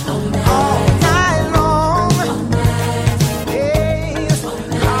 all night long. Yes,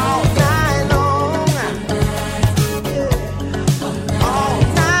 all night long. Yeah, all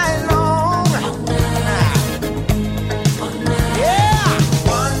night long. Yeah,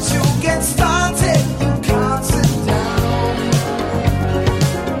 once you get started, you can't sit down.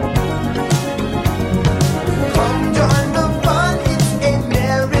 Come join the fun, it's a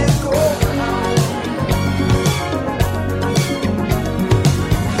merry-go-round.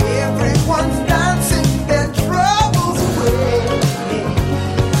 Everyone's dancing their troubles away.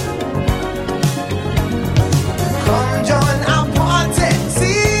 Come join our party,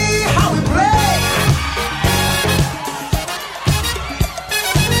 see how we play.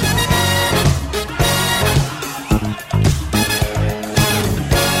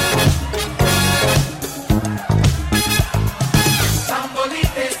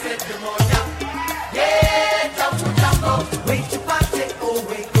 Tambolite se te moja, yeah, jambo jambo, wait to party, oh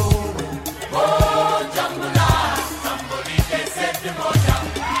we go, oh jambo la, tambolite se te moja,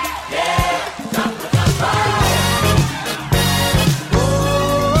 yeah, jambo jambo, oh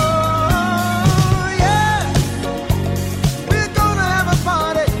yeah, we're gonna have a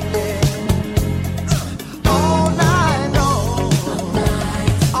party, yeah, all night long,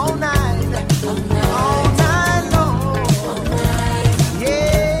 all night, all night long. Yeah,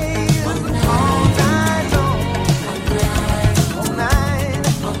 all night long, all night,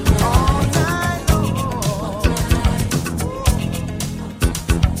 all night long.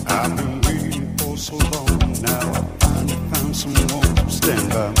 I've been waiting for so long. Now I finally found someone to stand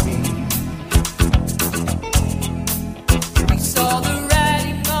by me. We saw the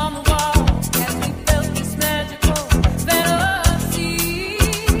writing on the wall as we felt this magical fantasy.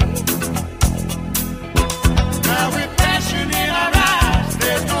 Now with passion in our eyes,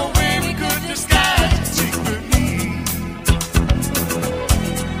 there's no way we could disguise it secretly.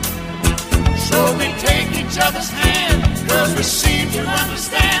 So we take each other's hand, 'cause we seem to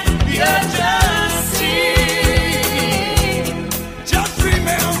understand the urgency. Just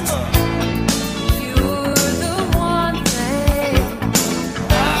remember,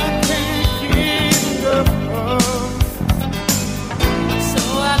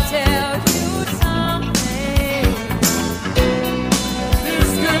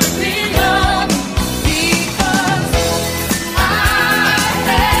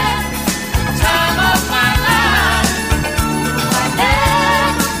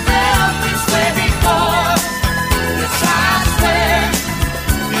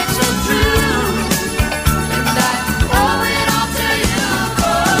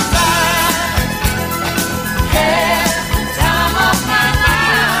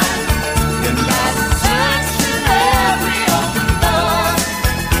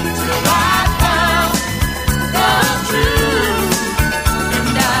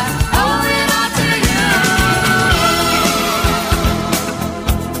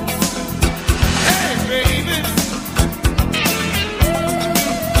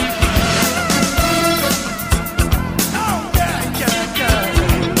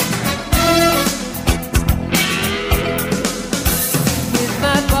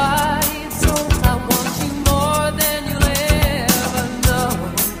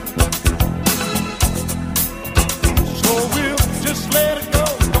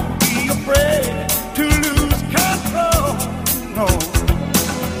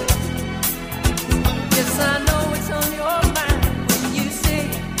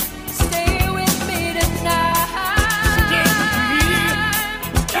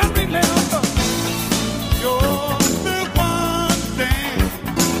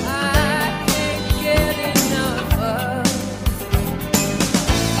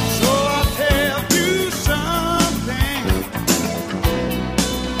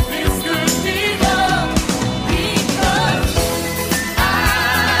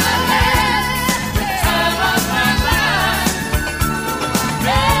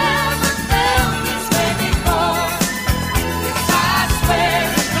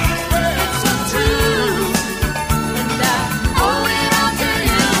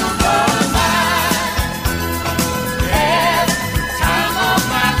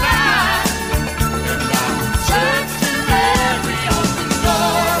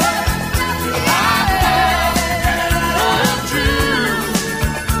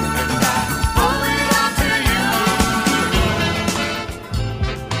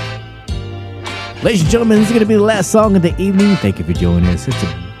 Ladies and gentlemen, this is going to be the last song of the evening. Thank you for joining us. It's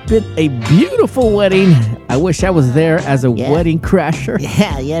been a beautiful wedding. I wish I was there as a wedding crasher.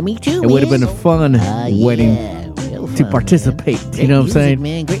 Yeah, me too. It would have been a fun wedding to participate. Great You know what I'm music, saying?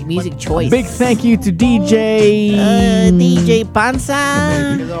 man. Great music choice. Big thank you to DJ. DJ Panza.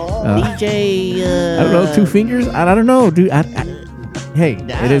 DJ. I don't know, Two Fingers? I don't know, dude. Hey,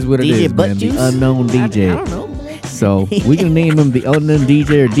 it is what it DJ is, Butt man. Juice? The unknown DJ. I don't know. So we can name him the unknown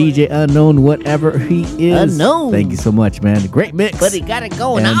DJ or DJ unknown, whatever he is. Unknown. Thank you so much, man. Great mix. But he got it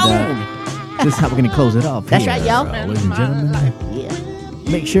going And, on. This is how we're going to close it off. That's here, right, y'all. ladies and gentlemen.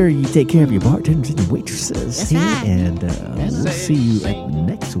 Make sure you take care of your bartenders and your waitresses. That's here, right. And we'll see you at the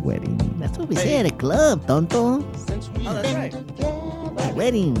next wedding. That's what we say at a club, tonto. Oh, that's right.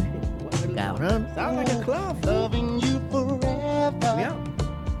 Wedding. Cabrón. Sounds like a club. Loving you forever. Yeah.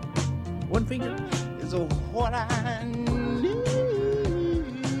 One finger. Is what I